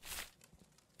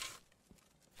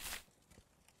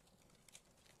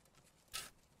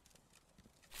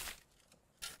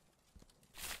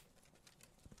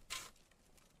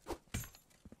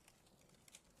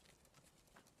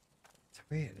 It's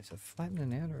weird. Is it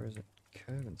flattening out or is it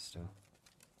curving still?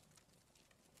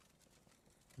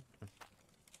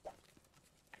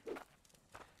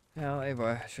 Well,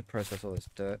 anyway, I should process all this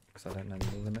dirt because I don't know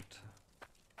the limit.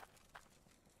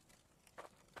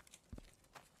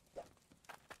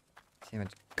 See how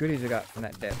much goodies I got from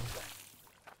that depth.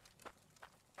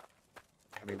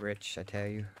 I'll be rich, I tell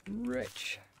you.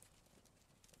 Rich.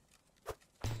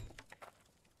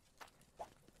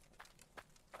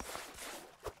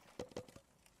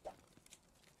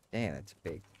 Damn, that's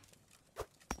big.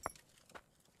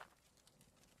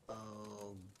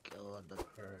 Oh god, the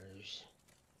crows.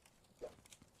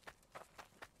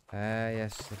 Ah,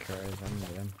 yes, the crows. I'm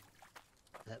with them.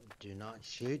 Do not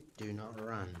shoot, do not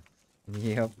run.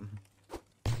 Yep.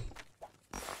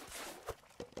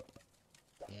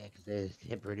 Yeah, because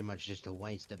they're pretty much just a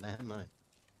waste of ammo.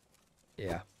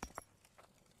 Yeah.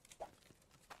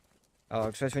 Oh,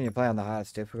 especially when you play on the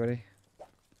hardest difficulty.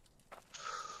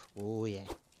 Oh yeah.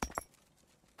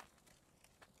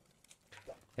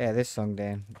 Yeah, this song,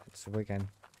 Dan. It's the weekend.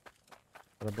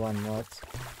 For the blind lights.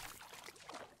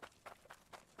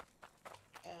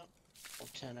 I'll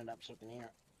turn it up so I can hear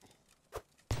it.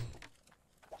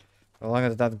 As long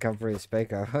as it doesn't come through your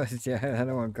speaker. Yeah, I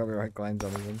don't want copyright claims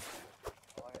on anything. As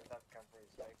long as it doesn't come through your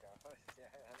speaker. Yeah,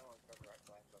 I don't want copyright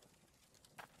claims on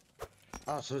it.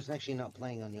 Oh, so it's actually not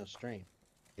playing on your stream.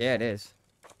 Yeah, it is.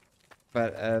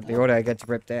 But the audio gets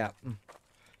ripped out.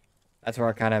 That's where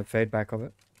I can't have feedback of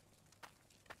it.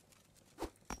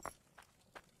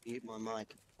 Mute my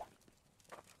mic.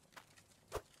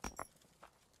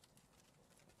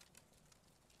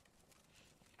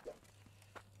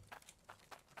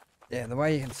 Yeah, the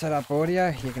way you can set up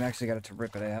audio, you can actually get it to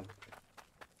rip it out.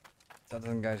 So it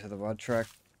doesn't go to the VOD track.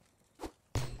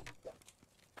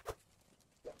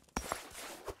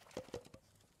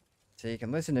 So you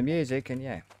can listen to music and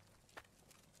yeah,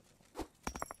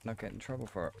 not get in trouble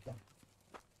for it.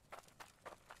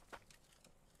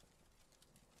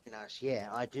 Nice, yeah,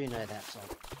 I do know that song.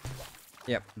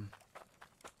 Yep.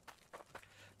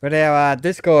 But our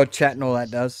Discord chat and all that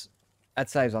does. That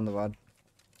saves on the VOD.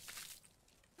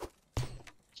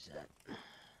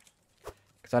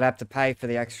 Because I'd have to pay for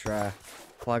the extra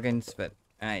plugins, but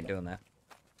I ain't doing that.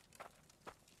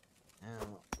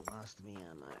 Oh, lost me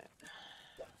ammo.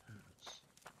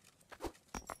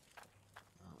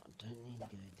 Oh, don't need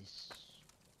to go this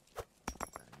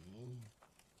way.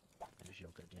 No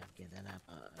shortcut to get that up.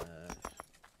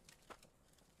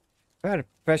 If I had a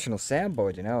professional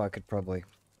soundboard, you know, I could probably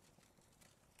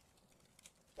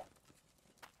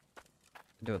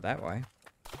do it that way.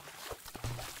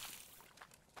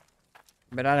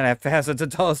 But I don't have thousands of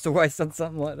dollars to waste on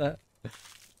something like that.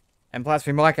 And plus,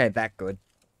 my mic ain't that good.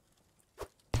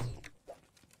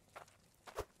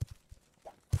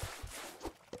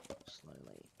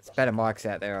 Slowly. There's better mics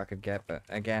out there I could get, but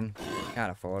again,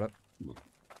 can't afford it.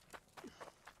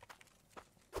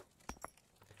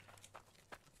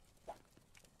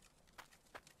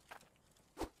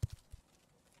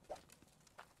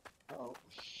 Oh,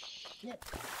 shit.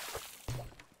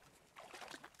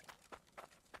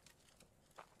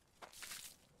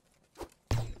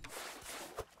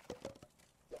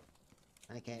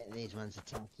 Okay, these ones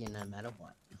attack you no matter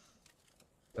what.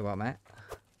 The what, Matt?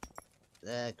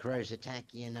 The crows attack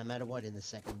you no matter what in the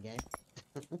second game.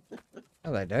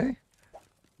 Oh, they do?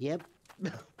 Yep.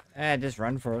 Just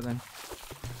run for it then.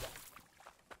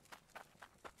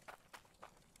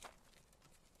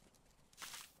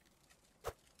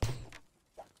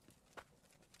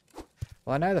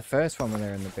 Well, I know the first one when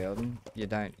they're in the building, you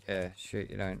don't, shoot,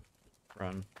 you don't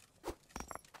run.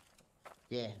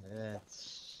 Yeah,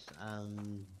 that's,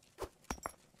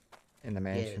 In the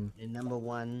mansion. yeah, in number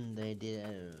 1, they did,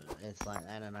 it's like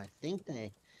that, and I think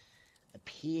they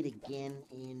appeared again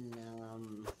in,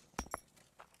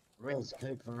 Res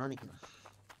Code Veronica.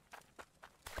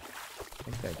 I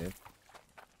think they did.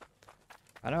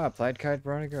 I know I played Code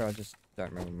Veronica, I just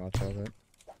don't remember much of it.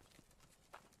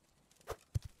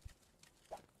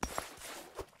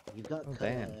 You've got,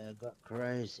 got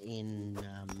crows in,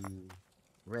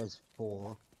 Res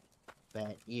 4,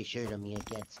 but you shoot them, you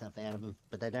get stuff out of them,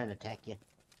 but they don't attack you.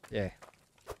 Yeah.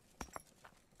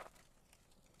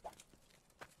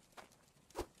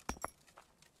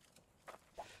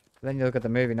 Then you look at the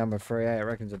movie number 3, it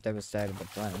reckons it devastated the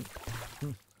planet.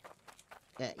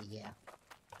 Yeah.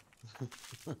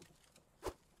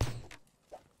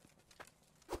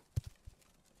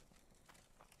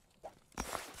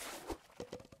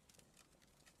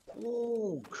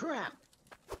 Oh, crap!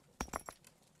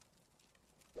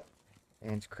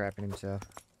 Ant's crapping himself.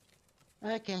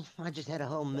 Okay, I just had a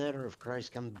whole murder of crows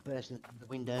come bursting through the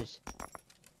windows.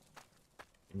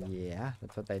 Yeah,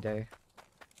 that's what they do.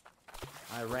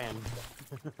 I ran.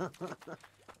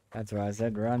 That's why I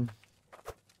said run.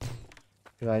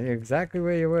 Because I knew exactly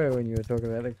where you were when you were talking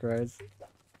about the crows.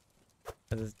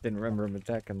 I just didn't remember them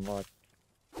attacking like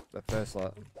the first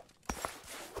lot.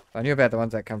 I knew about the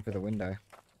ones that come through the window.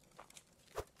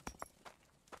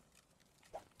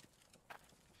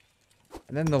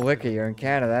 And then the liquor, you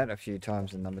encounter that a few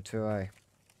times in number 2, eh?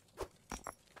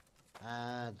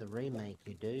 The remake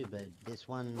you do, but this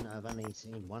one I've only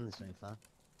seen one so far.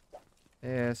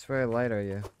 Yeah, I swear later,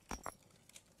 yeah.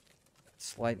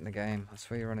 It's late in the game. I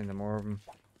swear you run into more of them.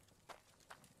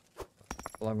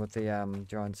 Along with the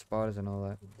giant spiders and all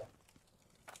that.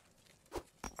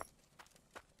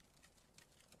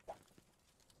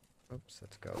 Oops,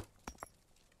 let's go.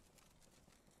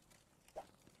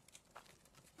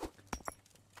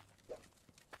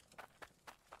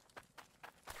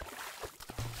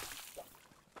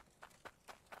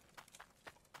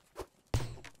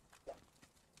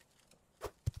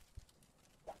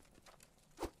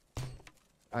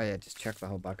 Oh yeah, just chuck the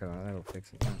whole bucket on it, that'll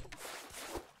fix it now.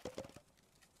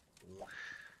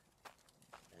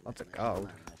 Lots of gold.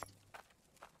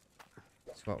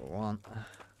 That's what we want.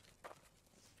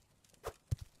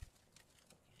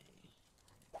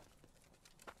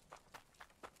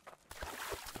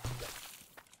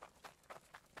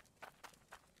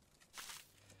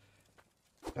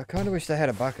 I kind of wish they had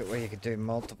a bucket where you could do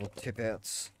multiple tip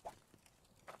outs.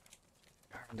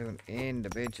 Do them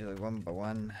individually, one by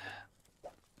one.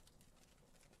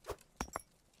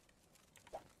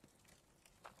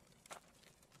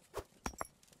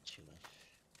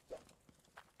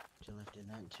 Two left in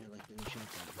that, two left in the shotgun.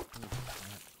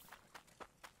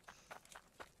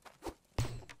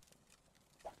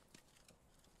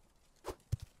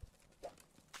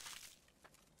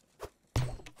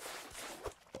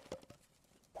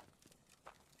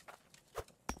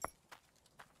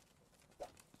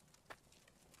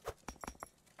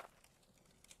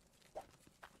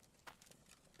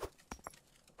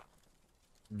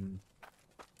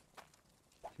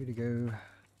 Here to go.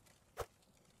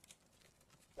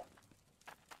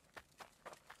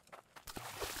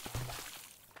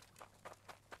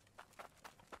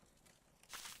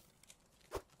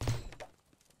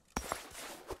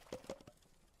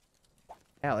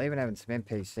 Hell, even having some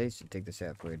NPCs to dig this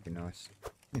out for would be nice.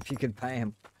 If you could pay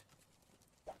them.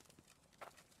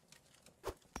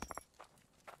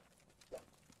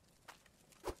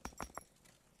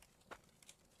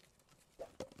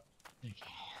 Okay,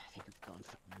 I think I've gone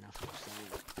far enough of saying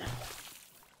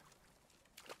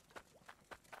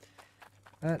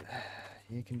But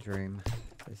you can dream,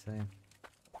 they say.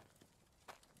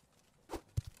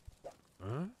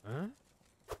 Huh? Huh?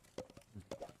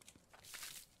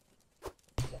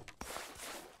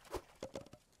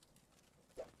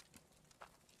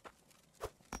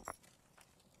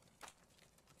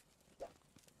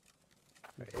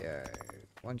 Yeah,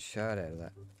 one shot out of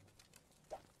that.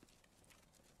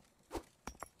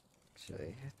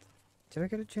 Actually, did I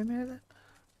get a gem out of that?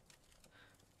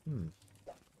 Hmm.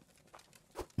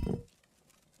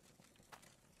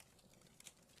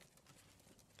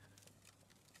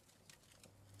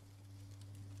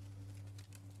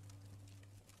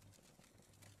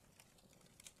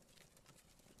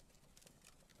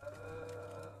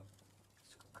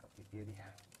 Copy beauty.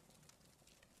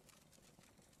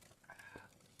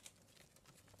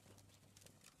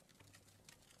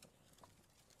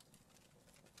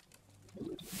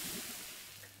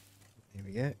 There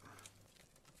we go.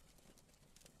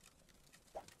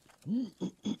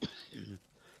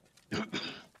 God,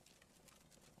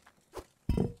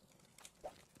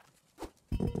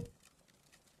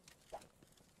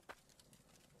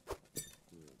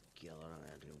 I'm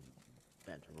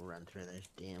about to run through those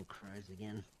damn crows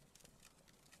again.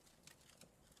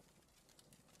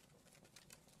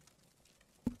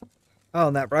 Oh,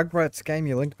 and that Rugrats game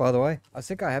you linked, by the way. I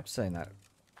think I have seen that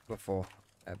before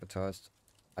advertised.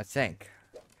 I think.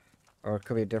 Or it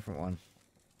could be a different one.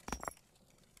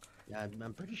 Yeah,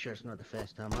 I'm pretty sure it's not the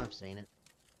first time I've seen it.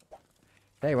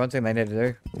 Hey, one thing they need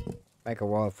to do. Make a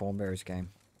wild thornberries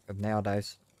game. Of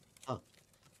nowadays.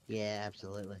 Yeah,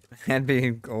 absolutely. That'd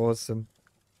be awesome.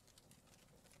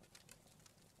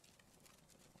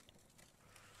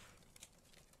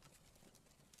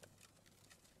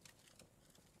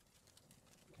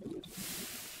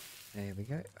 There we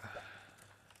go.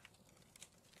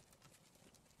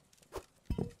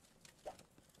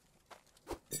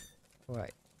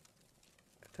 Wait.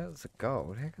 If that was a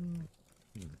gold, how can...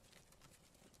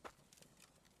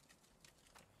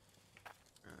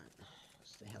 Right,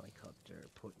 it's the helicopter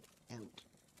put out.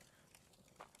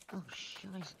 Oh,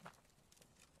 shiz.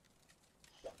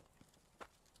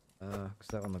 Because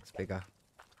that one looks bigger.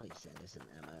 Please send us some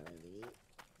ammo over here.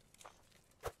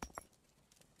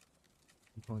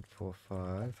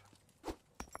 0.45.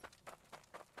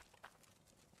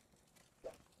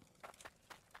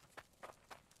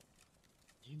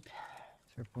 Zoom.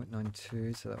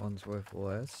 0.92, so that one's worth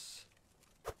less.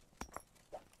 Up,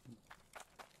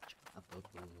 up,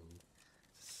 up.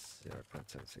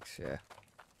 0.76, yeah.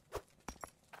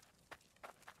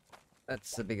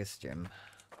 That's the biggest gem.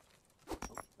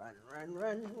 Run, run,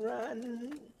 run,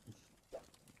 run!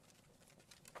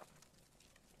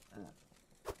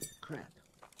 Crap.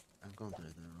 I've gone through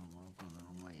the wrong way. I've gone the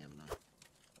wrong way, haven't I?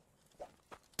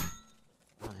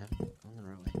 I haven't gone the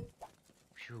right way.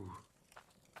 Phew.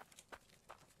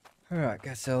 Alright,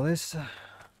 go sell this.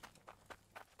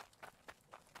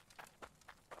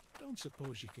 Don't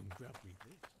suppose you can grab me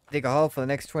this? Dig a hole for the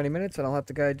next 20 minutes and I'll have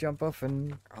to go jump off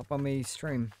and hop on me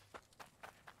stream.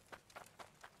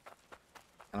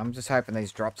 And I'm just hoping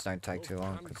these drops don't take too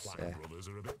long, because Clan brothers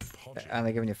are a bit podgy. they're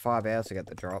only giving you 5 hours to get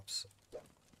the drops.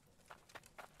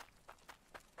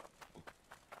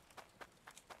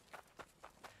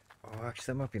 Oh,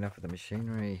 actually, that might be enough of the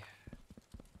machinery.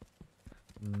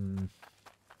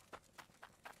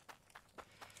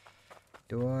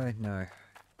 Do I? No.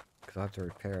 Because I have to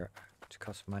repair it, which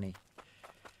costs money.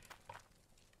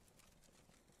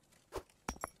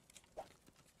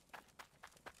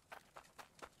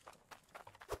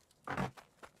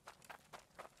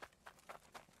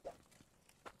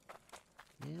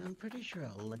 Yeah, I'm pretty sure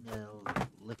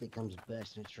liquor comes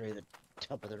bursting through the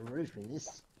top of the roof in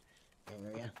this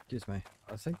area. Excuse me.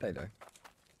 I think they do.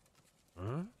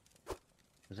 Huh?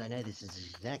 Because I know this is the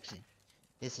exact same.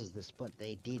 This is the spot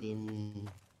they did in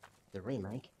the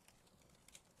remake.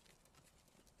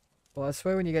 Well, I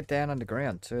swear when you get down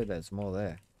underground too, there's more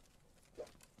there.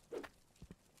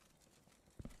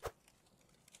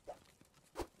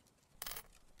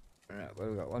 Alright, what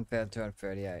have we got?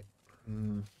 1,238.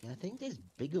 Yeah, I think there's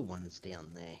bigger ones down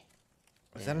there.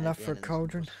 Is Yeah, that enough down for a in the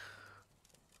cauldron? sewers.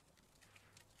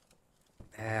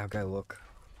 Yeah, I'll go look.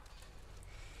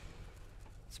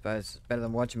 Suppose it's better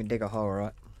than watching me dig a hole,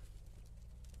 right?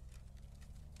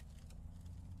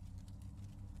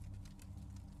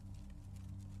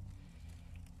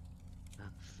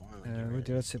 Where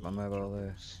did I set my mobile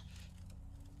there?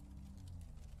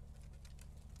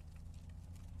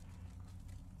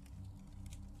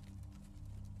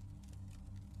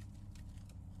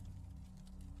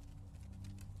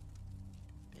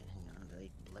 Been hanging on to these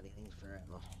bloody things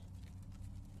forever.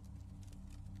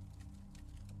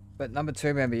 But number 2,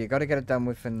 remember, you got to get it done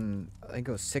within, I think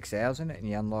it was 6 hours in it, and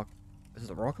you unlock, is it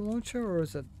the rocket launcher, or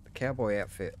is it the cowboy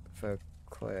outfit for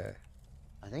Claire?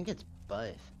 I think it's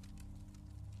both.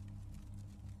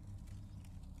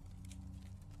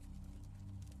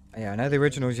 Yeah, I know the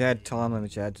originals you had time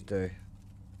limits you had to do.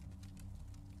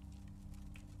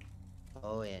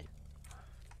 Oh yeah.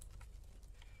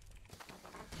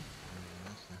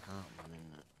 That's the hard one,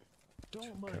 isn't it?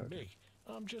 Don't mind me.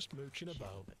 I'm just mooching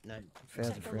about. But no,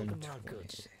 1,320.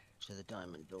 goods. so the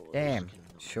diamond doors Damn, can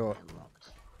short. be unlocked.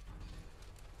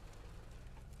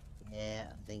 Yeah,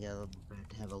 I think I'll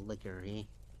have a liquor here.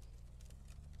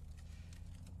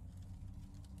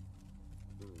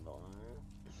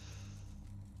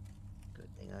 Good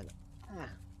thing I got.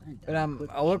 But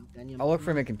I'll look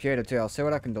through my computer too. I'll see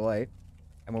what I can delete,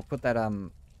 and we'll put that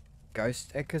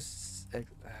ghost echoes.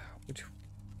 Which what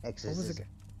was Exorcism. it?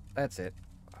 That's it.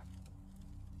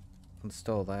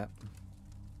 Install that.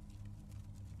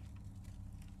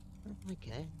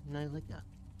 Okay, no liquor.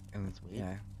 And That's weird. you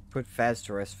know, put Faz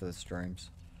to rest for the streams.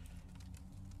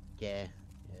 Yeah,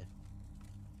 yeah.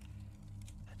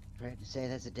 Great to say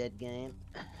that's a dead game.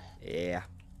 Yeah.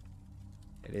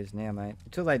 It is now, mate.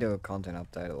 Until they do a content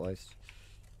update at least.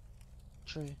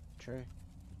 True, true.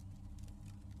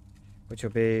 Which will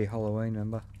be Halloween,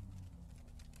 remember?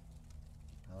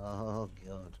 Oh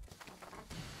god.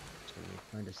 It's gonna be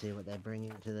fun to see what they bring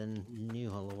into the new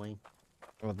Halloween.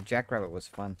 Well, the Jackrabbit was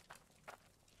fun.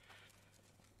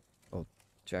 Or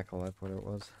Jackalope, whatever it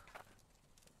was.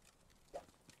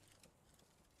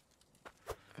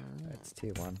 That's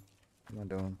tier 1. What am I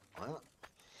doing?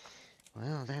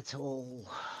 Well, that's all.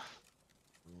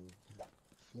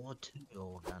 Floor 2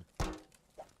 all done.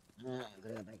 Go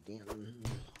back down.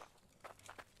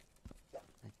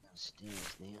 Back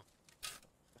downstairs now.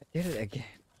 I did it again.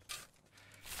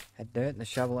 Had dirt in the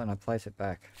shovel and I place it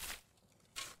back.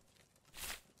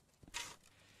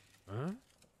 Huh?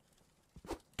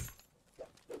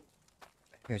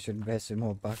 I should invest in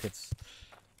more buckets.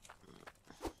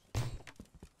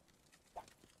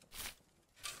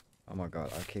 Oh my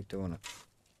god, I keep doing it.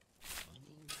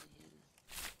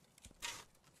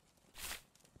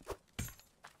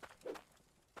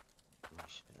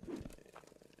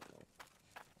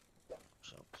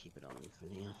 Shall keep it on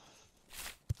for now.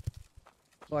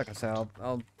 Like I say,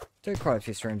 I'll do quite a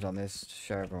few streams on this to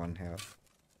show everyone how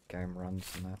game runs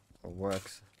and that, or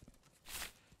works.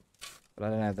 But I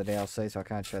don't have the DLC, so I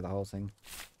can't show the whole thing.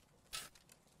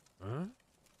 Huh?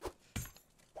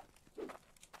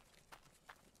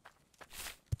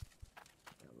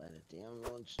 Let it down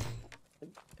once.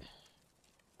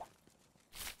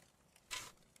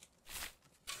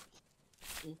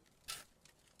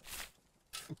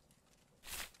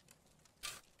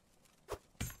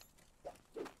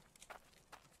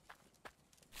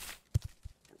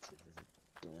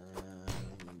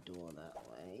 Door that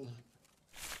way.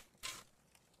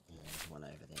 And there's one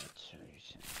over there too,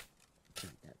 so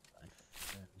take that by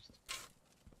first.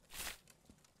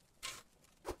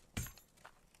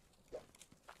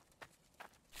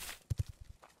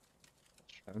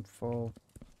 Don't fall.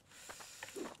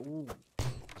 Ooh,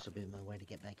 this will be my way to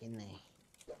get back in there.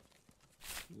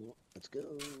 Let's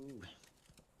go.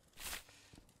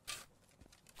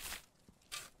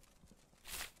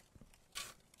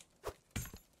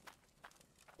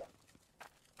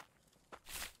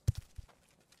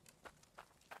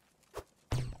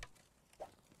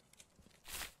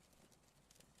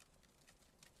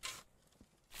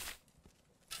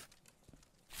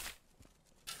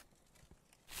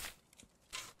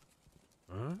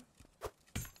 Huh?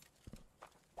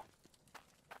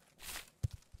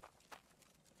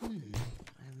 I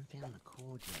haven't found the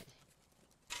cord yet.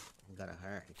 I've got to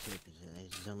hurry too, because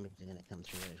those zombies are going to come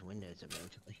through those windows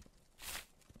eventually.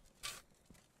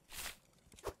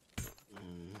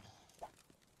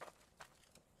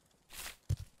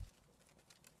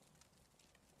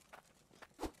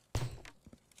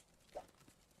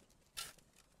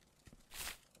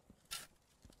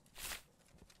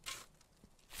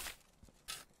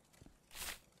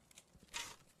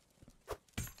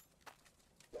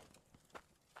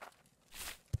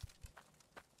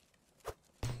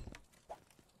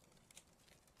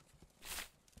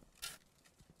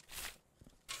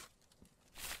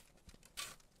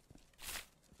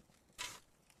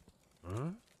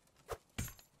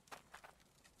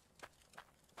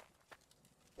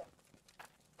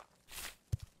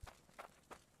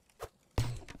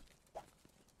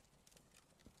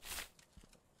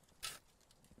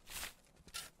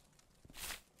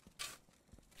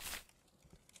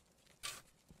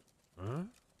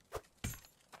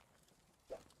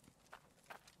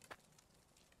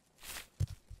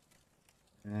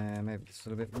 Grab this a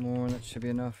little bit more, and that should be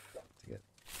enough to get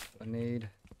what I need.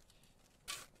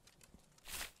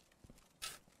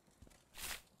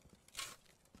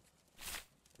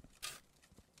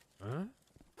 Huh?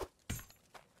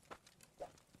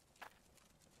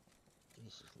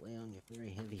 Jesus, Leon, you're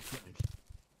very heavy-footed.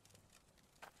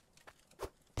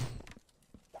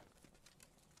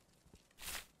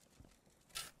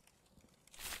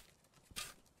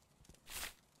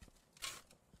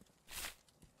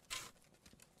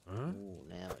 Huh? Ooh,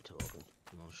 now we're talking.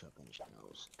 More shotgun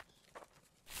shells.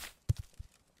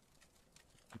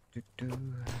 Do.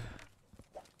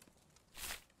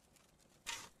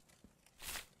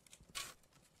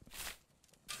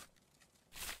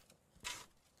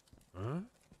 Huh?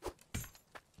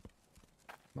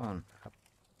 Come on. Up.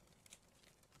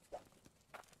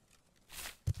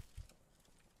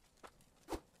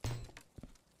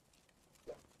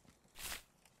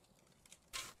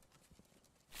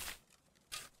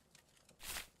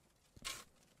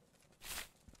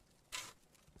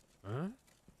 Huh?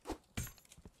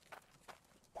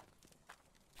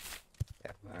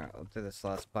 Yeah, alright, I'll do this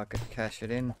last bucket, cash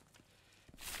it in.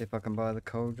 See if I can buy the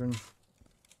cauldron.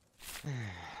 Of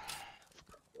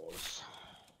course.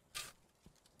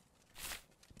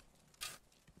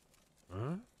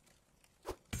 Huh?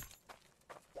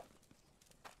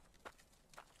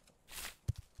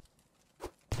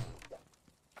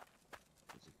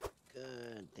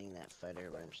 Good thing that photo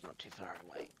room's not too far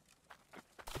away.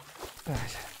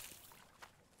 Right.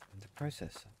 And the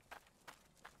processor.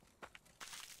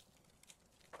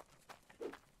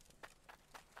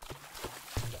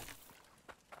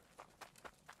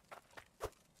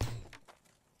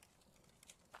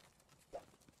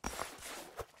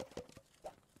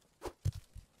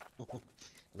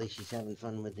 At least she's having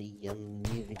fun with the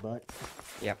music bot.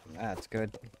 Yep, that's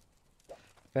good.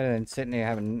 Better than sitting here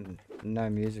having no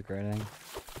music or anything.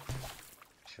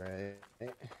 True.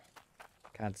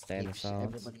 Can't stand the Keeps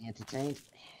silence. everybody entertained.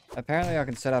 Apparently I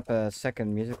can set up a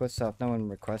second music list, so if no one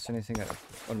requests anything, it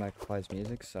automatically plays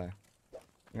music, so I'm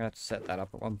gonna have to set that up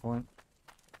at one point.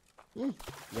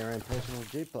 Your own personal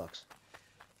jukebox.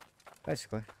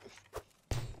 Basically.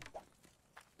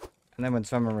 And then when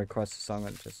someone requests a song,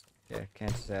 it just, yeah,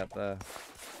 cancels out the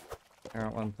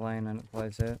current one playing and it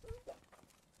plays it.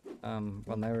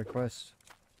 When they request.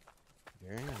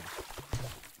 Very nice.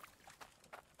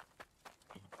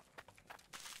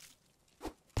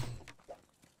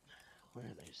 Where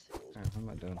are those things? Oh, what am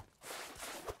I doing?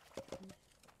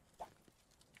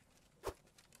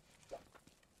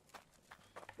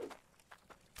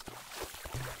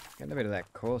 Getting a bit of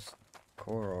that core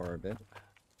ore a bit.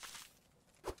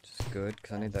 Which is good,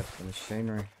 because I need that for the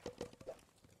machinery.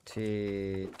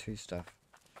 Tier 2 stuff.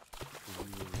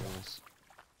 Yes.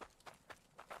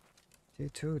 Tier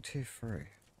 2 or Tier 3? I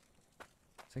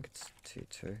think it's Tier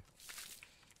 2.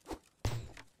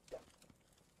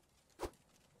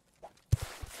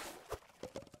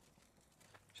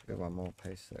 Should be one more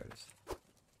piece, there it is.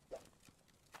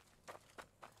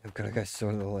 I've got to go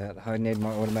sort it all out. I need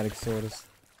my automatic sorters.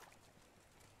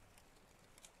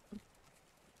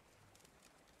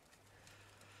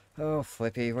 Oh,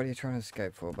 Flippy, what are you trying to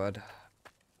escape for, bud?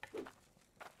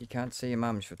 You can't see your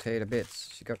mum, she'll tear you to bits.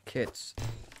 She got kits.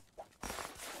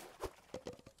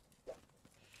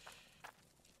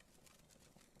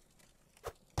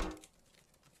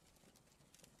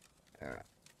 Alright.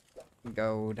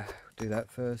 Gold. Do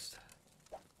that first.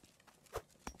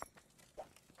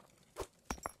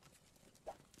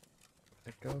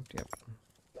 That gold? Yep.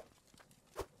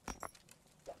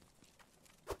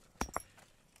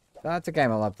 That's a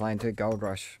game I love playing too, Gold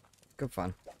Rush. Good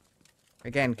fun.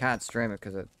 Again, can't stream it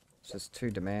because it's just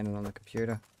too demanding on the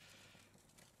computer.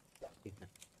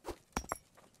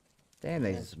 Damn,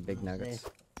 these big nuggets.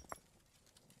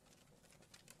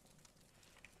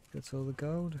 That's all the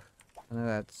gold. I know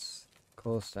that's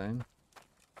core stone.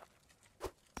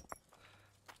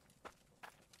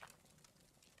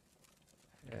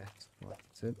 Yeah,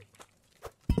 that's it.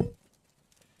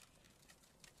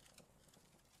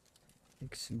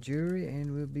 Make some jewelry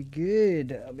and we'll be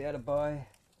good. I'll be able to buy.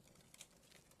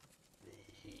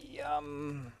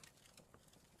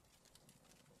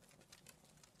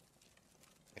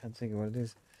 Can't think of what it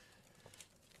is.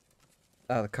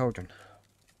 Oh, the cauldron.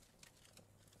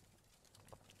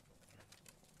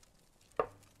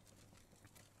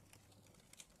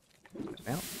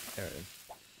 Now, there it is.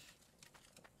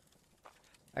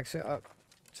 Actually,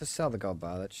 just sell the gold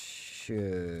bar. That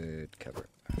should cover it.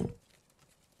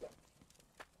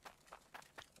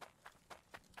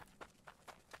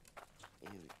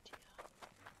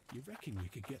 You reckon you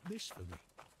could get this for me?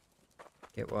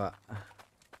 Get what?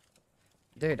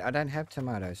 Dude, I don't have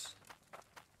tomatoes.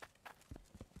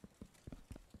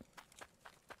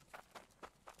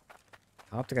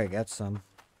 I'll have to go get some.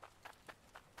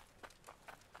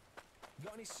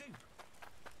 Got any soup?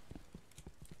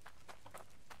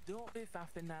 Don't be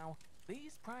faffing now.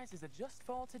 These prices are just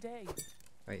for today.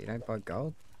 Wait, you don't buy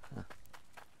gold? Huh.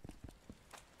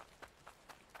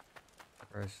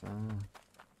 Gross,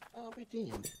 Oh, we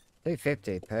did.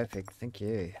 250, perfect, thank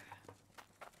you.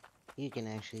 You can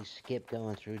actually skip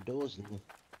going through doors now.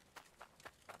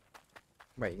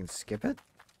 Wait, you can skip it?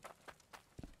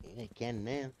 Yeah, you can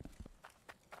now.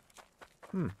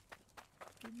 Hmm.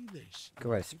 Give you this. Good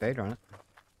way to speed run it.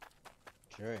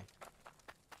 True.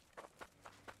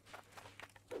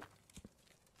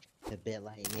 It's a bit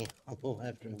late now,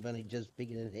 after I've only just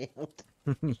figured it out.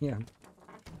 Yeah.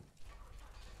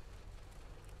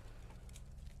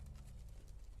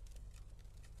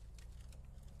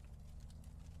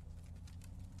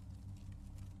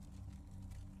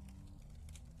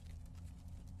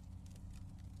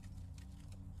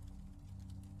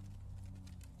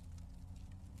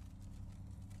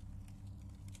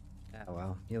 Ah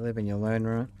well, you live and you learn,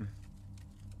 right?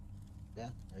 Yeah,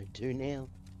 I do now.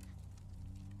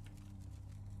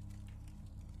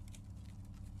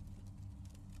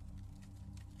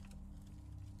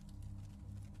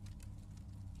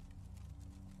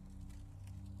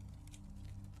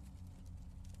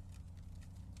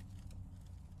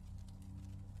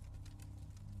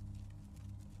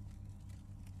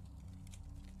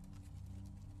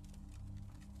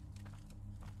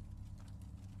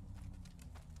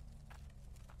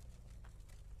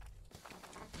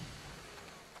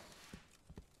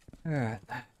 Alright.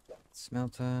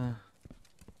 Smelter.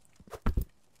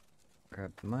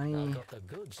 Grab the I money. got the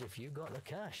goods if you got the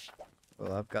cash.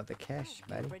 Well, I've got the cash,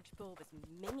 buddy. Bridgeport was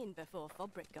minging before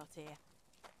Fobrick got here.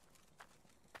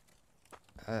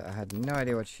 I had no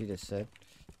idea what she just said.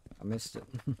 I missed it.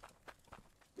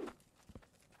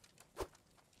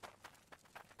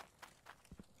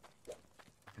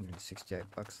 168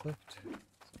 bucks left.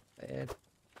 Bad.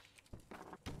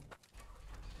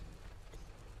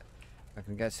 I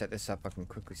can go set this up. I can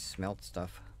quickly smelt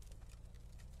stuff.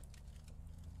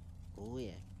 Oh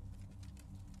yeah.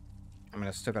 I mean,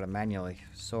 I still got to manually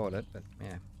sort it, but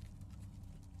yeah.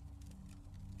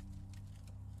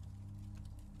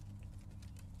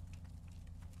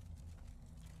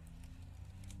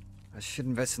 I should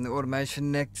invest in the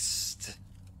automation next.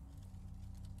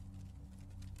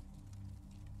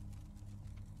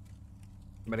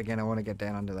 But again, I want to get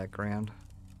down under that ground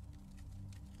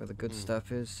where the good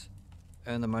stuff is.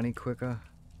 Earn the money quicker.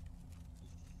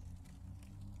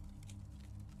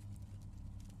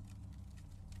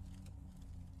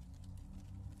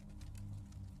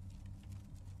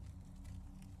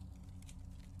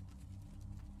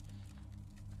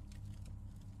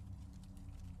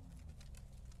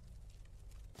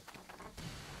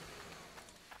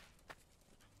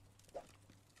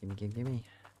 Gimme.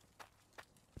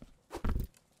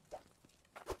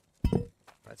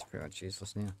 That's pretty much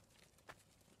useless now.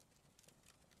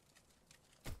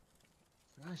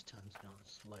 Nice time's going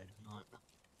slow tonight.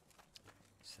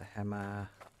 It's the hammer.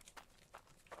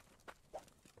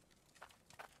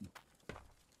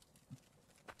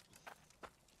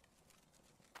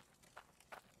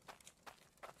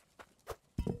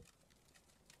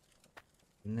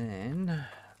 And then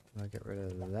I'll get rid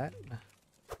of that.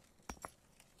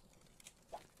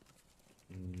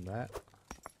 And that.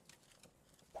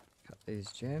 Cut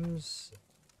these gems.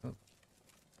 Oh,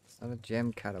 it's not a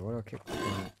gem cutter. What do I keep doing?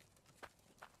 I'm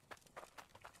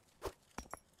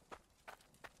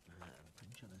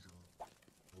pretty sure there's a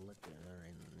liquor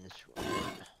in this one.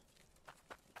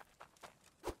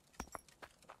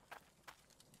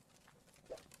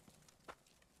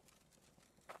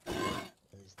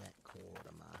 Where's that cord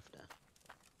I'm after?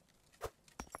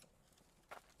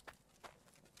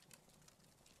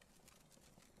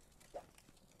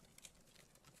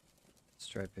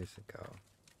 Straight piece of gold.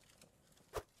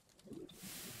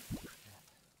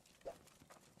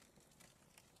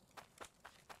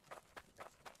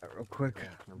 That real quick. Yeah,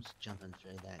 comes jumping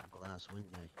through that glass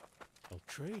window. I'll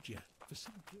trade you for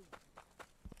some gold.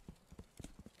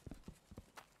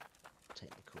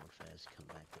 Take the cord first, come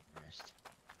back with the rest.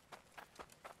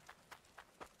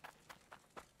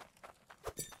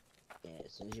 Yeah,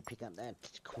 as soon as you pick up that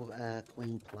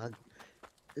queen plug,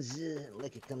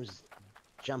 liquor comes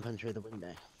jumping through the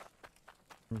window.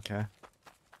 Okay.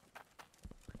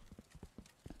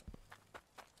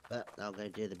 But I'll go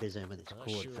do the biz over this I cord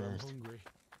sure am first. hungry.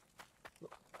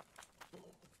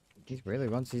 He really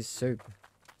wants his soup.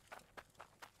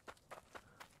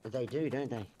 But they do,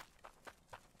 don't they?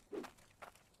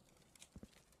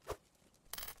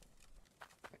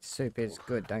 Soup is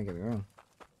good, don't get me wrong.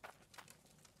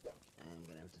 I'm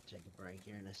gonna have to take a break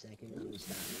a second. I'm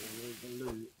starting to need the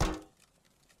loot.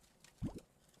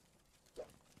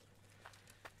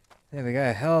 There we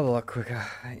go. Hell of a lot quicker.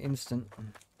 Instant.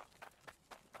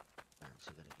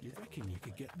 You reckon you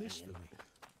could get this for me?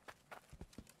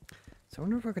 So I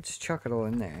wonder if I could just chuck it all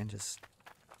in there and just...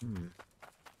 I'll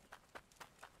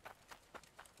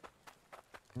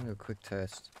do a quick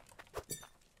test.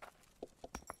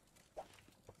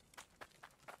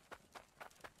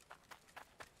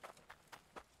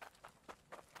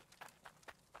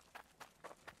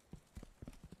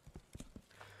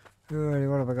 Alrighty,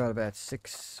 what have I got? About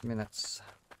 6 minutes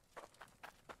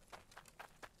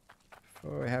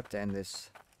before we have to end this.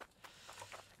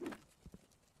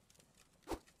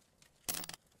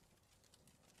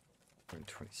 We're in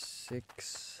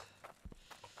 26.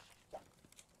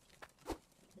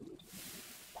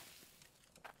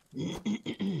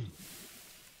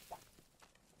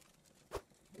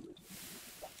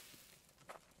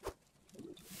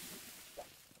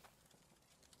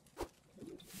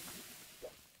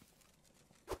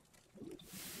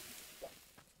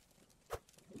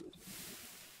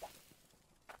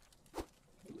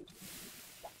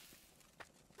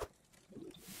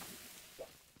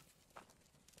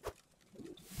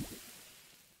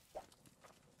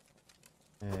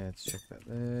 Yeah, let's check that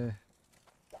there.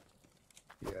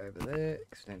 You over there,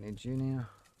 because I don't need you now.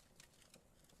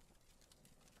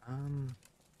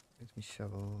 Where's my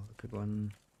shovel? A good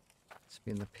one. Let's be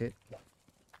in the pit.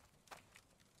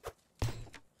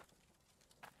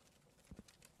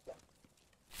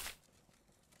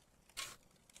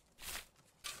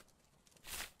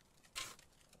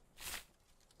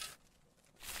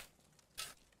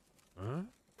 Huh?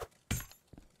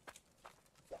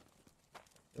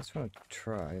 Just want to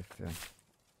try if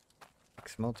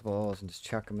mix multiple ores and just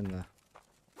chuck them in the...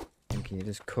 And can you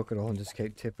just cook it all and just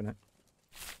keep tipping it?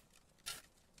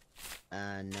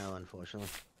 No, unfortunately.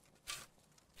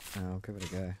 I'll give it a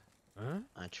go. Huh?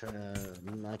 I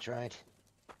tried.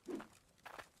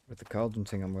 With the cauldron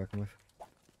thing I'm working with.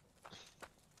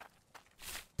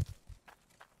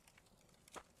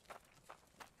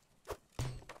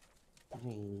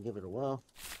 You can give it a whirl.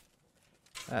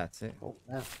 That's it. Oh,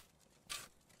 wow.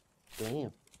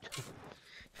 Damn.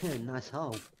 Nice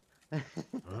hole. Huh?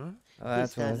 Oh,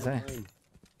 that's what I was saying. saying.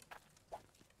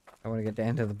 I want to get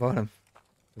down to the bottom.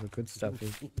 Where the good stuff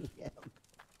is. Yeah.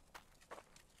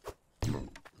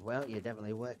 Well, you're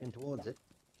definitely working towards it.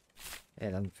 Yeah,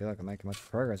 it doesn't feel like I'm making much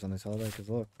progress on this holiday, because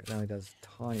look, it only does the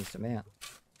tiniest amount.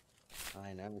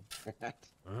 I know.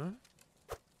 Huh?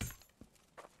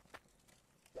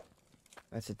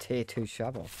 That's a tier 2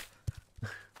 shovel.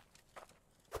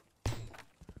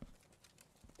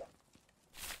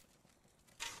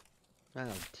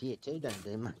 Oh, tier 2 don't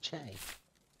do much, eh?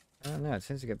 I don't know, it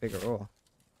seems to get bigger ore.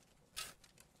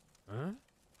 Huh?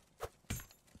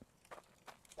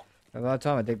 But by the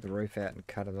time I dig the roof out and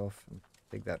cut it off and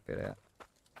dig that bit out.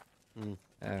 Hmm.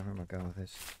 Where am I going with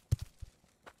this?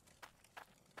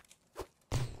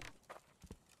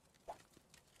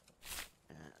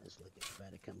 This look it's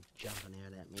about to come jumping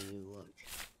out at me, you watch.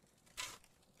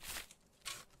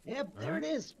 Yep, there it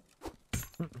is.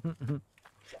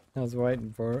 I was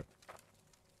waiting for it.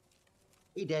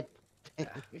 He did.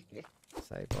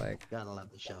 Say Blake. Gotta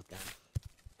love the shotgun.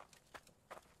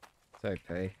 So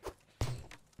P.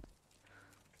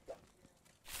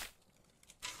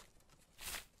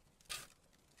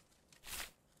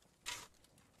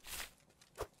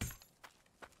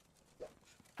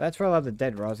 That's why I love the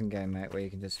Dead Rising game, mate, where you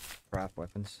can just craft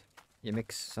weapons. You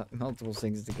mix multiple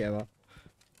things together.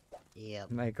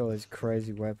 Yep. Make all these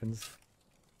crazy weapons.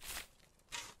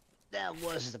 That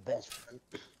was the best one.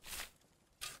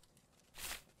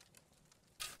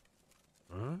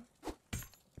 Huh?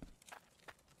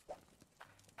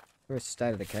 Or a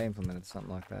State of Decay implemented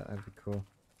something like that, that'd be cool.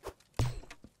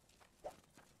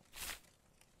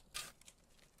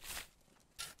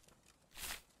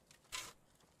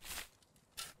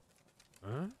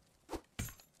 Huh?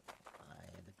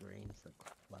 The green's the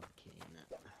club key in it.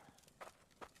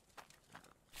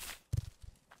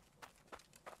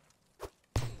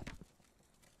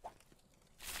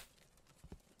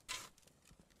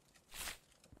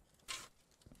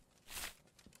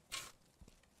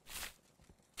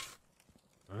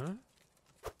 Huh?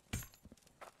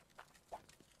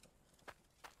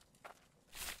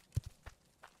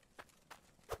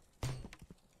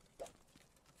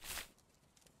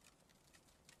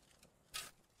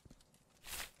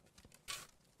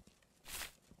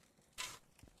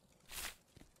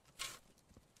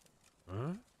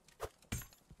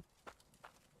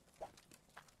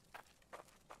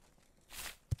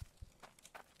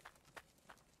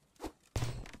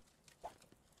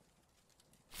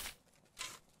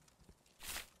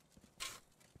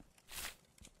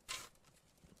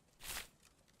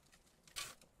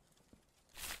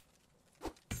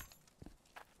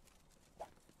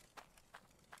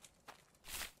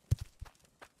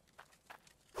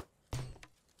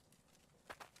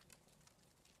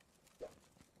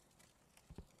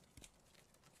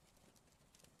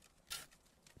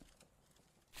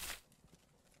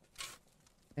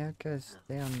 Now it goes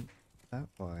down that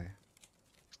way.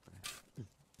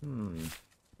 Hmm.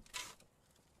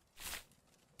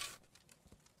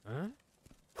 Huh?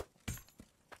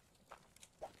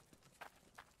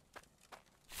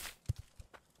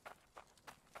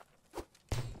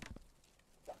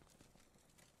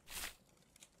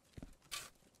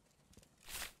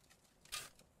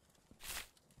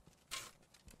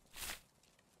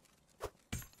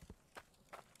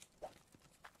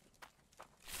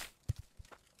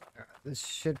 This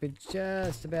should be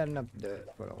just about enough dirt,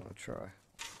 but I want to try.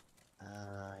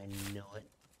 I knew it.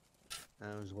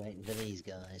 I was waiting for these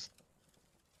guys.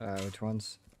 Which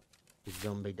ones? The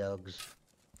zombie dogs.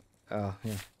 Oh,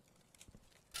 yeah.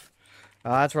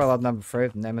 Oh, that's why I love number 3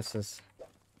 with Nemesis.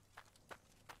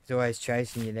 He's always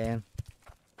chasing you down.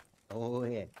 Oh,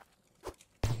 yeah.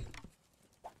 Come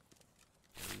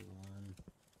on.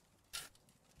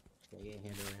 Stay your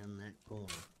head around that corner.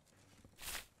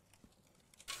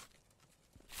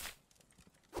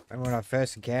 And when I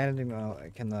first encountered him,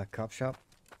 like in the cop shop,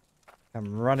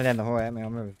 I'm running down the hallway at me. I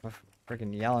remember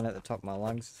freaking yelling at the top of my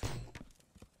lungs.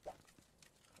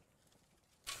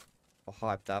 All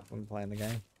hyped up when playing the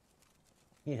game.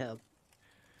 Yep.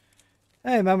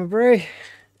 Hey, Mama Bree.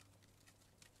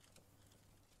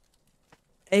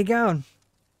 How you going?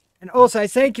 And also,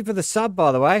 thank you for the sub,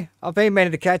 by the way. I've been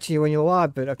meaning to catch you when you're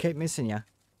live, but I keep missing you.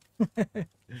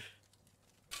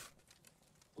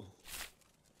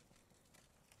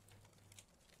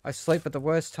 I sleep at the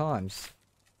worst times.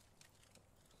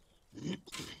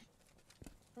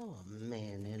 Oh,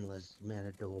 man, endless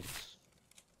matadors.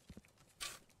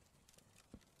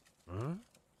 Huh?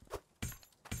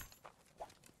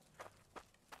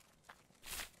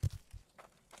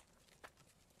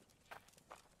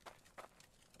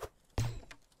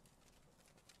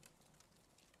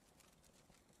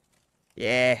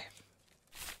 Yeah.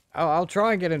 Oh, I'll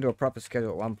try and get into a proper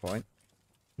schedule at one point.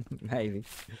 Maybe.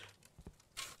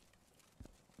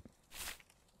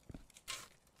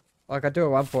 Like I do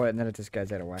at one point and then it just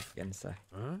goes out of whack again, so.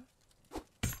 Huh?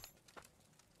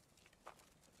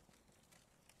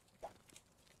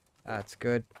 That's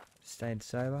good. Staying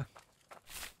sober.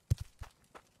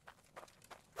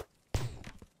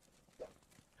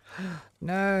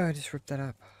 No, I just ripped that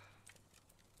up.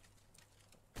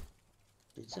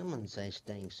 Did someone say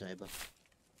staying sober?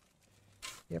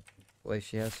 Yep, at least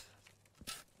she has.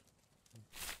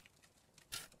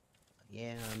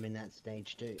 Yeah, I'm in that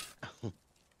stage too.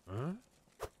 Huh?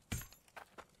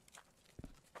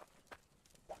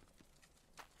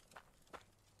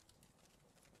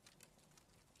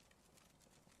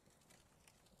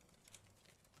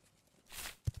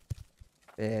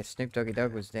 Yeah, Snoop Doggy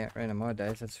Dogg was down around in my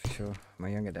days, that's for sure. My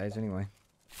younger days, anyway.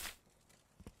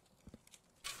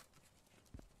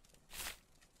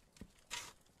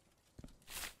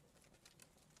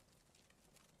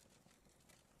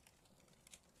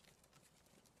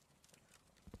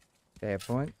 Fair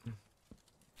point.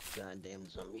 Goddamn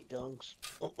zombie dogs.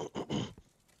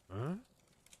 Huh?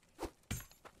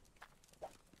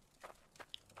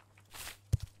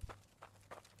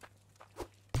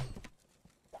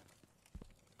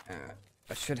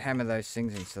 I should hammer those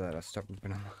things in so that I stop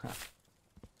ripping them up.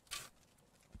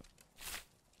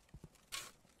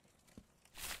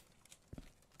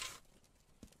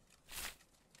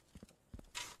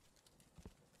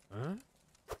 Huh?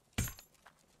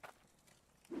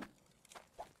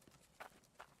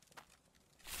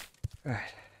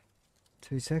 Alright.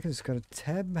 2 seconds, got a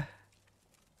tab.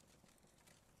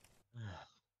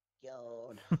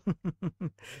 God.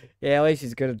 Yeah, at least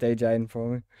she's good at DJing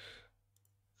for me.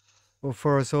 Or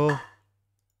for us all.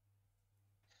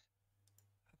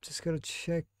 Just gotta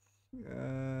check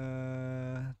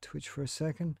Twitch for a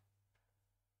second.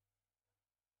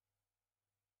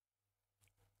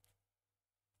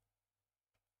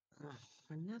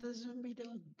 Another zombie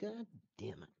dog? God damn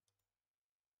it.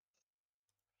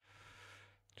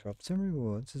 Drop some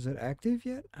rewards. Is it active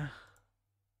yet?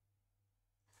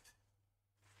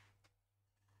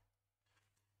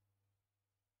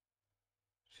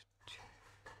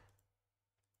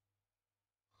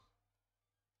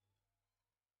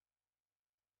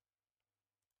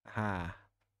 Ah.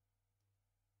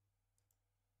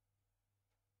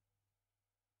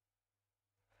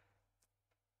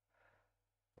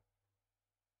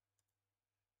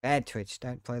 Bad Twitch.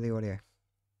 Don't play the audio.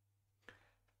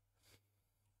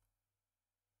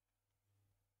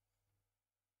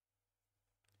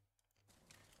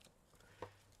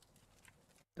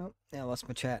 Oh, now I lost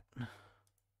my chat.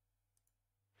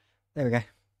 There we go.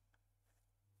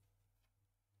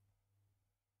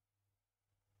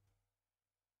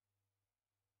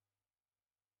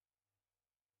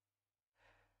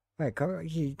 Wait,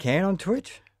 you can on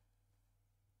Twitch?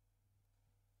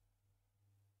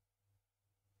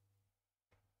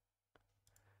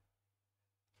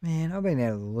 Man, I've been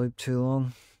out of the loop too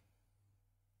long.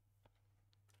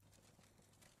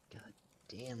 God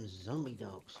damn zombie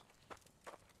dogs.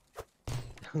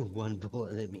 One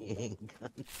bullet in me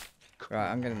handgun.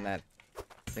 Right, I'm getting that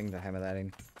thing to hammer that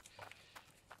in.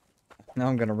 Now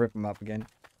I'm gonna rip them up again.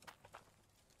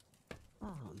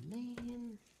 Oh man.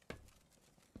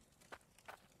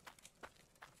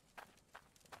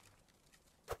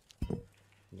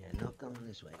 Yeah, not going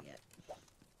this way yet.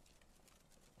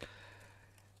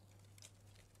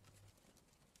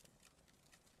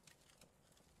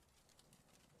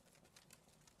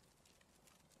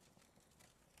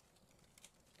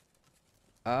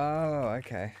 Oh,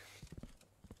 okay.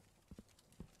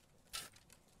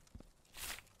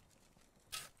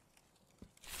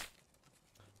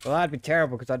 Well, that'd be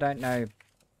terrible because I don't know,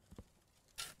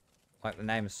 like, the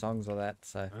name of songs or that,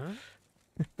 so. Huh?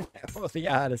 Or the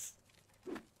artists.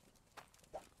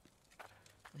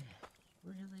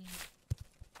 Really?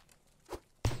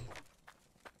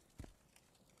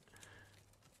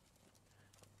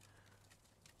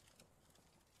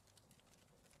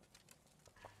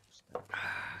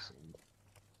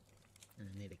 I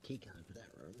need a key card for that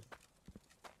room.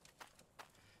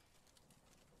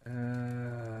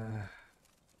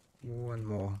 One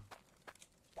more.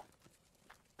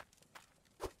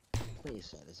 Please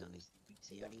say there's only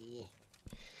COD.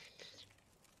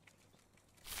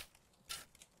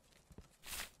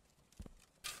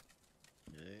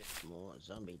 No more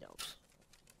zombie dogs.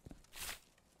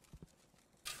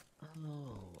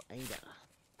 Oh, Ada.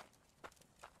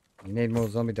 You need more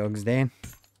zombie dogs, Dan.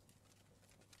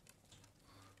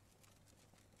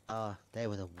 Oh, they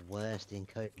were the worst in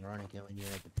Code Veronica when you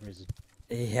were at the prison.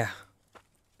 Yeah.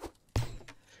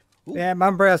 Ooh. Yeah,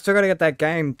 Mum, bro, I still gotta get that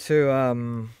game to,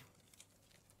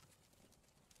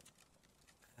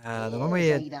 the one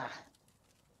Yes, Ada.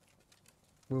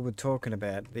 we were talking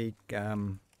about, the, it's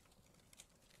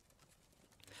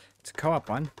a co-op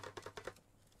one.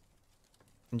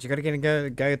 And you gotta go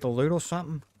get the loot or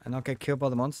something and not get killed by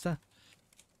the monster.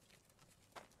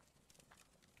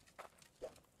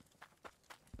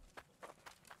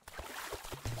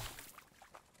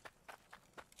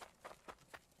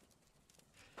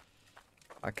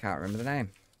 I can't remember the name.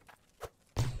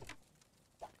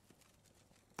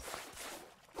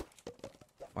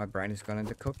 My brain has gone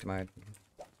into cooked mode.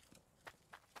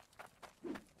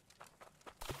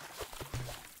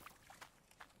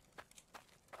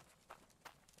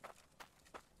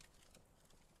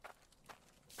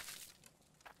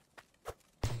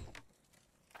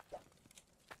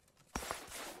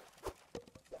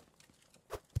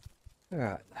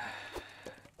 Alright.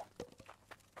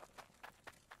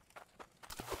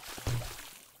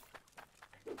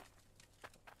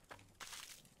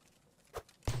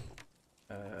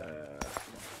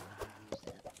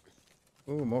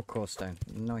 Ooh, more core stone.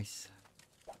 Nice.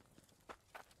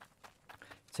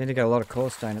 Seem to get a lot of core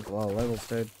stone at lower levels,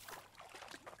 dude.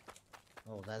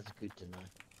 Oh, that's good to know.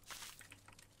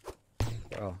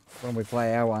 Well, when we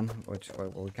play our one, which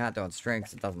we can't do on stream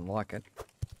because it doesn't like it.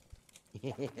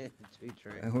 Too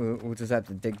true. We'll just have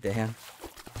to dig down.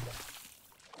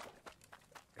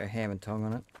 Go ham and tongue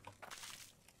on it.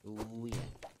 Ooh, yeah.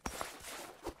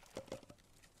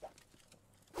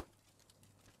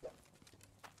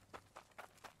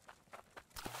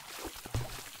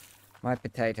 My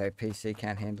potato PC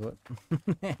can't handle it.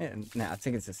 No, I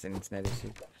think it's just an internet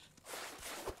issue.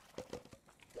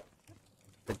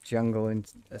 The jungle in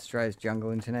Australia's jungle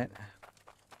internet.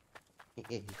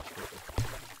 Alright,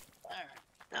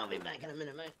 I'll be back in a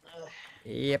minute, mate.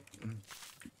 Yep.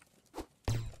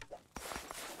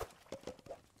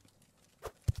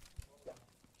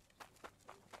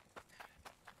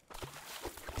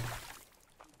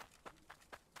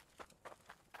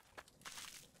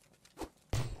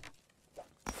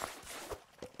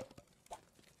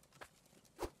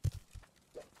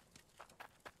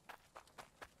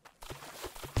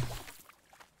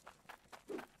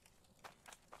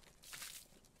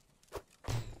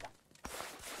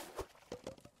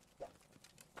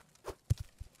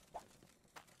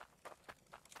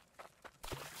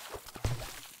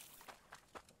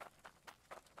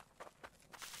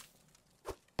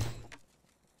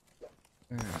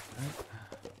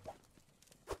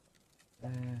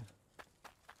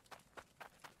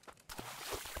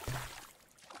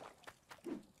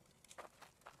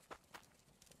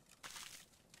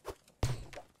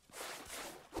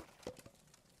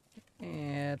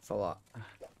 Yeah, it's a lot.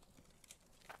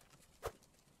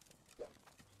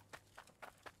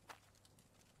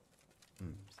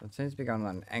 So It seems to be going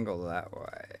on an angle that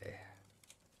way.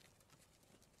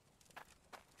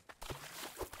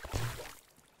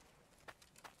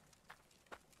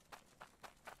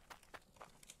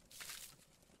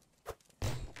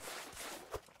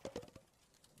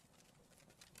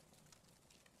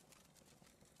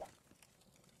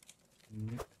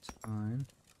 Yep, it's fine.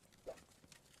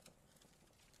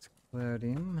 Let's cloud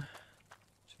him,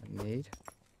 which I need.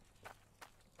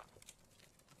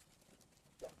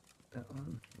 That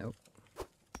one, nope.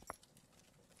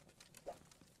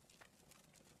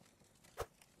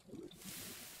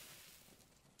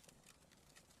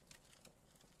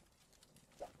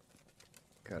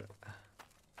 Got it.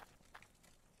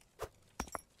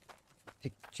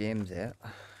 Pick gems out.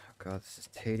 Oh god, this is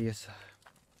tedious.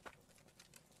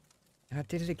 And I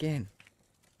did it again.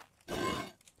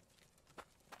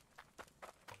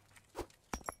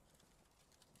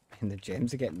 And the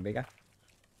gems are getting bigger.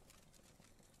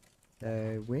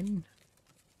 So win.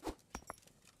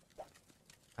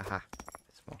 Aha.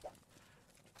 There's more.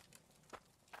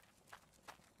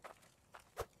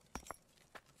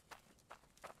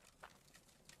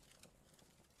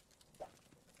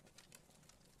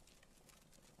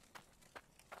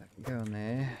 I can go in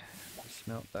there.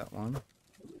 Smelt that one.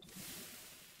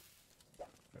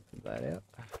 Open that out.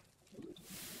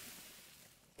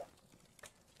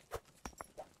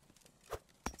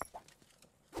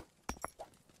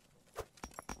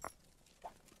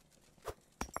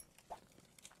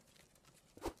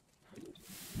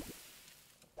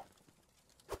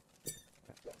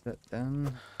 That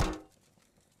done.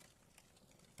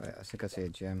 Wait, I think I see a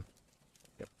gem.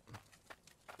 Yep.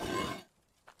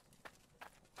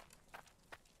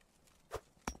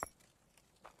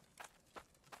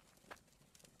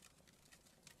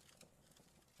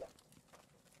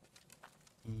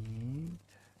 And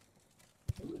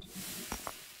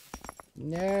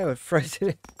no, it froze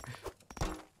it.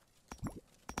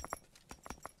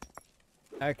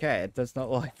 Okay, it does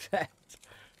not like that.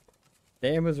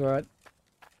 Dan was right.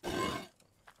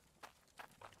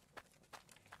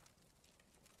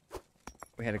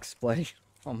 We had explosion.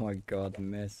 Oh my god, the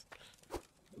mess.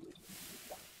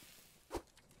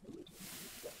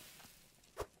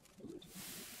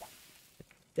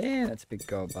 Damn, that's a big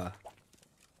gold bar.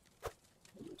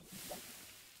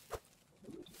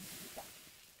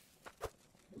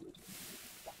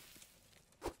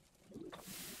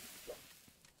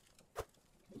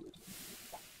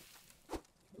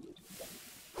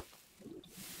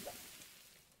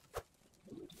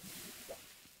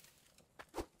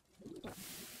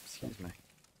 Excuse me.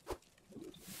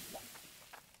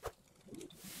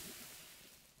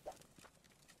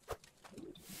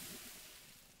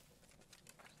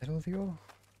 Is that all of you all?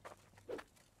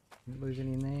 Didn't lose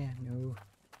any in there? No.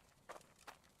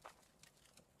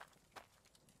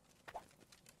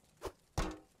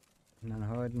 None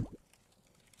hiding.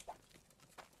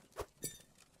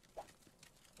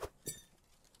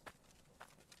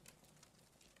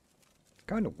 It's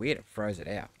kind of weird it froze it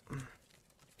out.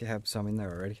 You have some in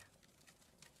there already.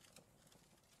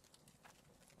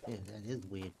 Yeah, that is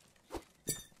weird.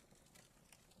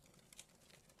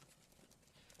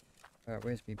 Alright,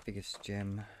 where's my biggest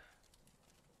gem?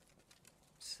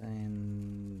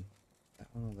 Saying that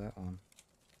one or that one?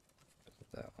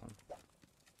 That one.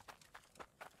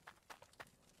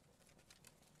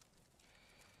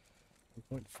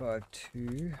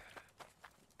 .52.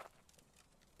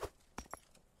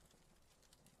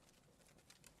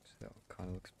 So that one kind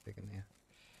of looks big in there.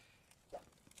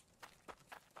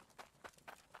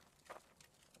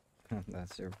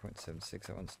 That's 0.76.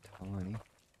 That one's tiny.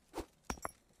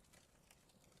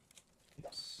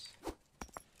 Oops.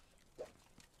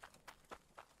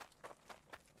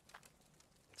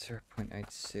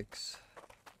 0.86.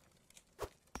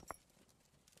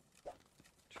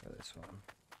 Try this one.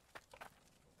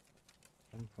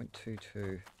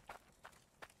 1.22.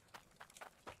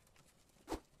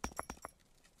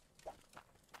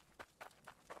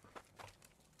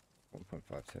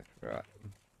 Right.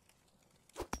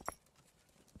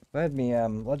 If I had my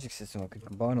logic system, I could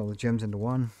combine all the gems into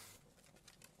one.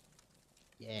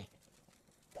 Yeah.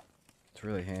 It's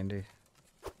really handy.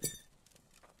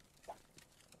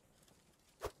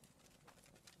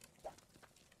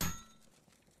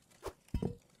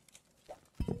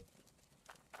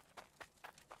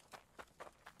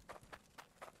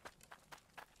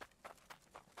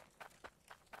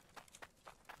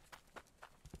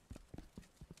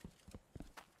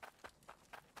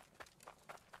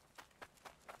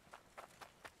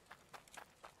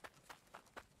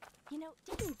 You know,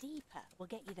 digging deeper will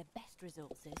get you the best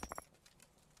results.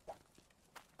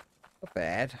 Not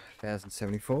bad.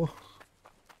 1074.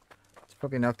 It's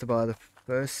probably enough to buy the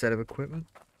first set of equipment.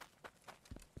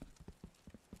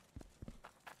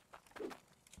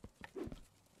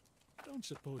 I don't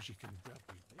suppose you can grab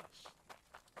me this.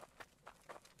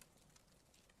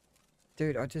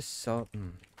 Dude, I just saw...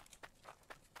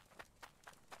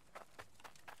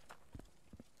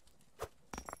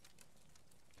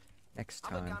 Next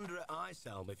Have a time. gander at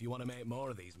iSelm if you want to make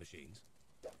more of these machines.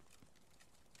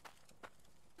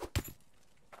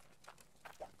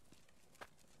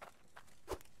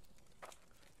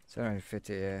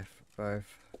 750, yeah, for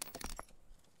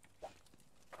both.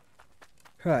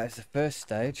 Right, it's the first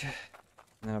stage. And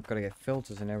then I've got to get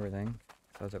filters and everything,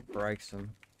 so as it breaks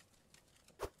them.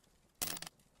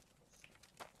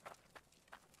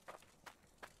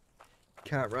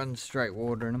 Can't run straight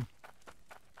water in them.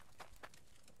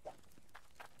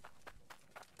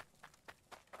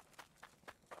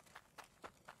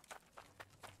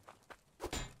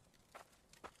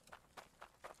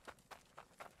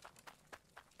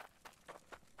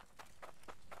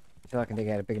 I feel like I can dig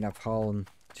out a big enough hole and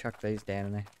chuck these down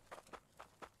in there.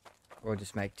 Or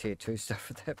just make tier 2 stuff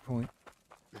at that point.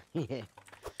 Yeah,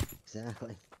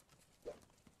 exactly.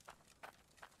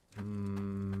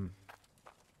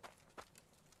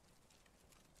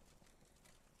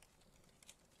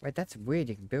 Wait, that's weird.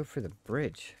 You can build through the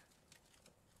bridge.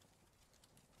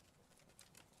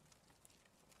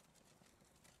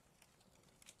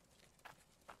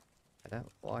 I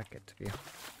don't like it, to be honest.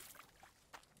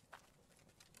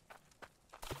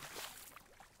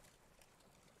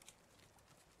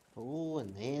 Oh,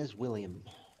 and there's William.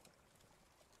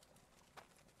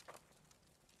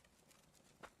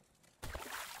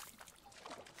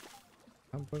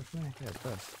 Oh, both me? Yeah, it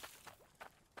does.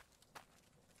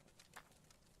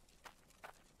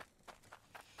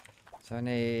 So I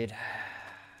need...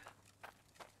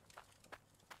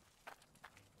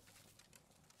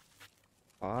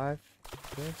 5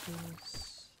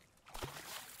 filters.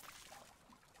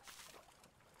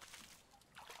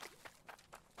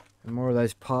 And more of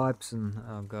those pipes and...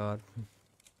 oh god.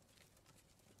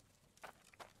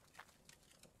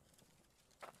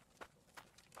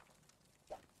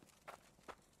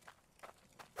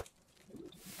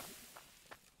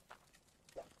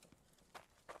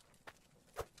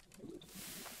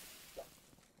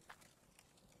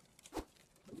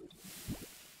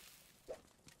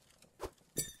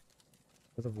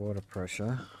 For the water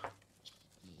pressure.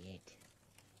 Yet.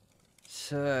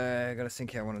 So, I gotta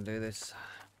think how I want to do this.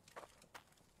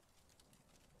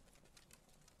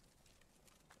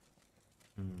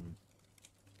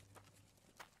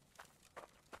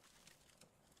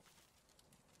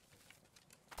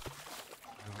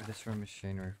 Oh, this from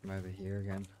machinery from over here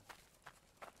again.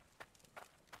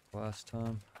 Last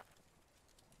time.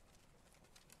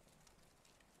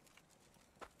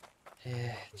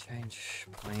 Yeah, change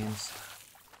plans.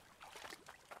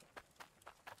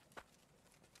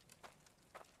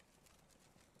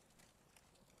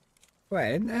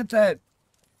 Wait, isn't that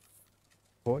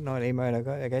Fortnite emote I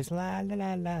got? It goes la la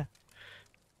la la.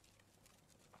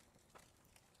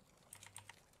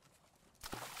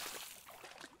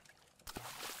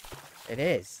 It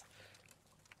is.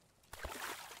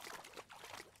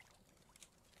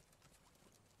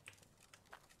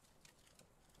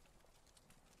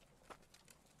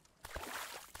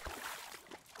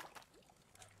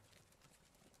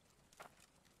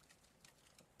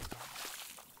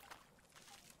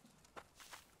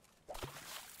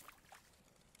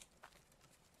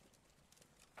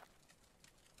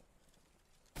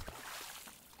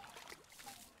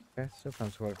 Okay, still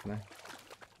comes to work for me.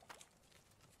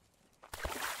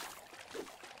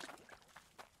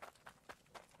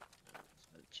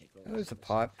 Oh, there's a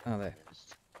pipe. Oh, there.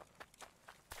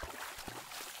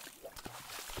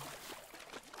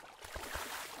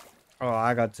 Oh,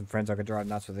 I got some friends I could drive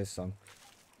nuts with this song.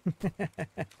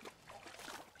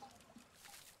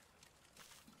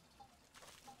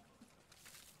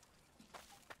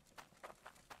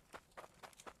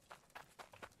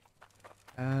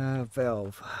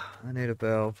 Valve. I need a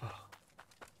valve.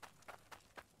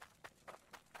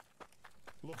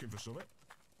 Looking for something?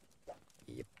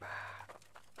 Yep.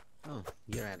 Oh,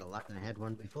 you're out of luck. I had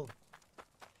one before.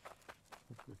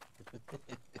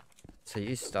 So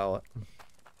you stole it.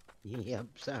 Yep,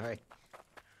 sorry.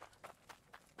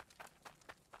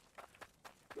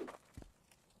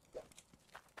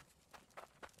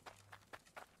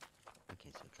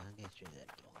 Okay, so can't get through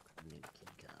that door. I need a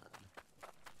key card.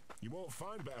 You won't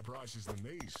find better prices than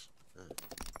these. Oh,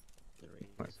 there he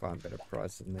Might is. find better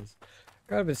price than this.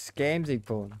 Got a scamsy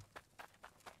porn.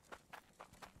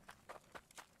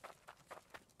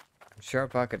 I'm sure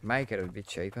if I could make it, it would be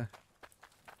cheaper.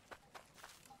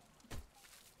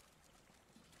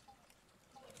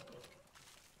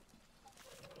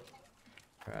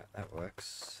 Alright, that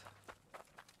works.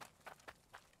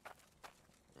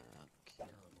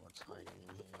 Okay, what's hiding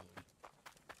in here?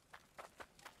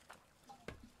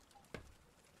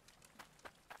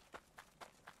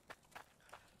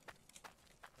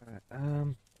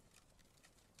 Alright,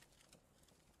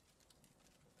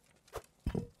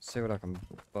 see what I can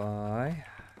buy.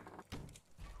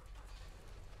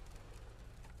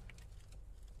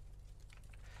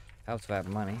 Helps to have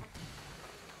money.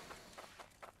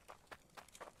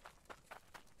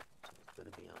 So it's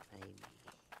gotta be on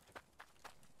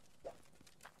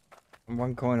 80.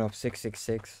 One coin off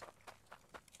 666.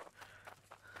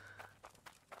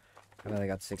 I've only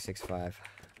got 665.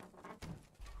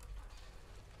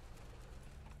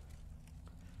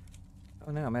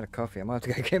 Oh no, I'm out of coffee. I might have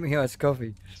to go get me iced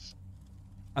coffee.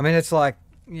 I mean, it's like,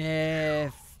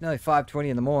 yeah, nearly 5:20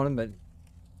 in the morning, but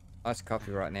iced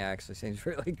coffee right now actually seems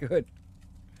really good.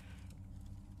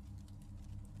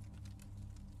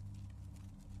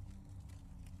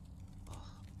 Oh,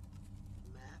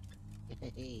 map.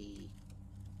 Hey.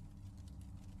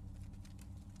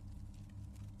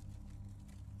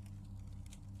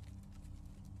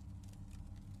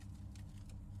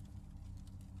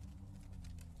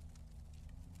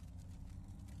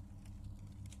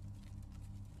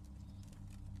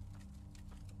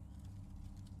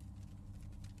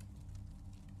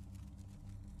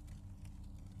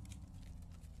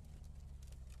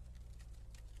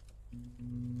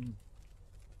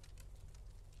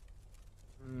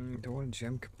 Do I want a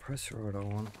gem compressor or do I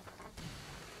want?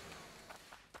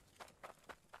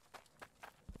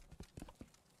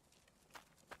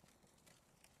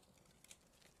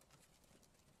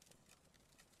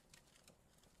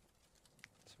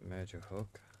 Let's merge a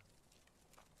hook.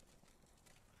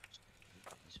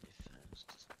 This way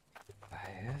first.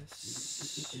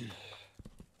 Yes.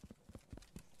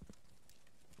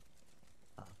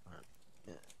 Oh, right.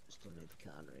 Yeah, still need the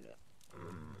card reader.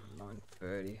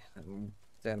 930.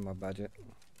 It's out of my budget.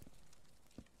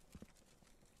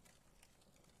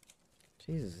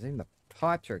 Jesus, even the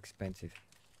pipes are expensive.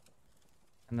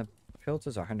 And the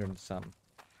filters are 100 and something.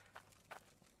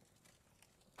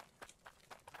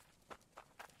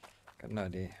 Got no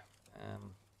idea.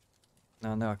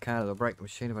 No, I can't. It'll break the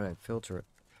machine if I don't filter it.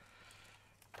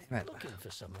 Damn it. Looking for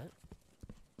something.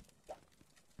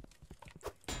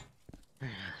 I'll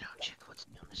check what's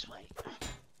down this way.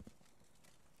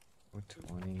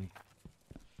 420.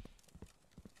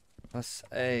 Plus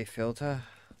a filter.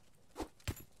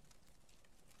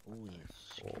 Oh yes,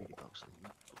 security box in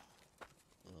here.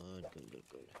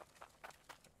 Good.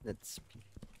 That's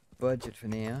budget for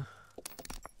now.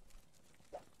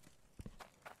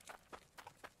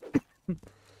 I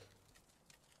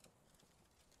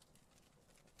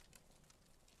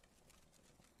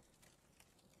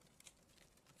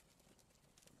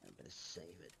better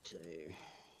save it too.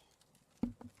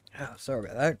 Oh, sorry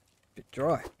about that. Bit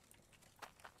dry.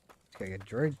 Let's go get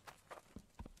dried.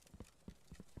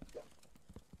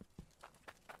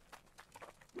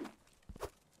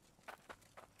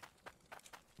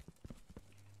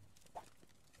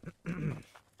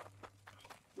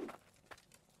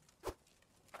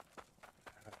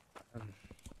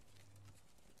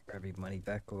 Grab your money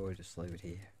back or just leave it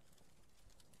here.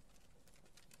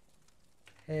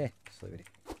 Yeah, just leave it here.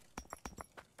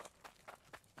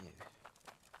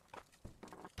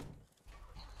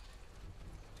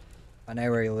 I know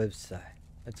where he lives, so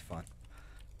it's fine.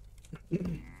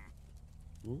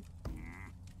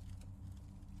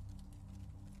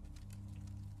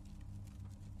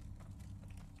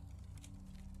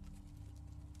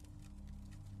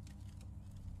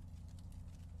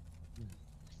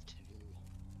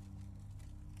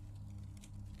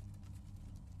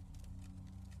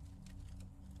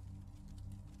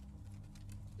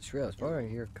 Just realized, why do I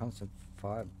hear a constant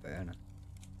fire burner?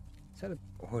 Is that an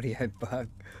audio bug?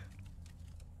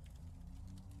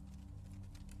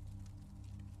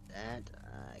 That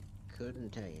I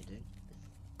couldn't tell you, dude.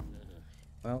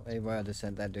 Well, anyway, I just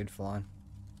sent that dude flying.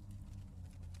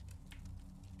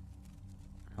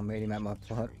 I'll meet him at my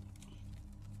plot.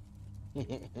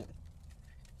 I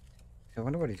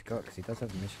wonder what he's got, because he does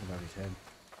have a mission above his head.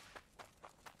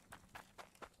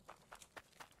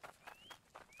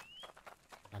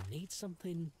 I need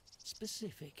something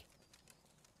specific.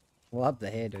 Well, up the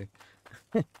hairdo.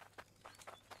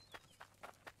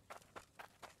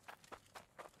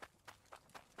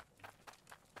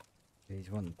 He's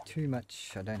wanting too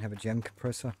much. I don't have a gem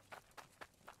compressor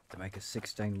to make a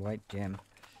 16 weight gem.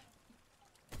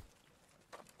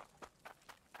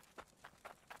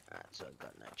 Alright, so I've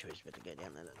got no choice but to go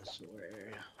down there to the sewer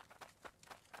area.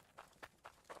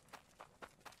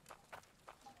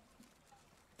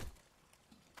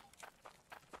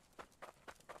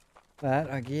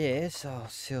 But I guess I'll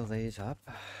seal these up.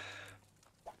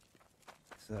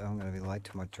 So I'm going to be late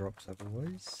to my drops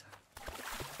otherwise.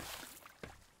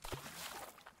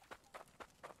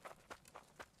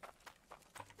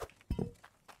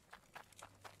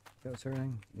 That was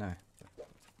everything? No.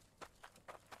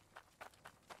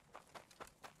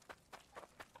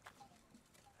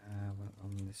 What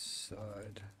on this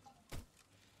side?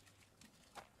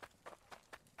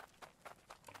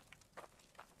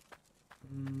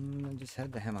 I just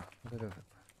had the hammer. What did I do with it?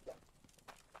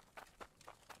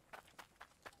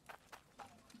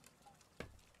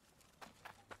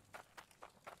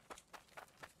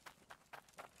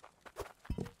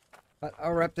 But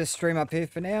I'll wrap this stream up here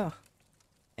for now.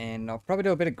 And I'll probably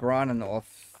do a bit of grinding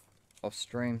off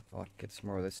stream. I'll get some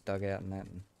more of this dug out and that.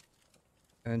 And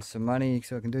earn some money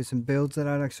so I can do some builds that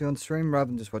aren't actually on stream rather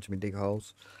than just watching me dig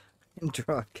holes and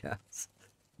drive cars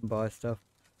and buy stuff.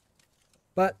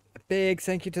 But a big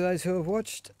thank you to those who have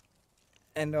watched.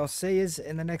 And I'll see yous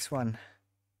in the next one.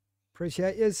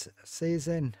 Appreciate yous. See yous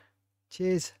then.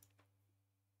 Cheers.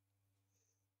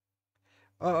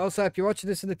 Oh, also, if you're watching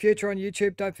this in the future on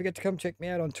YouTube, don't forget to come check me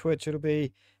out on Twitch. It'll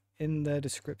be in the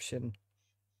description.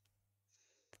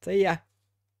 See ya.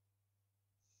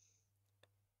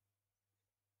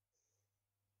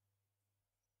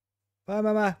 Bye,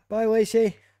 Mama. Bye,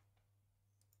 Weishi.